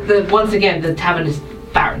 Once again, the tavern is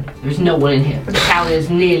barren. There's no one in here. The tavern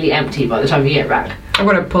is nearly empty by the time you get back. I'm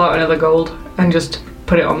gonna pull out another gold and just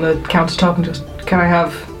put it on the countertop and just, can I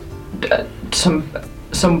have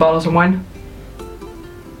some bottles of wine?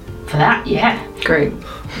 For that, yeah. Great.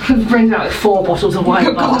 Brings out like 4 bottles of wine Oh,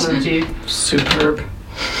 and passes them to you. Superb.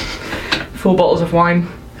 4 bottles of wine.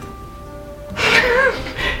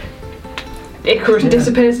 Icarus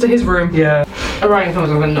disappears to his room. Yeah. Orion comes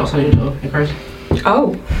over and knocks on your door. Icarus.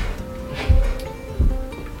 Oh.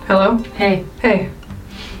 Hello? Hey, Hey.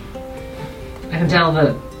 I can tell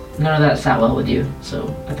that none of that sat well with you,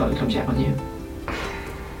 so I thought I'd come check on you.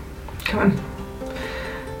 Come on.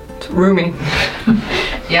 It's roomy.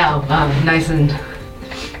 Yeah, nice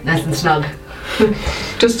and snug.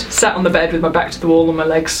 Just sat on the bed with my back to the wall and my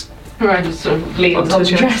legs. Orion just sort of leans Onto on the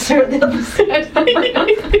the chair. dresser at the other side.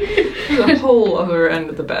 The whole other end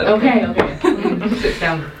of the bed. Okay. Sit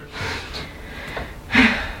down.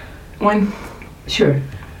 Wine. Sure.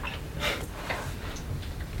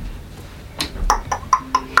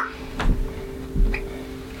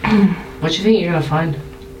 What do you think you're gonna find?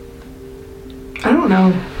 I don't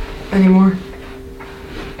know anymore.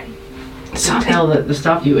 I can tell that the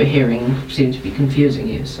stuff you were hearing seemed to be confusing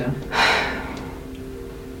you, so.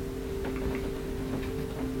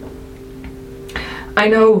 I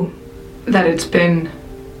know that it's been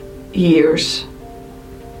years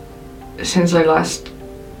since I last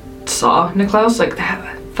saw Niklaus. Like,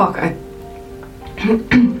 fuck, I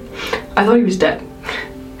thought he was dead.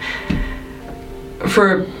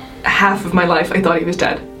 For half of my life, I thought he was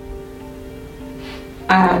dead.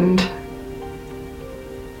 And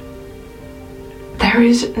there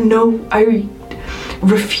is no... I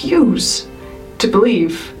refuse to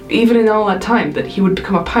believe, even in all that time, that he would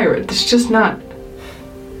become a pirate. It's just not...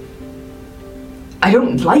 I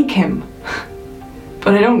don't like him,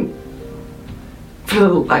 but I don't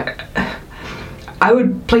feel like I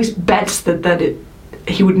would place bets that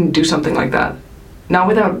he wouldn't do something like that, not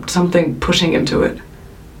without something pushing him to it.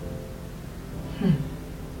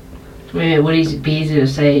 Maybe it would be easy to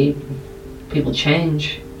say people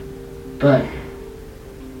change, but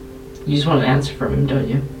you just want an answer from him, don't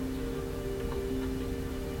you?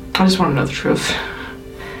 I just want to know the truth.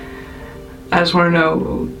 I just want to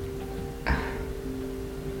know.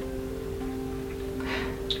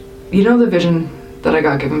 You know the vision that I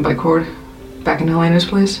got given by Cord back in Helena's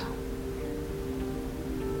place?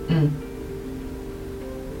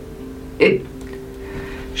 It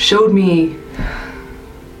showed me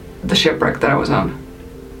the shipwreck that I was on.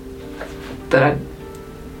 That I'd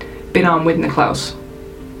been on with Niklaus.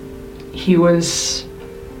 He was...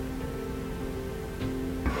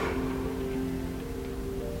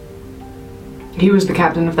 He was the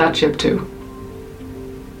captain of that ship too.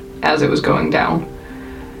 As it was going down.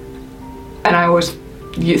 And I always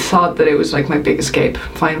thought that it was like my big escape,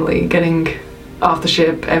 finally getting off the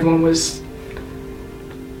ship. Everyone was...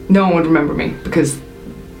 No one would remember me, because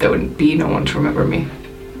there wouldn't be no one to remember me.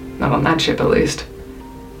 Not on that ship, at least.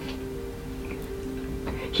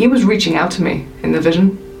 He was reaching out to me in the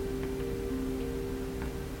vision.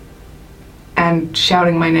 And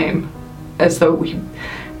shouting my name. as though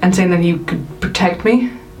and saying that he could protect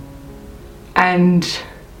me. And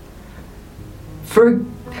for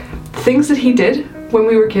things that he did when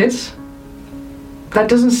we were kids, that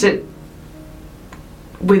doesn't sit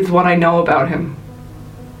with what I know about him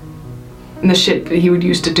and the shit that he would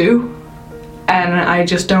used to do. And I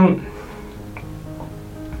just don't.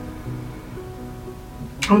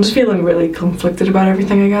 I'm just feeling really conflicted about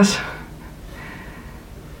everything, I guess.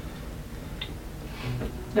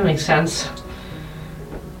 That makes sense.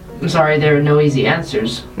 I'm sorry, there are no easy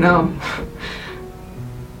answers. No.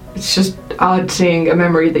 It's just odd seeing a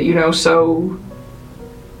memory that you know so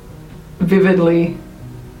vividly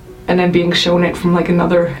and then being shown it from like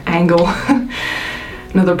another angle,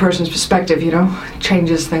 another person's perspective, you know? It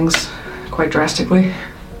changes things quite drastically.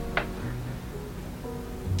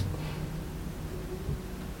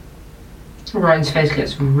 Ryan's face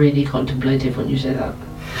gets really contemplative when you say that.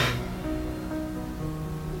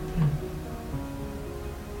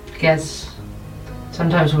 I guess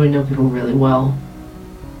sometimes when we know people really well,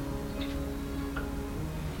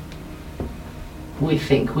 we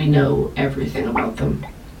think we know everything about them.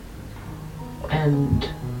 And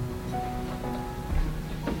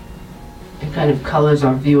it kind of colors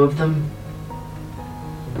our view of them.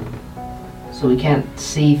 So we can't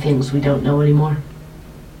see things we don't know anymore.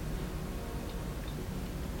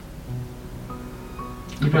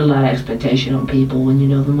 You put a lot of expectation on people when you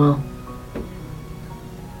know them well.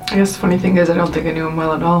 I guess the funny thing is I don't think I knew him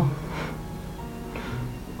well at all.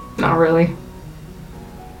 Not really.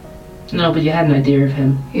 No, but you had an idea of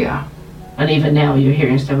him. Yeah. And even now you're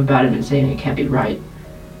hearing stuff about him and saying it can't be right.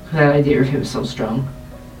 That idea of him is so strong.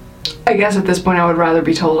 I guess at this point I would rather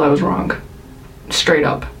be told I was wrong. Straight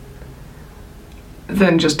up.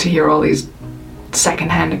 Than just to hear all these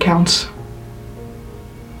secondhand accounts.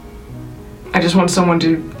 I just want someone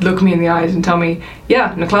to look me in the eyes and tell me,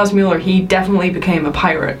 yeah, Niklaus Mueller, he definitely became a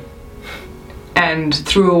pirate. And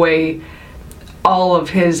threw away all of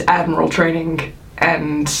his admiral training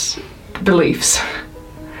and beliefs.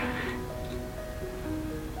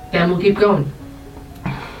 Then we'll keep going.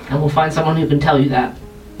 And we'll find someone who can tell you that.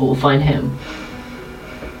 But we'll find him.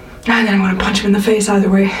 And then I'm gonna punch him in the face either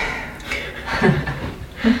way.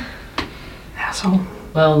 Asshole.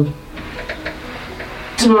 Well,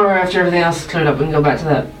 tomorrow after everything else is cleared up, we can go back to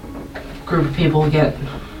that group of people,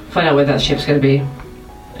 find out where that ship's gonna be,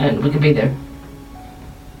 and we can be there.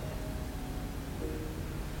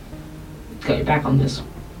 Got your back on this.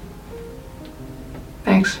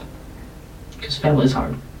 Thanks. Because family's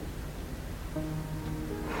hard.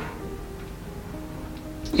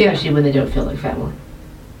 Yeah. Especially when they don't feel like family.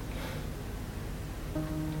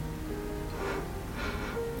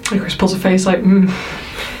 Chris pulls a face like,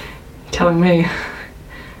 telling me.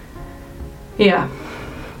 Yeah.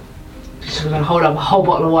 Just gonna hold up a whole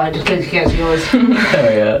bottle of wine just in case you can't see yours. Oh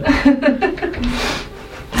yeah.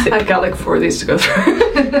 I've got like 4 of these to go through.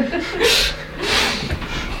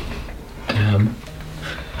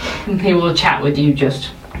 And he will chat with you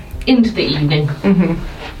just into the evening.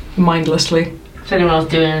 Mindlessly. Is anyone else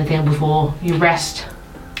doing anything before you rest?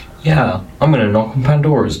 Yeah, I'm gonna knock on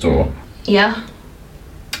Pandora's door. Yeah,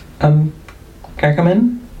 Can I come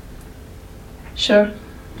in? sure.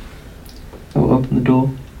 I'll open the door.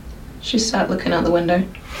 She sat looking out the window.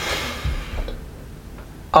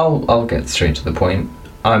 I'll get straight to the point.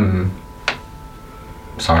 I'm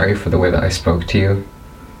sorry for the way that I spoke to you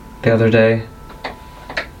the other day.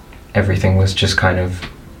 Everything was just kind of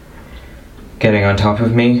getting on top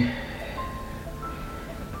of me.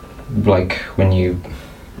 Like when you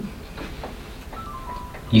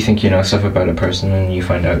think you know stuff about a person and you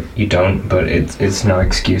find out you don't, but it's no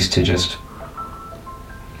excuse to just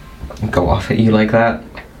go off at you like that.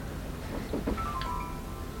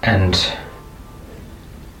 And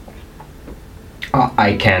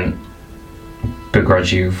I can't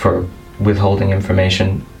begrudge you for withholding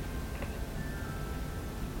information,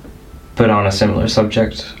 but on a similar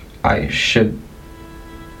subject, I should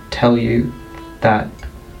tell you that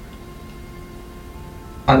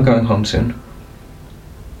I'm going home soon.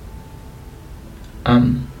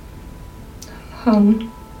 Home.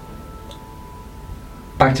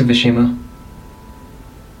 Back to Vishima.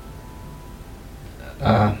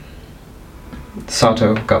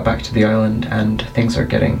 Sato got back to the island and things are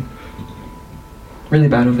getting really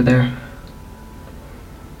bad over there.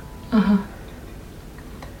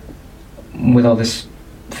 With all this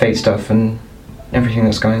fate stuff and everything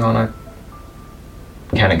that's going on, I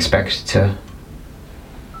can't expect to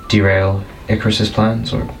derail Icarus's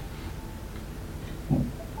plans or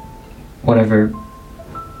whatever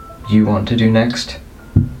you want to do next.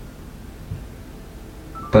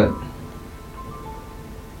 But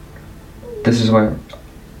This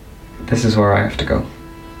is where I have to go.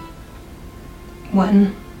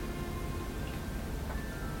 When?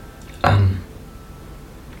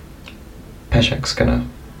 Peshek's gonna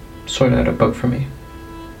sort out a boat for me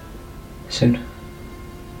soon.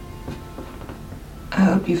 I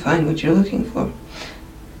hope you find what you're looking for.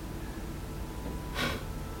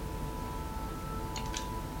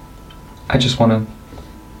 I just wanna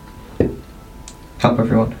help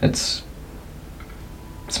everyone. It's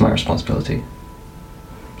my responsibility.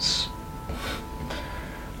 It's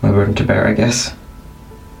my burden to bear, I guess.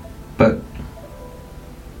 But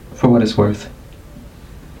for what it's worth,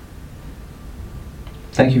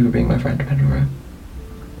 thank you for being my friend, Pandora.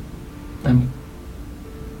 I'm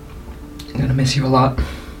gonna miss you a lot.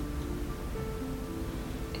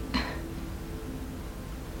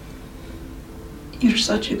 You're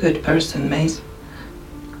such a good person, Maze.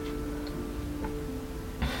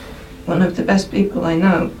 One of the best people I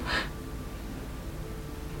know.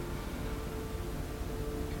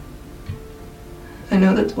 I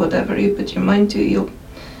know that whatever you put your mind to,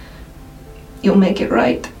 you'll make it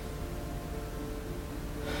right.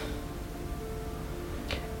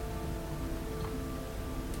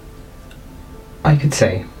 I could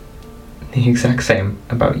say the exact same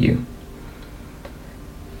about you.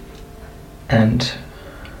 And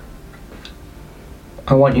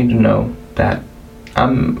I want you to know that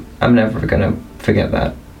I'm never gonna forget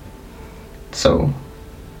that. So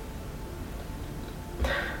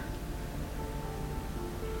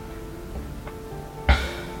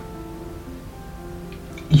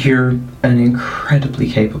you're an incredibly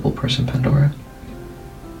capable person, Pandora.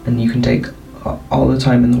 And you can take all the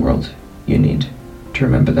time in the world you need to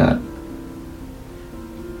remember that.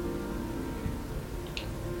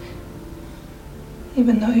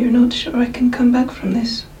 Even though you're not sure I can come back from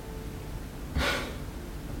this.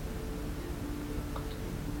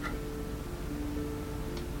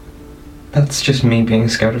 That's just me being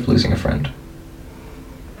scared of losing a friend.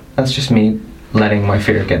 That's just me letting my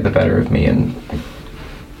fear get the better of me and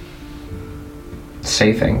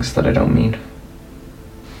say things that I don't mean.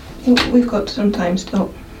 We've got some time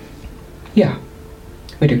still. Yeah,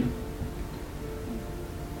 we do.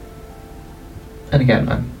 And again,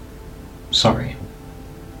 I'm sorry.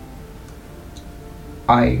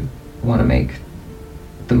 I want to make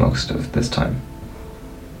the most of this time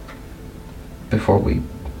before we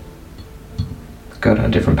go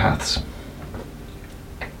down different paths.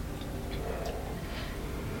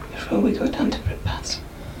 Before we go down different paths.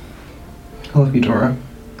 I love you, Dora.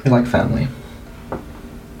 You're like family.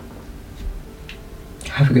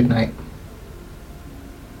 Have a good night.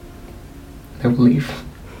 I will leave.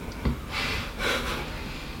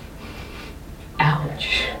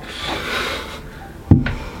 Ouch.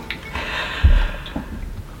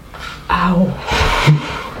 Ow.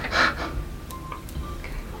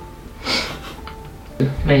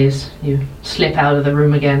 Maze, you slip out of the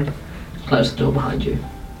room again, close the door behind you.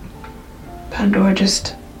 Pandora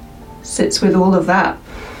just sits with all of that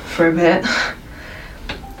for a bit.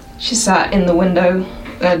 She sat in the window,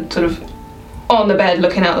 sort of on the bed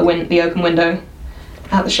looking out the open window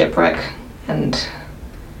at the shipwreck and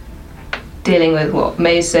dealing with what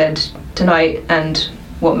May said tonight and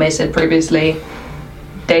what May said previously.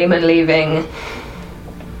 Damon leaving,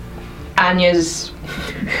 Anya's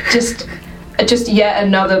just yet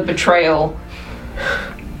another betrayal,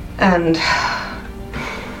 and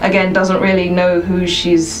again doesn't really know who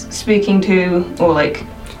she's speaking to or like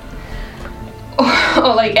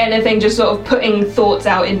anything, just sort of putting thoughts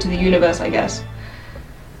out into the universe, I guess.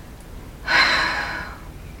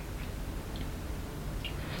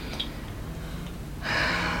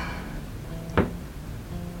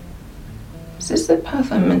 Is this the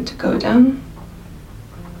path I'm meant to go down?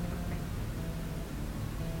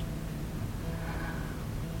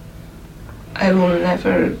 I will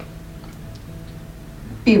never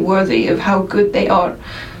be worthy of how good they are.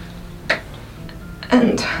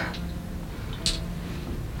 And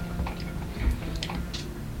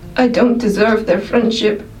I don't deserve their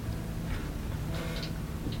friendship.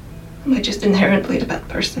 Am I just inherently a bad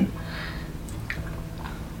person?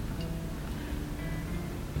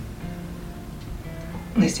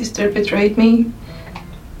 My sister betrayed me.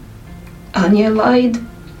 Anya lied.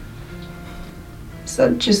 Is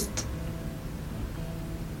that just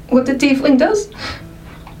what the tiefling does?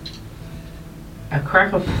 A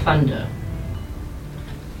crack of thunder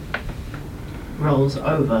rolls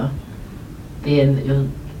over the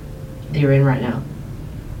inn that you're in right now.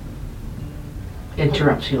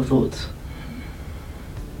 Interrupts your thoughts.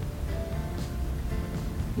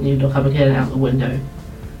 You look up again out the window.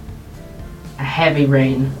 A heavy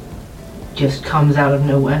rain just comes out of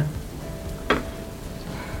nowhere,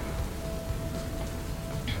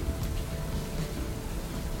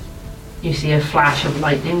 you see a flash of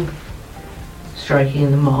lightning striking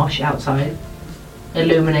in the marsh outside,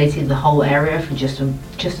 illuminating the whole area for just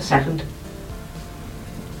a second.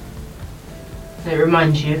 It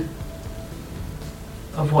reminds you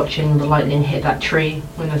of watching the lightning hit that tree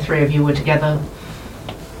when the three of you were together,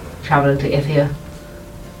 travelling to Ithia.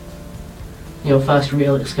 Your first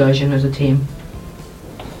real excursion as a team.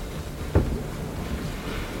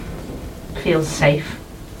 Feels safe.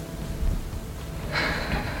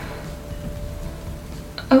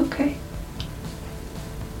 Okay.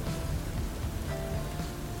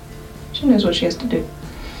 She knows what she has to do.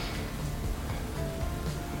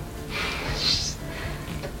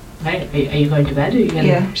 Right, are you going to bed? Or are you gonna...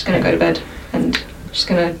 Yeah, she's gonna go to bed, and she's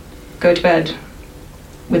gonna go to bed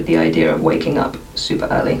with the idea of waking up super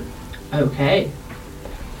early. Okay.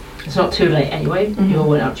 It's not too late anyway. Mhm. You all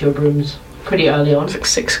went out to your rooms pretty early on. It's like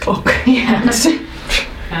 6 o'clock. Yeah.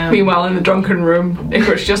 Meanwhile, in the drunken room,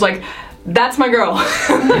 Icarus just like, that's my girl.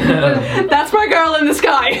 That's my girl in the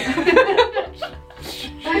sky.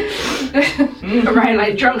 Ryan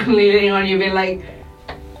like drunkenly leaning on you being like,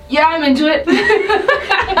 yeah, I'm into it.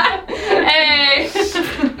 Hey.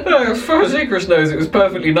 As far as Icarus knows, it was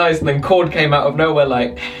perfectly nice, and then Cord came out of nowhere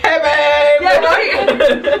like, hey babe! Yeah,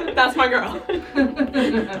 right? That's my girl.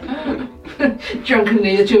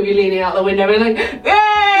 Drunkenly, the two of you leaning out the window being like,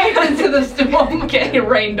 hey! Into the storm. Getting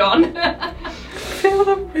rained on. Feel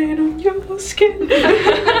the rain on your skin.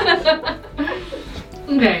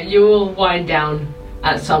 Okay, you will wind down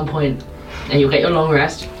at some point, and you'll get your long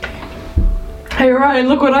rest. Hey Ryan,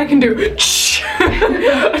 look what I can do.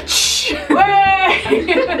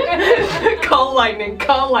 Call lightning,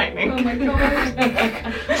 call lightning. Oh my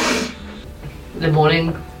god. The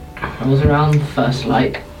morning rolls around, first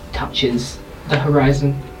light touches the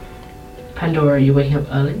horizon. Pandora, are you waking up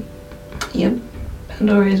early? Yep.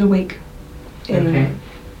 Pandora is awake in Okay.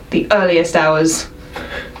 the earliest hours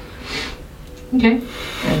Okay.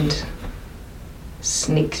 and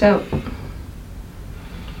sneaks out.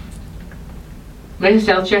 Make a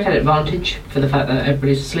stealth check at advantage for the fact that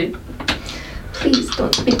everybody's asleep. Please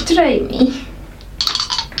don't betray me.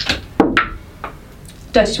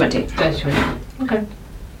 Dirty 20. Dirty 20. Okay.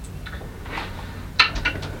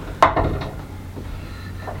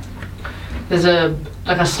 There's a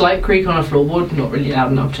slight creak on a floorboard, not really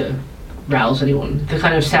loud enough to rouse anyone. The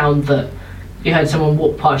kind of sound that you heard someone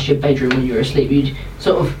walk past your bedroom when you were asleep. You'd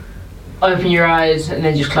sort of open your eyes and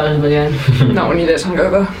then just close them again. Not when you're this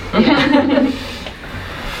hungover. Yeah.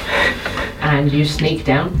 And you sneak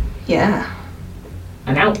down Yeah.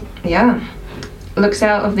 and out. Yeah. Looks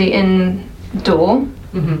out of the inn door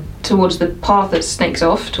Mm-hmm. towards the path that snakes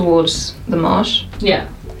off towards the marsh. Yeah.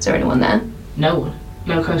 Is there anyone there? No one.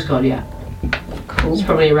 No Coast Guard yet. Cool. It's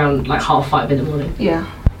probably around like 5:30 in the morning. Yeah.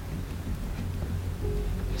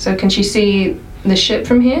 So can she see the ship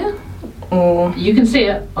from here? Or You can see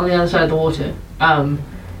it on the other side of the water.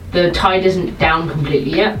 The tide isn't down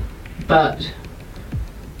completely yet, but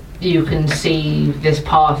you can see this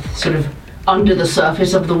path sort of under the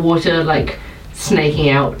surface of the water, like snaking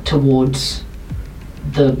out towards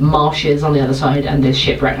the marshes on the other side, and there's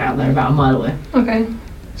shipwreck out there about a mile away. okay.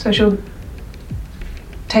 So she'll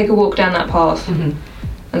take a walk down that path Mm-hmm.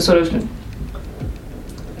 and sort of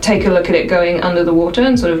take a look at it going under the water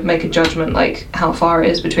and sort of make a judgment like how far it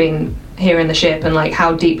is between here and the ship and like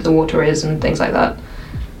how deep the water is and things like that.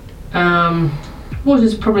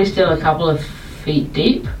 Water's probably still a couple of feet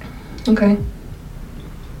deep. Okay.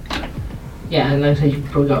 Yeah, and like I said, you've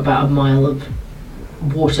probably got about a mile of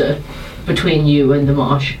water between you and the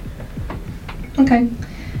marsh. Okay.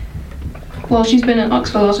 While she's been at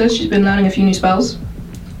Oxford, she's been learning a few new spells,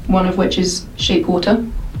 one of which is Shape Water.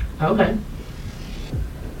 Okay.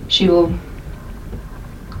 She will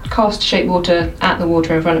cast Shape Water at the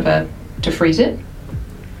water in front of her to freeze it.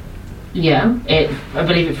 Yeah, I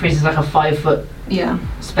believe it freezes like a 5 foot Yeah.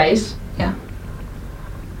 space. Yeah.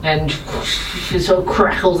 And it sort of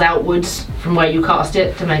crackles outwards from where you cast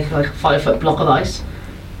it to make like a 5 foot block of ice.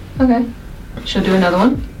 Okay. She'll do another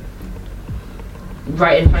one,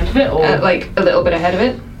 Right in front of it, or like a little bit ahead of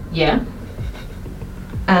it, yeah.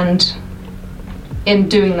 and in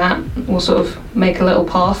doing that, we'll sort of make a little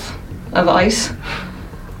path of ice,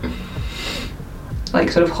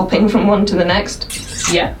 like sort of hopping from one to the next.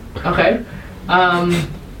 Yeah. Okay.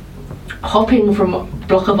 Hopping from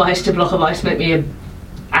block of ice to block of ice, make me a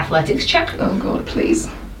athletics check. Oh god, please.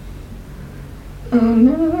 Oh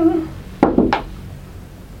no.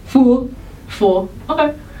 4.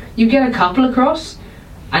 Okay. You get a couple across,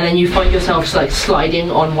 and then you find yourself like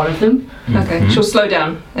sliding on one of them. Okay, she'll slow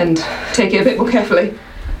down and take it a bit more carefully,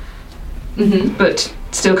 Mm-hmm. but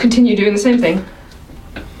still continue doing the same thing.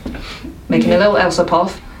 making a little Elsa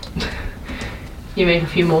path. You make a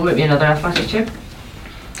few more, maybe another athletics check.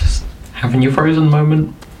 Having your frozen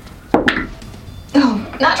moment.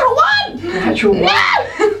 Oh, natural 1! Natural one.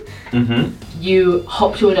 Mm-hmm. You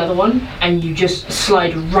hop to another one and you just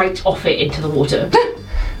slide right off it into the water.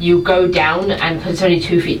 You go down and it's only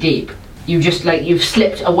 2 feet deep. You just you've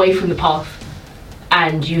slipped away from the path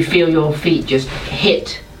and you feel your feet just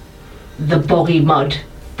hit the boggy mud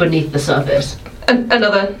beneath the surface.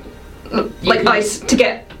 Another, can- ice to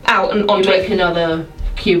get out and You onto make it. another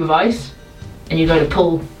cube of ice and you're going to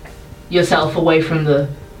pull yourself away from the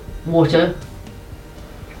water,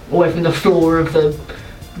 away from the floor of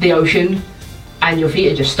the ocean, and your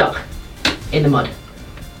feet are just stuck in the mud.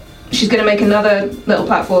 She's going to make another little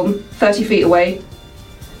platform 30 feet away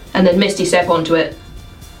and then Misty step onto it.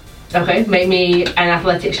 Okay, make me an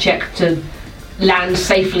athletics check to land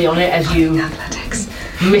safely on it as you Athletics.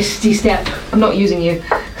 misty step. I'm not using you.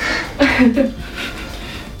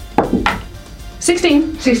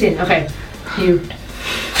 16. 16, okay. You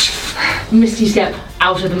misty step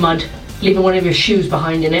out of the mud, leaving one of your shoes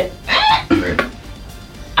behind in it.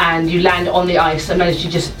 And you land on the ice and manage to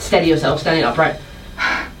just steady yourself, standing upright.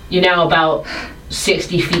 You're now about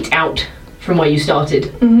 60 feet out from where you started.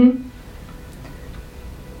 Mm-hmm.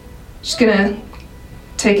 Just gonna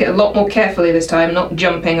take it a lot more carefully this time, not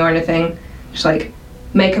jumping or anything. Just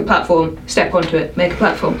make a platform, step onto it, make a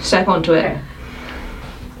platform, step onto it. Okay.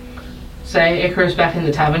 Say Icarus back in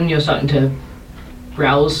the tavern, you're starting to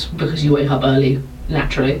browse because you wake up early,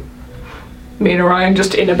 naturally. Me and Orion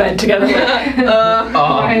just in a bed together.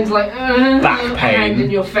 Ryan's back pain. hand in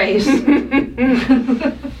your face.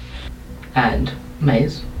 And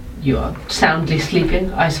Maze, you are soundly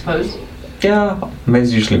sleeping, I suppose. Yeah.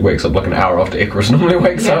 Maze usually wakes up like an hour after Icarus normally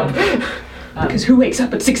wakes Yeah. up. Because who wakes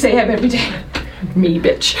up at 6 a.m. every day? Me,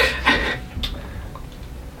 bitch.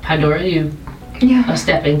 Pandora, you Yeah. are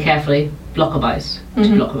stepping carefully, block of ice to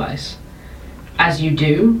Mhm. block of ice. As you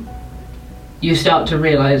do, you start to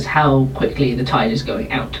realise how quickly the tide is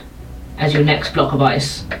going out. As your next block of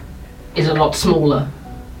ice is a lot smaller,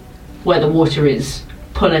 where the water is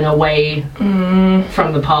pulling away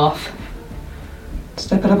from the path.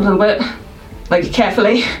 Step it up a little bit.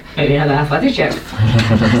 Carefully. Maybe another athletics check.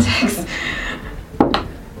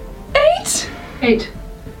 8! 8.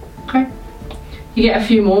 Okay. You get a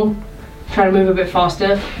few more. Try to move a bit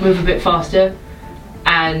faster,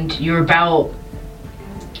 and you're about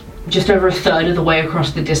just over a third of the way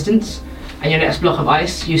across the distance. And your next block of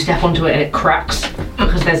ice, you step onto it and it cracks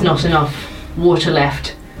because there's not enough water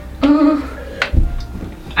left.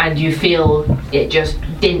 And you feel it just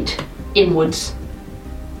dint inwards.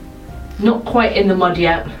 Not quite in the mud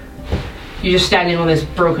yet. You're just standing on this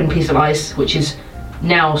broken piece of ice, which is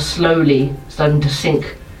now slowly starting to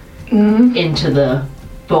sink into the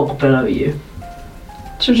bog below you.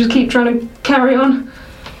 Should we just keep trying to carry on?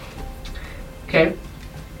 Okay.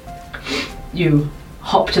 You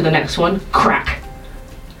hop to the next one, crack.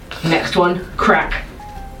 Next one, crack.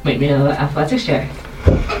 Make me another athletics check.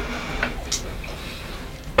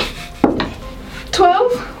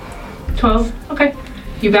 12? 12. Okay.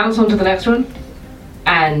 You bounce onto the next one,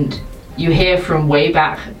 and you hear from way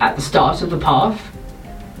back at the start of the path,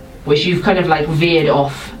 which you've kind of veered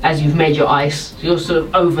off as you've made your ice. You're sort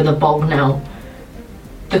of over the bog now.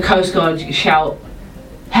 The Coast Guard shout,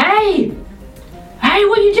 "Hey! Hey,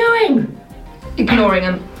 what are you doing?" Ignoring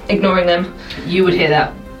them. You would hear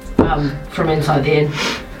that from inside the inn.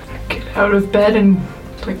 Get out of bed and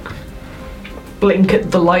blink at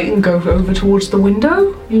the light and go over towards the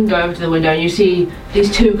window. You can go over to the window and you see these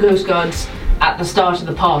two Coast Guards at the start of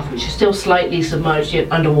the path, which is still slightly submerged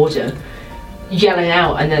underwater, yelling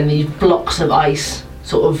out, and then these blocks of ice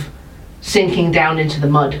sort of sinking down into the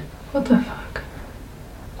mud. What the fuck?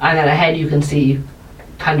 And then ahead you can see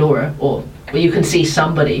Pandora, or you can see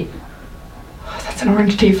somebody. That's an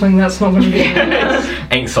orange tiefling, that's not going to be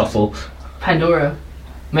Ain't subtle. Pandora,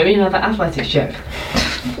 maybe another athletics check.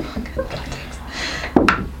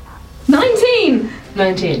 19!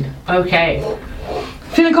 19. Okay.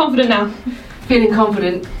 Feeling confident now. Feeling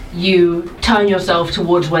confident, you turn yourself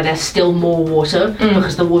towards where there's still more water,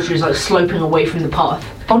 because the water is sloping away from the path.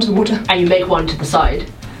 Onto the water. And you make one to the side,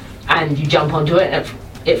 and you jump onto it, and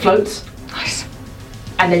it floats. Nice.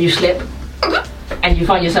 And then you slip, and you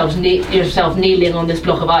find yourself kneeling on this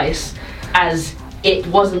block of ice, as it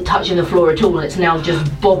wasn't touching the floor at all, and it's now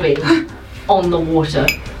just bobbing on the water.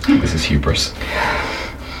 This is hubris.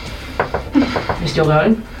 You're still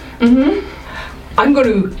going? I'm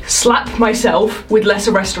going to slap myself with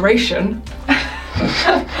lesser restoration.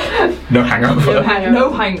 No hangover. No hangover.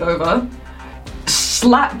 No hangover.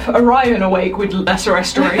 slap Orion awake with lesser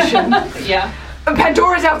restoration. Yeah.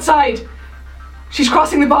 Pandora's outside! She's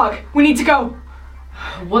crossing the bog. We need to go.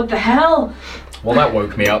 What the hell? Well, that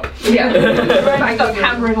woke me up. Yeah. Bang, start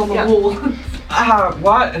hammering on the wall.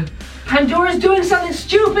 What? Pandora's doing something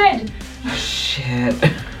stupid! Shit.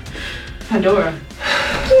 Pandora,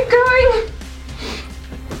 Keep going.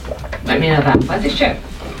 let me know that. Athletics check.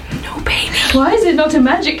 Why is it not a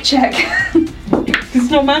magic check? It's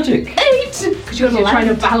not magic. 8. Because you're trying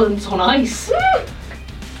to balance on ice.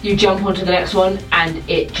 You jump onto the next one and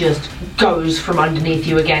it just goes from underneath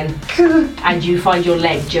you again. And you find your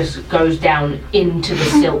leg just goes down into the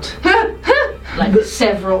silt. Like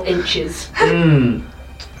several inches.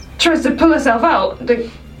 Tries to pull herself out.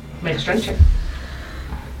 Make a strength check.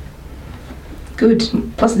 Good.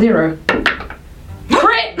 +0.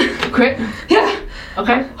 Crit? Yeah.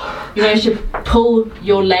 Okay. You manage to pull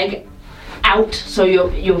your leg out so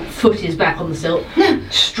your foot is back on the silt.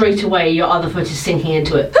 Straight away your other foot is sinking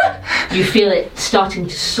into it. You feel it starting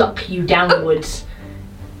to suck you downwards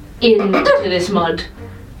into this mud,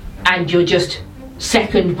 and you're just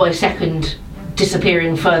second by second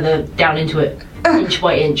disappearing further down into it, inch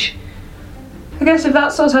by inch. I guess if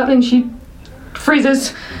that starts happening, she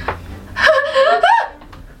freezes.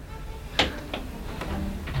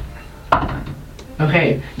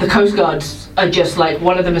 Okay, the coast guards are just like,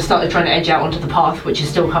 one of them has started trying to edge out onto the path, which is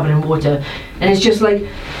still covered in water, and it's just like,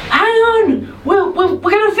 hang on, we're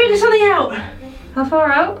gonna figure something out. How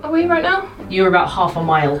far out are we right now? You're about half a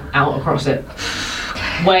mile out across it.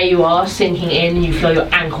 Where you are, sinking in, you feel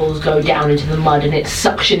your ankles go down into the mud and it's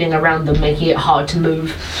suctioning around them, making it hard to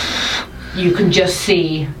move. You can just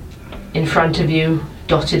see in front of you,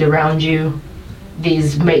 dotted around you,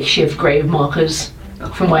 these makeshift grave markers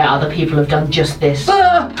from where other people have done just this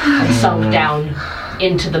and sunk down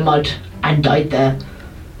into the mud and died there.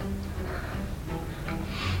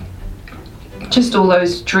 Just all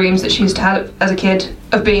those dreams that she used to have as a kid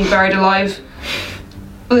of being buried alive,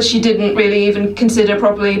 that she didn't really even consider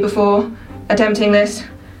properly before attempting this.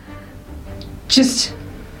 She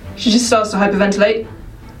just starts to hyperventilate.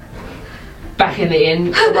 Back in the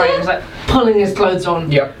inn, Ryan's like pulling his clothes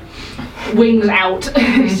on, Yep. wings out.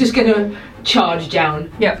 He's just gonna charge down.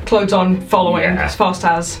 Yeah, clothes on, following Yeah. as fast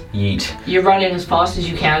as. Yeet. You're running as fast as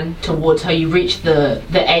you can towards her. You reach the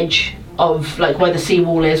edge of like where the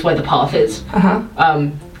seawall is, where the path is.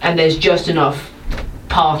 And there's just enough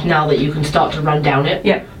path now that you can start to run down it.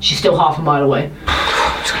 Yeah. She's still half a mile away.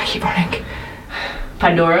 I'm just gonna keep running.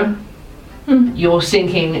 Pandora, you're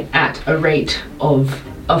sinking at a rate of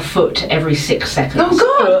a foot every 6 seconds.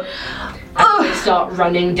 Oh god! They start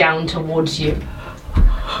running down towards you.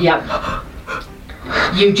 Yep.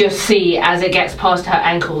 You just see as it gets past her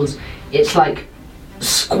ankles, it's like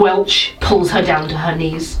squelch pulls her down to her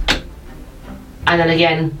knees. And then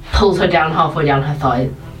again, pulls her down halfway down her thigh.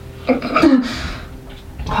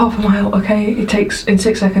 Half a mile, okay, it takes, in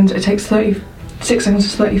 6 seconds, it takes 30, 6 seconds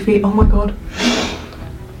is 30 feet, oh my god.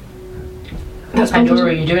 That's Pandora,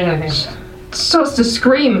 are you doing anything? Starts to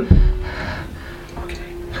scream.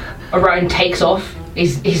 Orion takes off.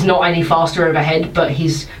 He's not any faster overhead, but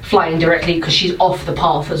he's flying directly because she's off the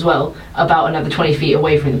path as well, about another 20 feet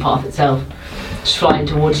away from the path itself. Just flying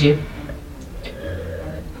towards you.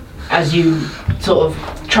 As you sort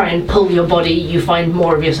of try and pull your body, you find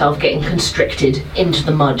more of yourself getting constricted into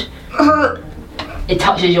the mud. It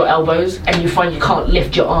touches your elbows and you find you can't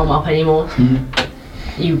lift your arm up anymore.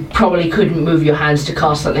 You probably couldn't move your hands to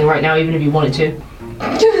cast something right now, even if you wanted to.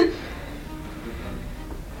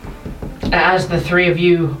 As the three of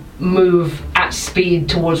you move at speed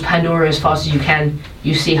towards Pandora as fast as you can,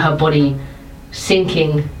 you see her body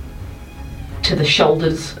sinking to the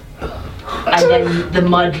shoulders, and then the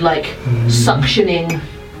mud like suctioning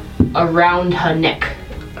around her neck.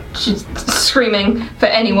 She's screaming for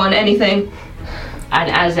anyone, anything. And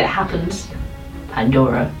as it happens,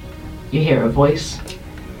 Pandora, you hear a voice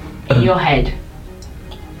in your head.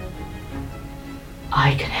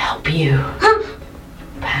 I can help you,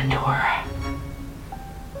 Pandora.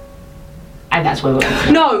 And that's where we're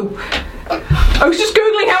going. No! I was just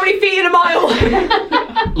googling how many feet in a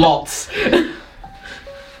mile! Lots.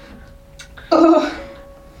 Oh,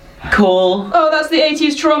 Cool. that's the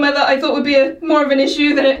 80s trauma that I thought would be more of an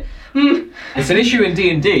issue than it. It's an issue in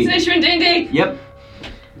D&D. It's an issue in D&D. Yep.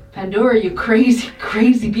 Pandora, you crazy,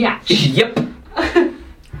 crazy biatch. Yep.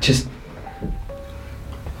 Just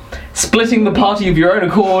splitting the party of your own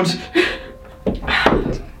accord.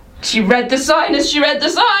 She read the sign as she read the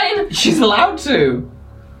sign. She's allowed to.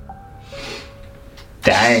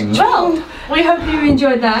 Dang. Well, we hope you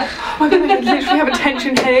enjoyed that. Oh my god, I literally have a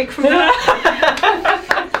tension headache from that.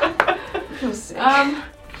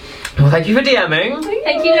 Well, thank you for DMing.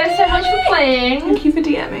 Thank you guys so much for playing. Thank you for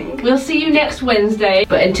DMing. We'll see you next Wednesday.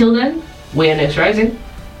 But until then, we are Nurse Rising,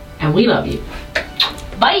 and we love you.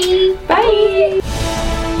 Bye. Bye.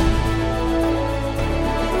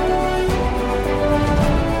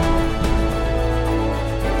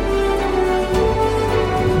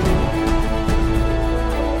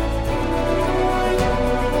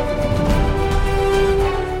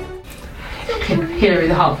 Hillary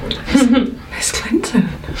the Hartford. Miss Clinton.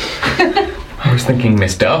 I was thinking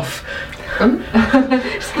Miss Duff.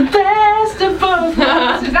 It's the best of both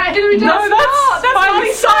worlds. Is that Hillary Duff? No, that's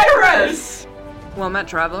Miley Cyrus! Well met,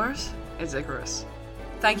 travelers. It's Icarus.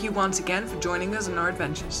 Thank you once again for joining us on our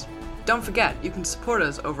adventures. Don't forget, you can support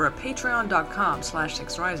us over at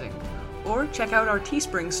patreon.com/6rising, or check out our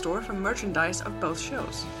Teespring store for merchandise of both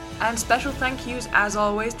shows. And special thank yous, as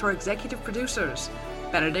always, to our executive producers,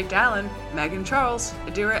 Benedict Allen, Megan Charles,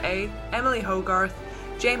 Adira A., Emily Hogarth,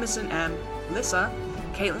 Jameson M., Lissa,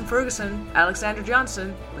 Caitlin Ferguson, Alexander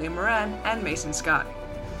Johnson, Liam Moran, and Mason Scott.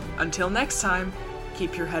 Until next time,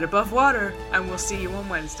 keep your head above water, and we'll see you on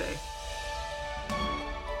Wednesday.